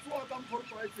ile o tsoga ka mokgwa re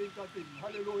tlwaetseng ka teng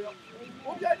halleluja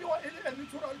o bjadiwa e le a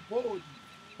natural body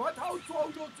but ga o tsoga o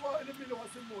ile o tsoga e le mmele wa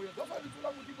semoya ka fa letsola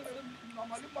modimo le re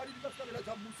nama le madi di ka sekabela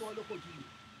tša mmuso wa legodimo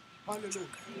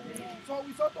halleluja so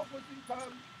without of wasting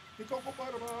time ke tlo kopa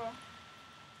re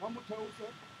ba motheose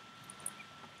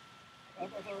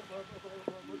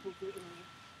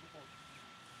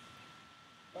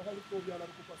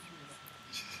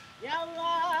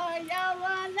Yawa,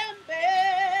 yawa, lembe,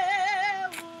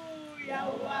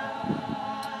 yawa,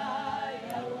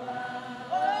 yawa,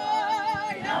 oh,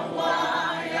 yawa,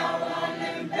 yawa,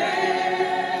 lembe,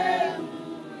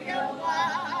 yawa,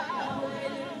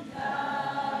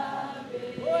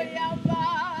 oh, yawa,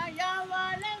 yawa,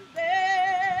 lembe,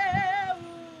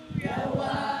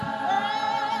 yawa,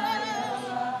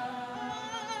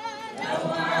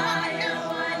 yawa,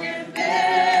 yawa, lembe.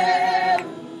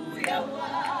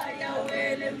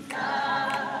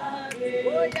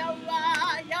 Oh, yawa,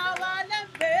 yawa,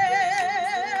 lembe,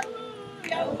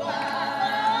 yawa,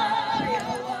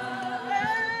 yawa,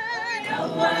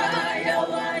 yawa,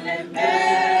 yawa, lembe,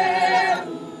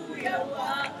 yawa,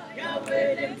 yawa,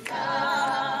 lemsa,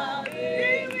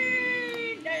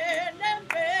 iwile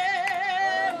lembe,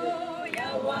 yawa,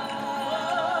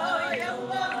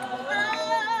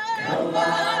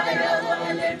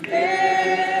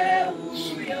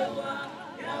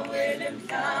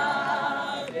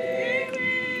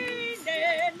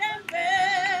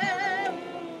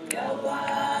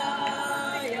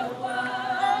 yawa,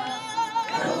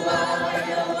 yawa,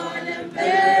 yawa,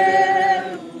 lembe,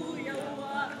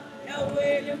 yawa, yawa,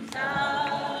 lemsa.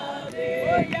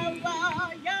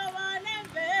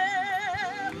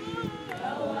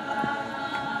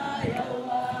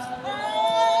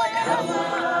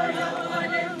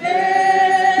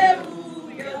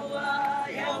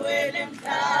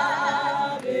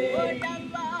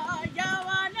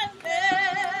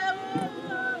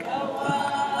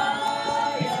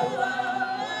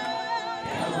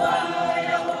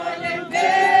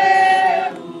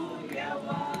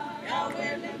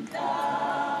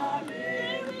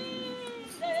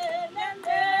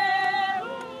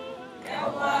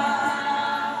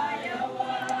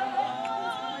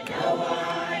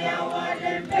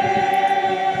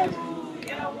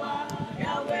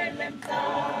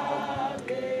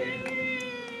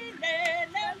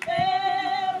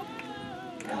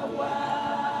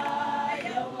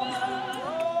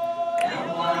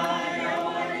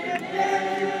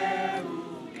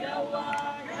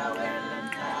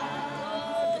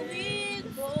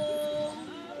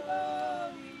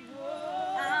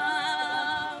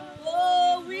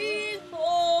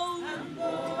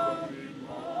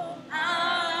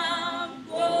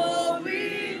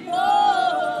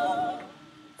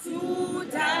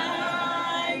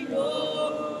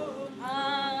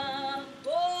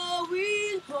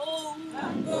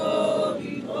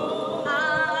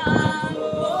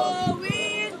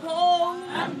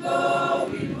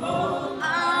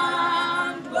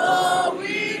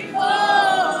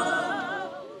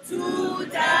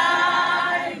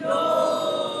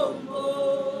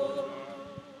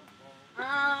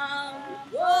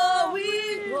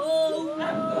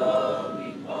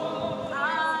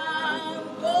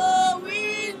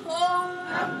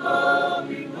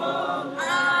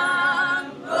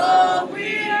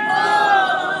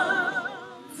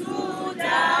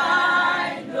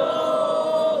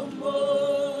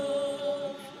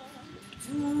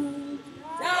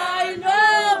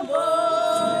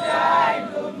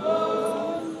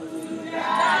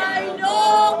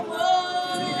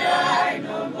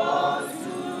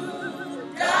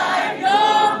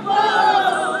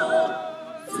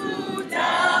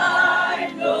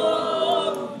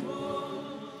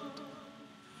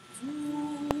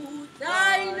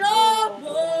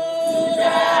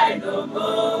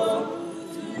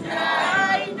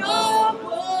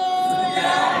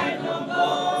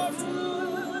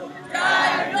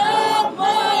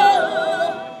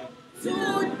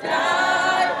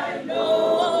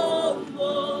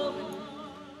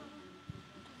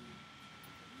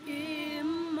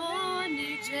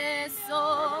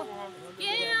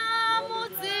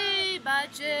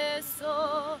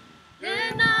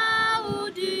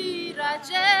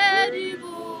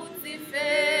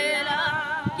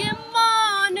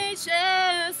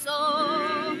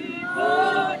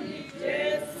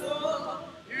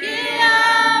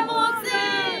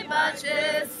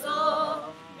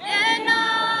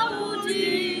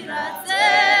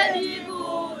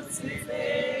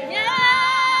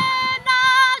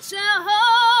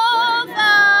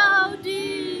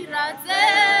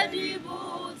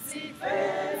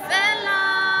 Fela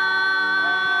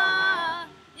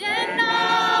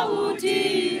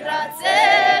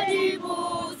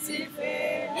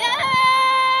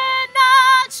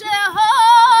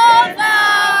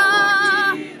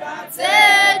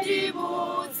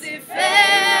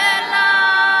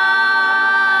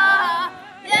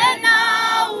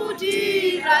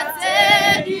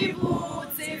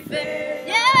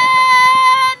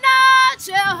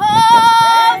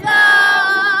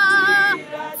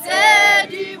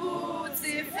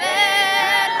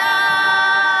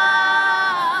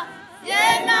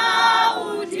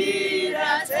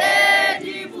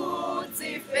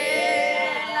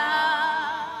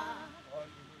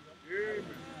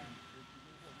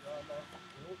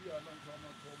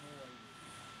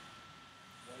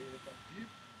etsa deep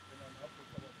and then hapo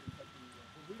tsa ba tsa teng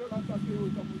go bula la tsa peo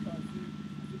tsa mo tlase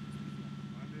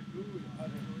hallelujah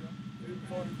hallelujah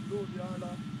so lo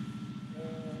diala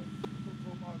go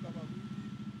thoma ka ba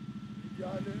ruti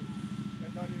diale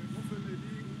and then mo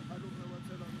femeling ha lo re wa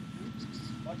tsela mo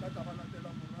ba tla ba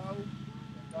latela morao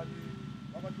and then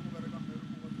ba ba tlo go bereka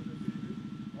mmereko ba tsele pele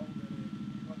ba go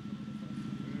bereka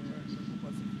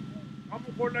ka mo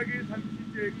gola ke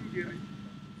tlhalositseng ke re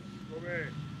gobe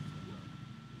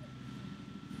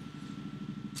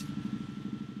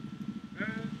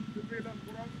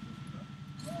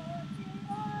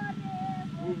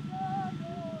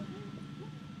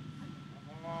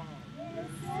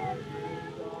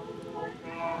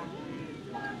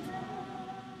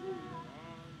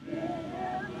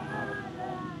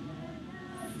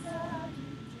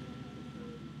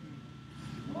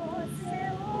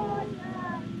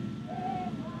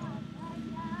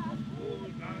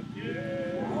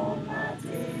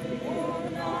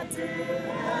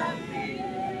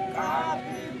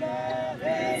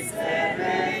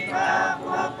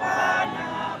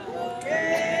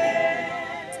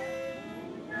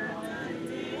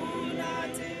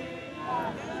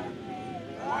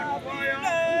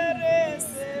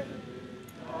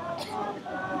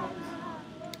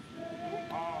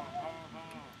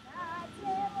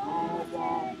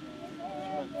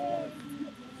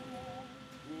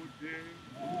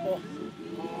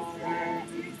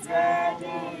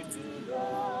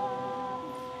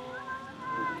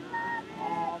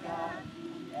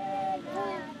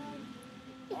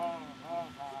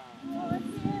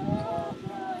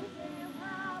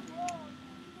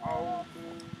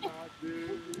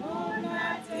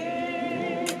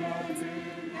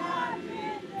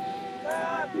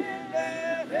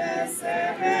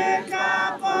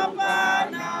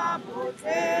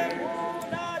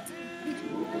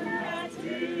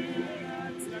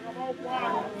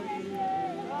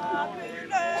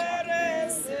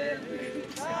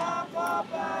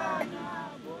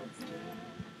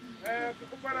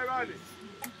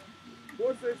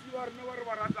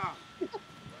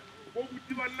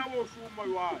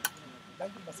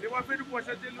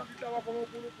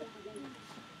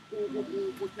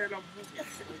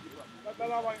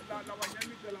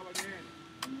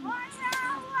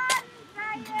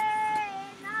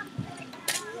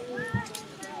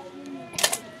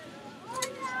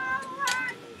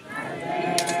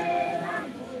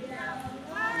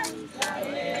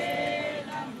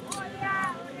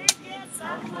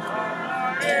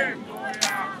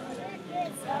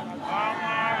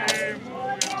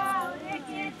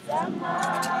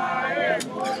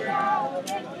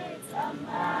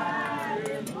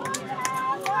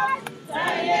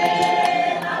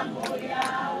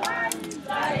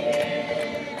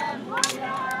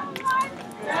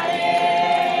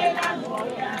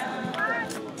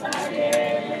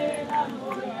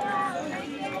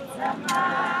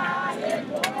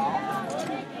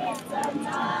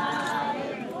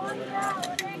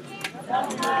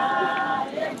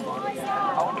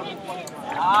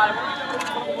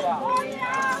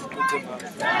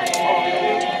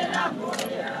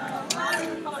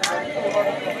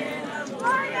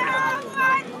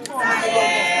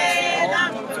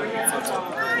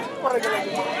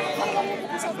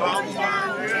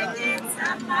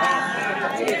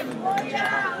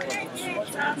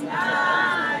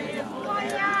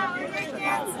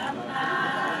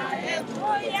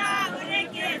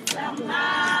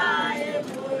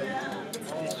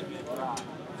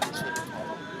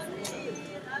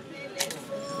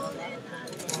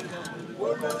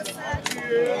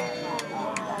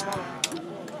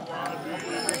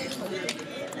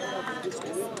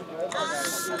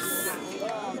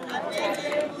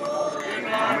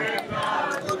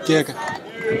Keka.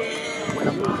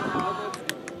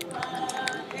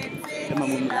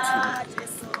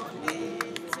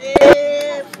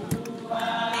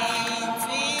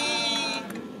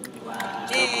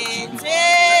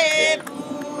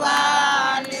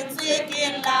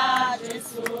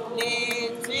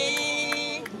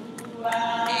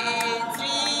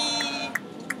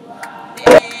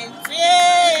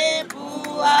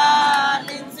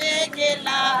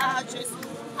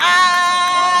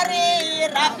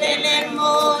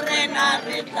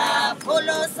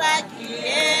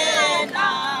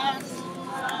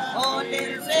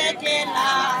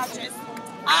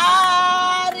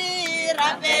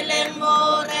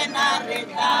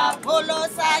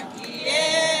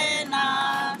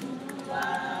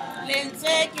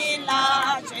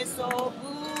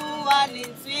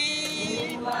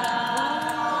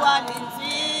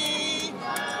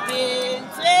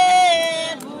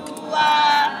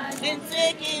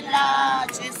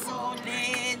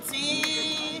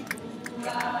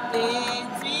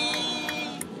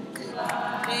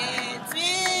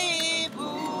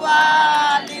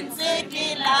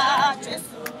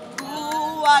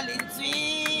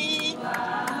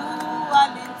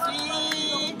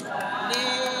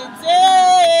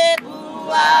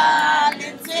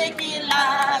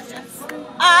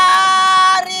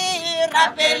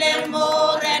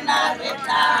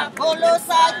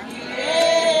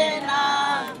 sakiena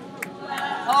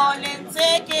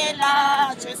olensekela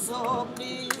Jesu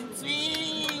lintwi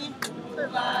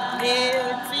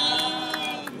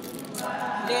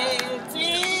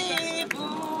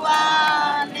bua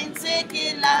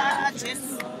lensekela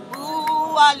Jesu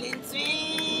bua lintwi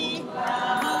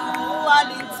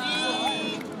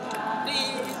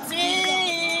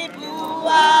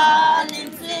bua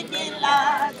lensekela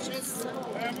Jesu.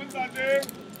 Muntate,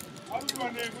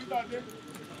 alubane muntate.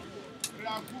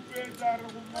 Rakupeta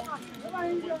rukumoki.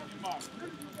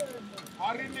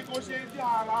 Hari negotiate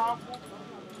halafu.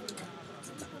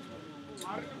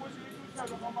 Hari negotiate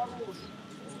usaba kamaroshi.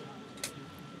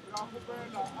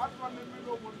 Rakupeta atwane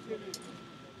melo monsele.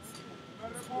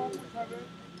 Mereko usale.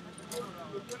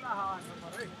 Lutela hana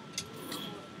mare.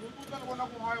 Lututa kona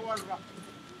kuhai walra.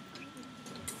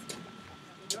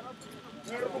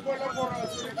 Mereko kola kora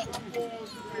sele kampo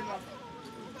sele.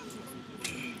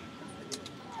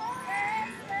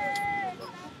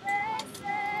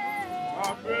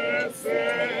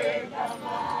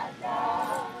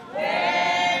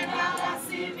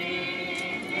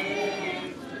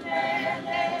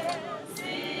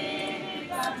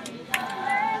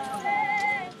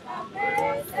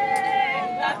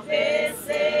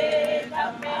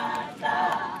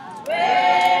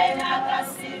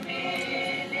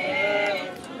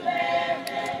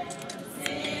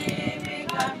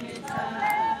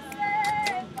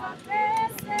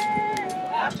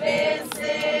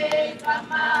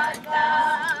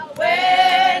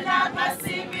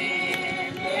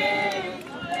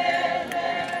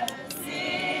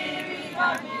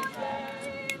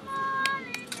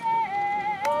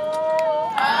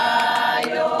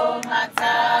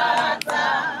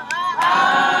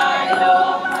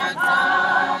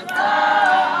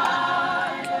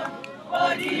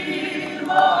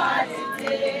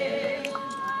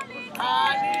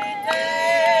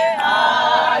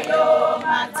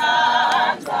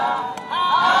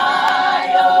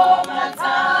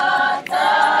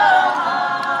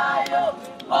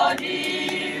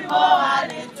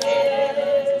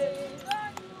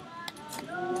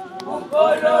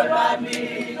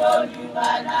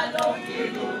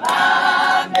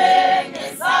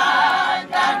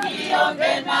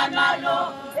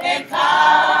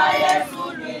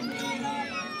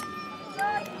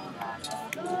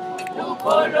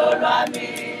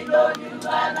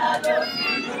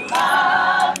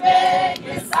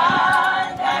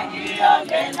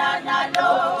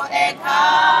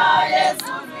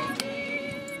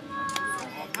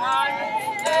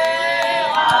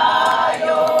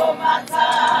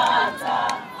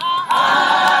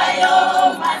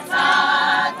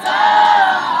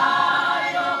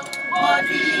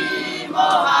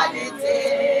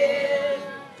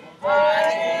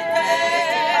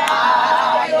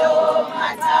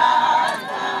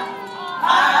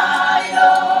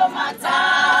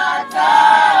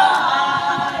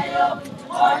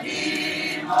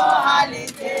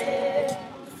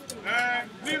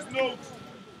 Please note,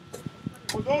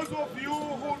 for those of you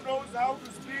who knows how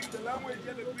to speak the language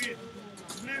and the beat,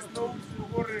 please note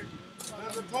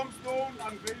there's a tombstone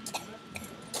unveiling.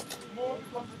 More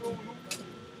tombstone.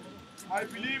 I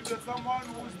believe that someone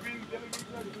who's been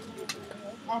delegated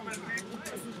to come and read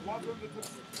what's on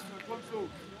the tombstone.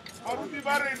 Aruti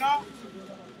Barena,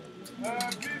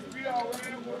 please be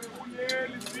aware of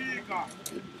the speaker.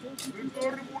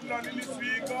 Ritori Mulani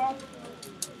speaker.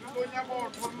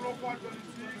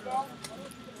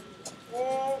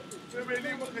 Oh,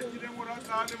 family mo khetile mora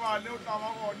tsa le ba le o tla ba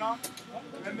gona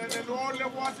and then le lo le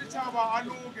wa se tshaba a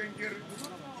lo gengere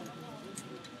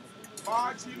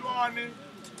ba tshilwane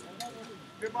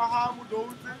le ba ha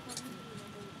Modoutse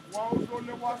wa o lo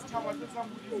le wa se tshaba se sa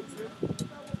Modoutse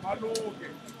ba lo ke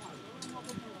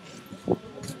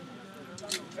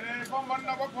ba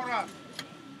manna ba khora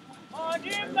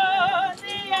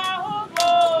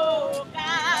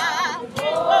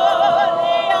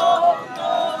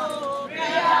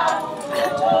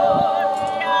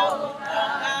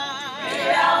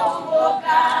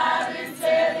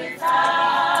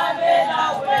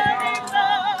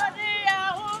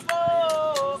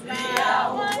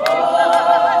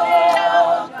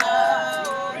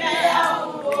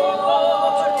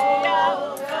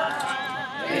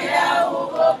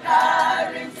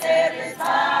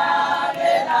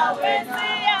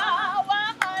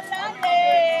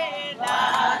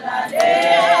Yeah.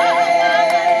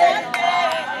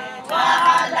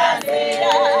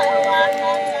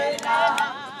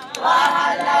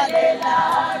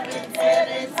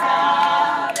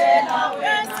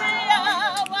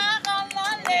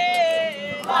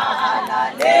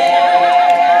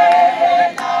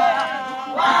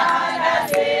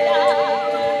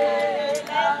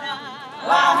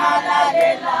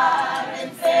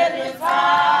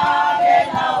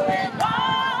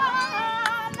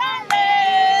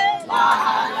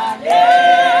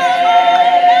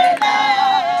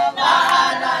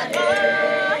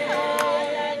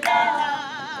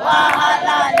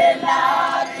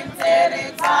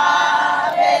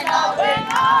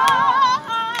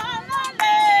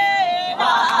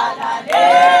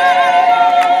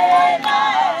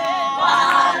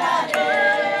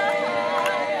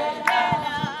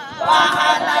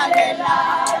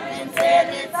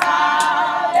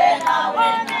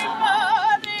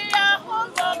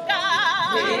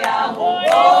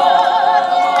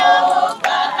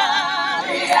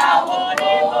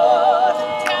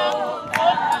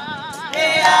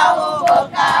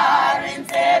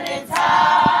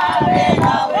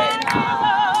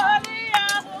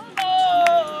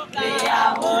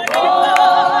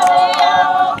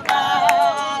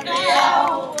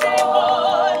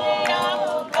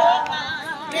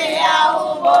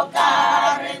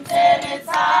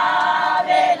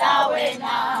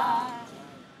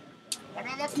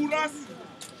 Another chorus.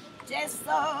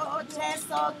 Jeso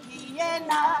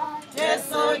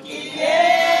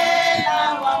kiena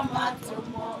wa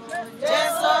matumo.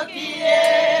 Jeso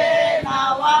kiena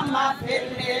wa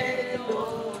mapelelo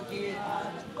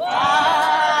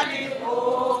kihali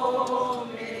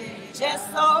ome.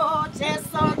 Jeso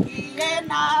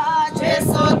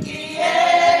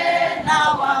kiena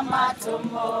wa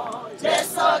matumo.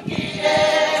 Jeso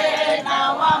kiena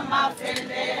wa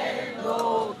mapelelo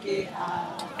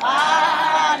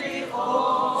kihali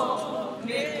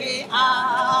ome.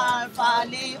 Alpha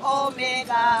li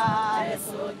Omega,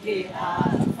 Jesu ki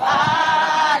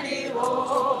Alpha li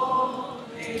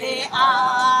Omega,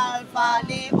 Alpha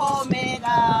li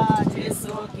Omega,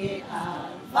 Jesu ki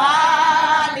Alpha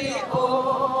li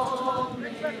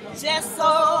Omega.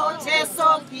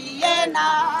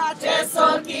 Jesu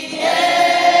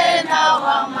kiena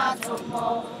wa matumo,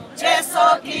 Jesu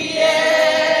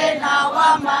kiena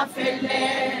wa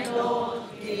mafelelo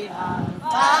ki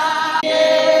Alpha.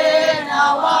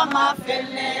 Wa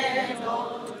mafelelo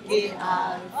ki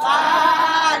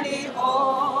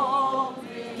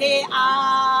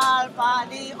Alpha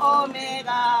li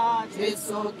Omega,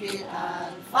 Jesu ki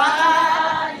Alpha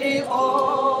li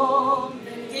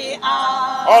Omega,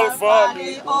 Alpha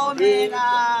li Omega,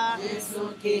 Jesu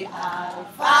ki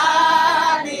Alpha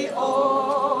li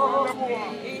Omega.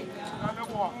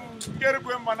 Kere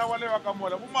kwemba na wale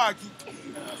wakamola bumaki.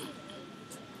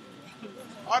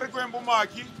 Ari kwemba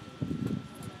bumaki.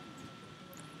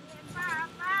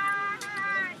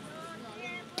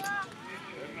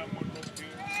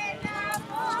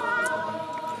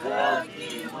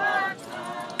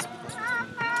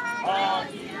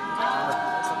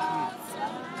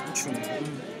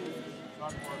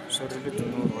 Sorry, I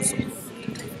don't know what's up.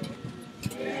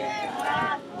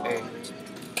 Hey,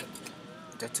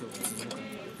 that's it.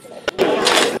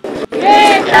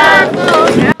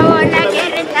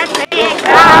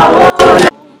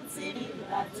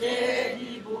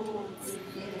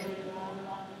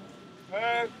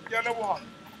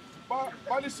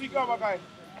 Balisika bakay.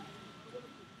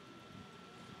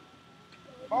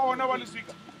 Bahona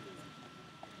balisika.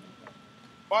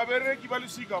 Babereki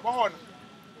balisika bahona.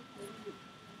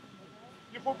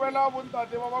 Ke kopela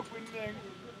bontate ba ba kwenneng.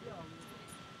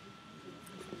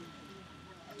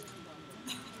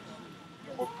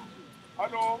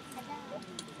 Hello.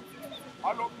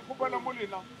 Hello, ke kopela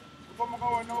molena. Go mo ka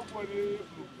wena o kwa le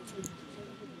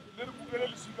re bukele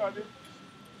lisika le.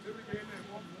 Le re gele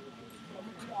mo.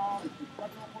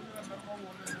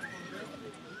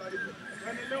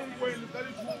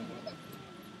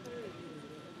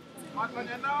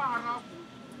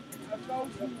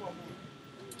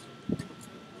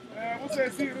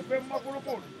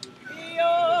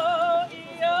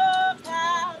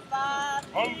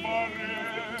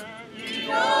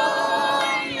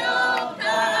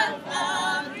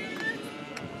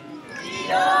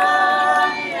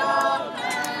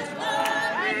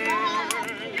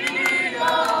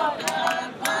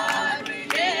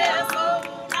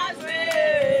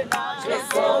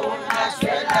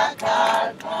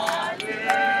 Calvary.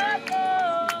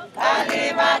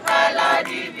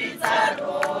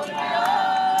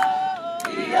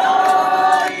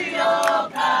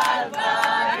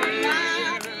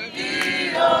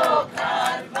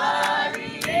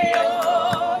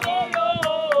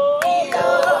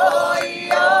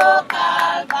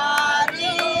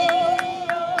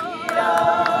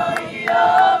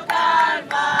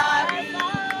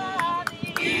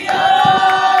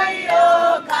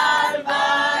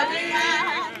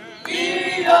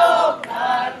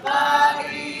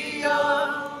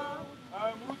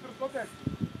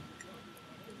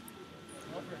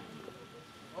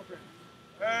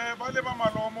 le ba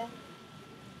malomo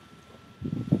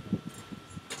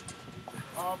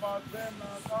a ba tsena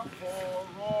ka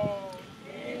kgoro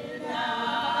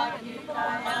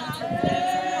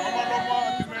malomo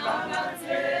a dumela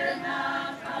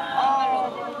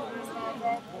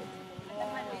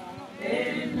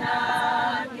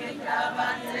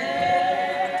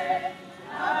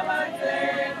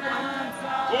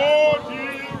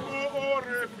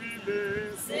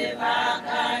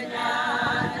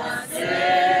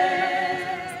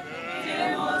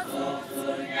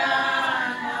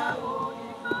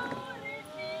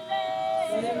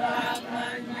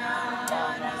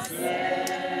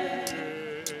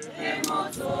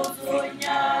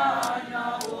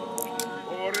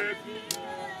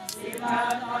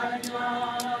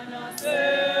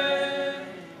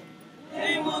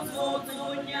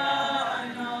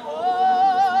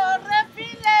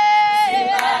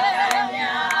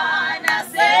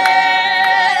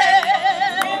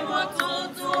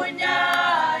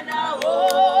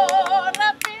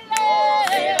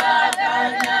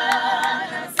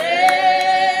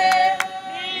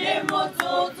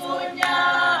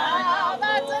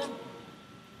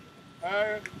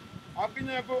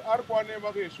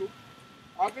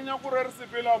a kenya gore re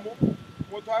sepela mo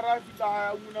motho a re a fitlha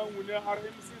a ngune a re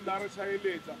mc nna re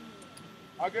tšhaeletša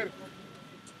a kere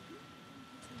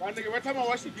kane ke betlhama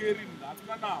wa šekeri nna a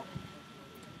kena nako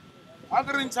a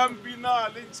ke re ntšhang pina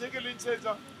le ntšhe ke le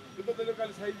ntšhetša le tote le ka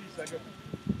le tšhaediša ke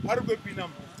a re kwe pina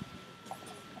mma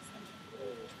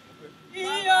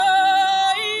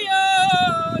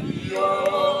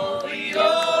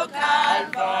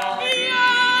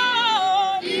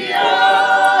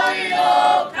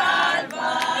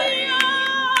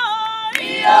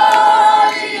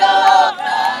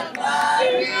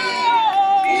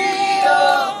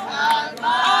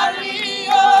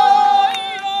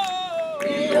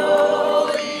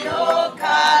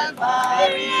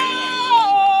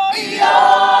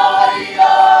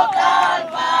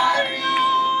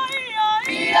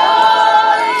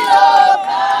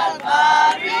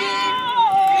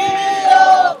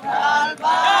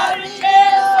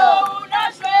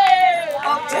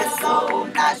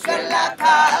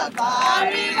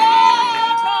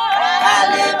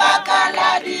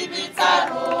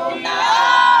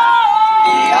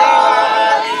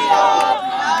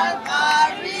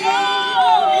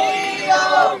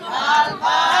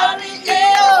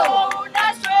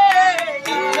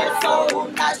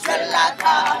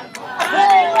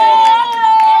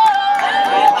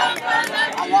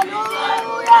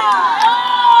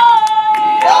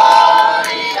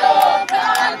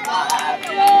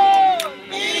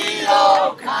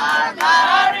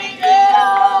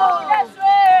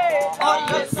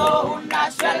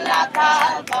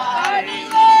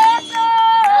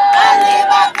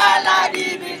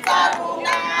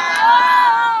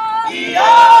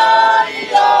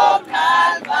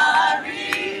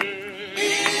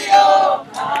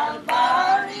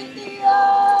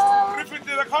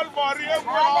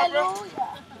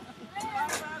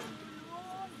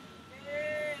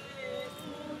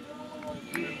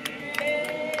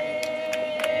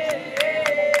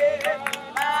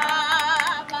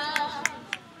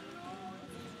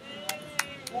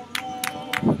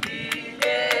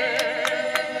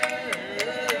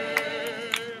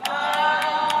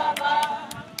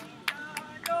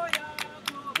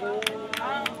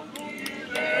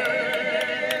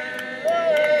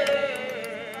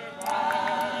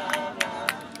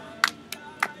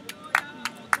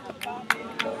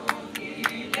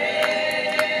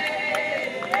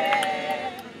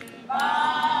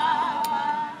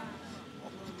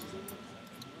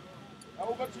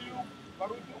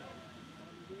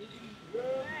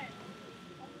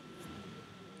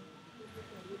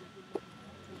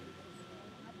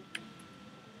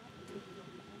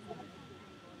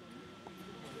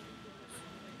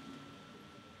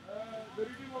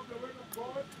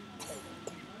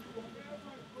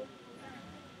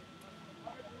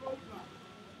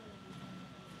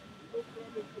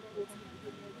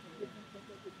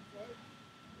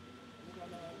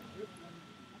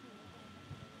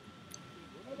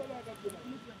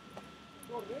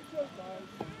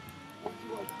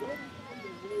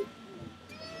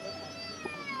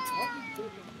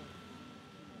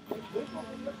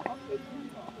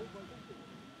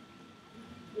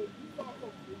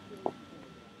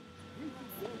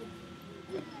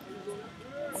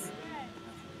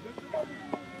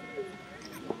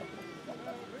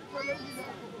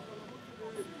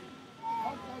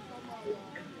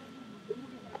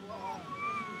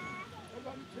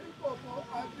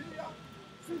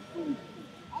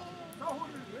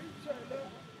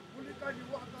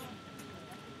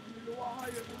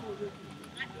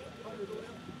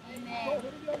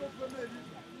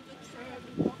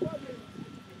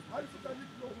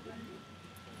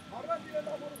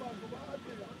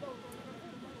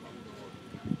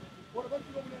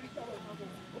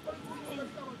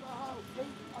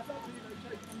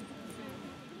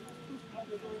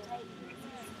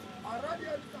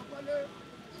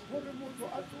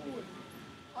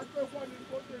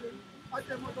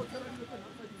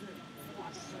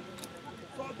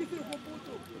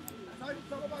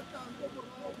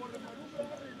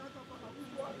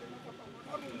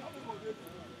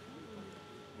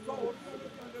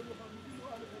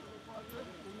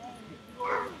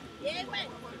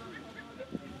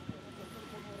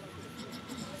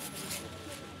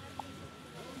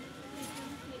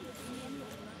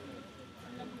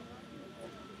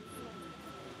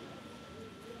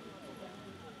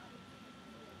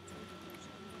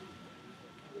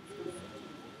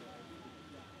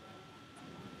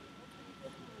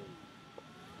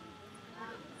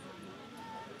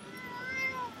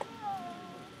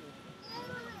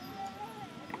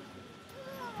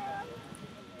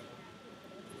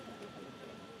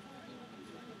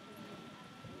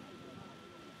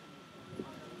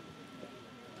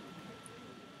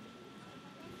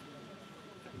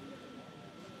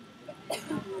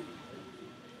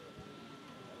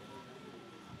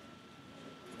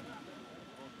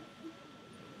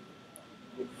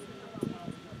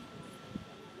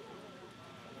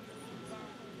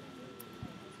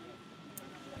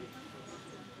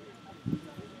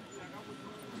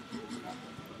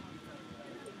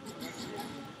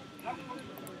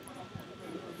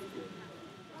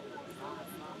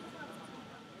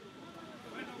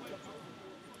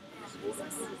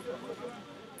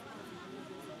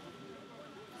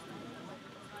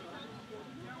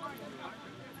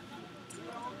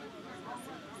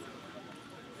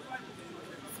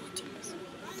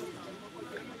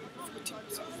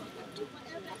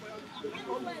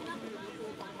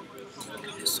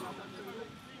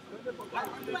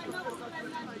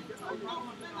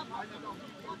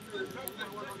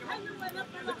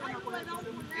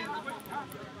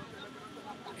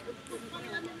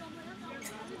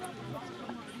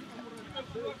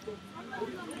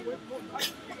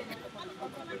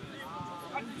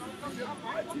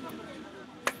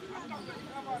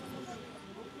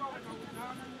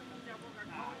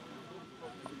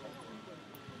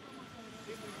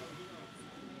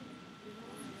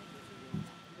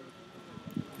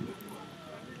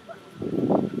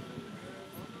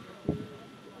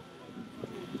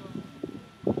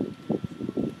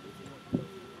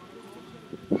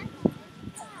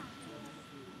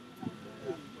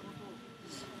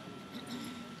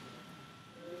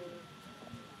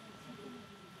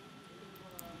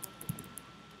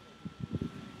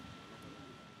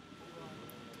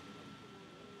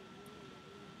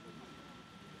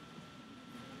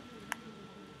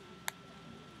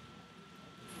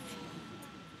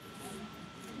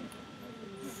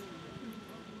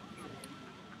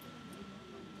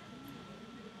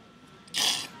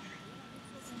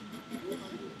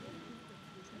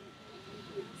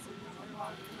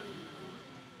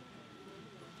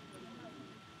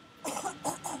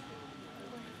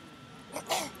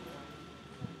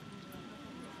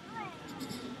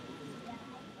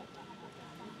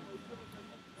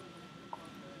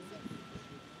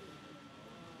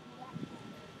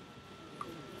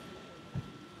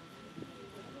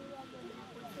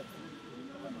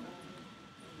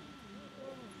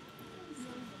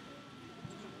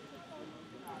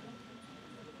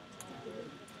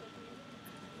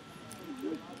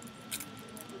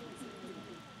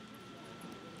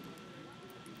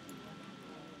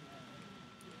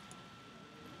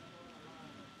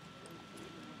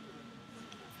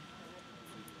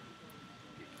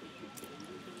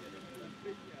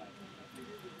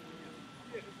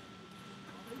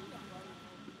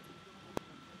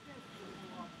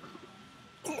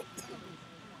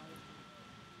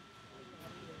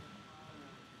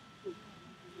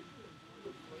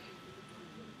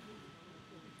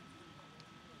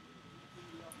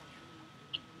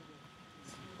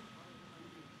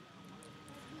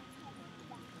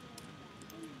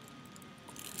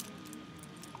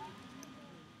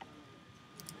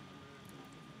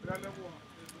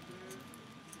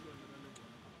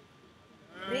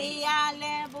Re a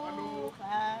leboga.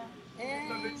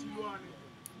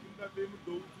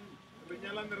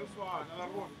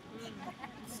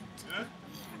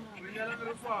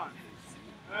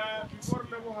 Before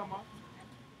Lebohama,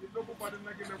 ke tlo kopa le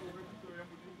nna ke leboge thuto ya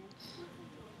modimo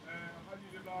ga di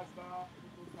le lasta ke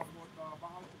tlo support-a ba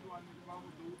gasilwane le ba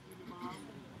Modoutse le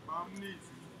ba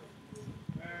Mnisi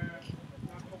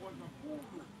ka tlhokotsa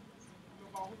kgolo le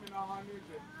ba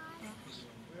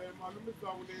Malome tsa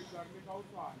go le tsa re ka o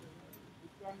tsana. Ke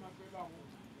tla nna fela go.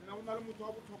 Ena go na le motho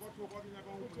wa botlhokwa-tlhokwa ke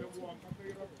nyaka go mo leboga ka tla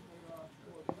ira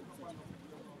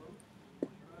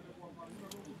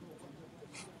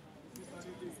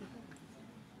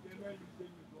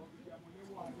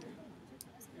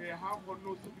ha kgonne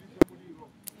o tsebedisa modiro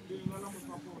le lena la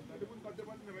mosapota le bontate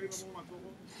ba nne ba ira mo matsogo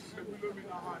le buile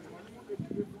menagane ba le mo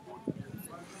epile sebone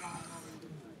ba menagana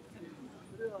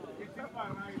ke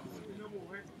tsamarae ke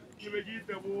leboge ke be ke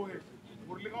iteboge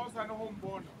gore le ka o sane go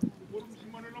mbona gore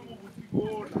mošimanela mo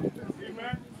botsikola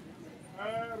amen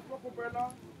re tlo kopela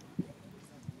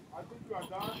a tlotliwa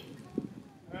dane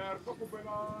re tlo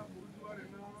kopela moruti wa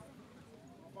rena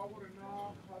ba go rena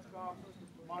kgata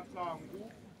matlangu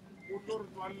o tlo re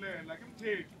tswalela ke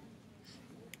mtheki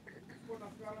bona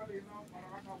skara lena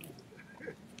maraga ka mo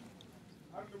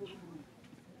a re leboge moruti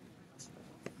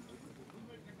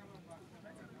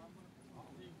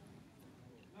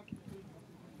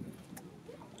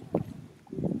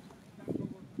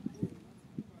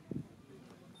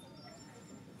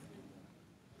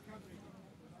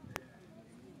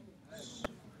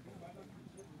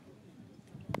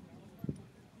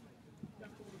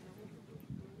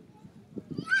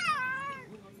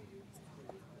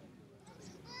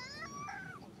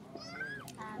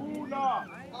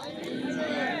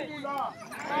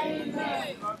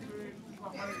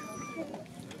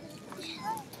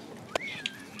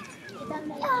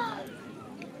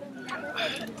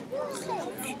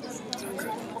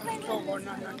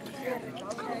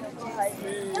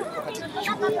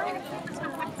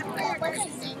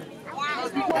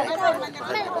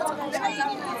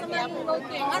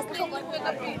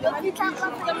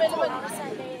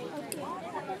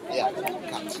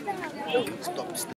Stop.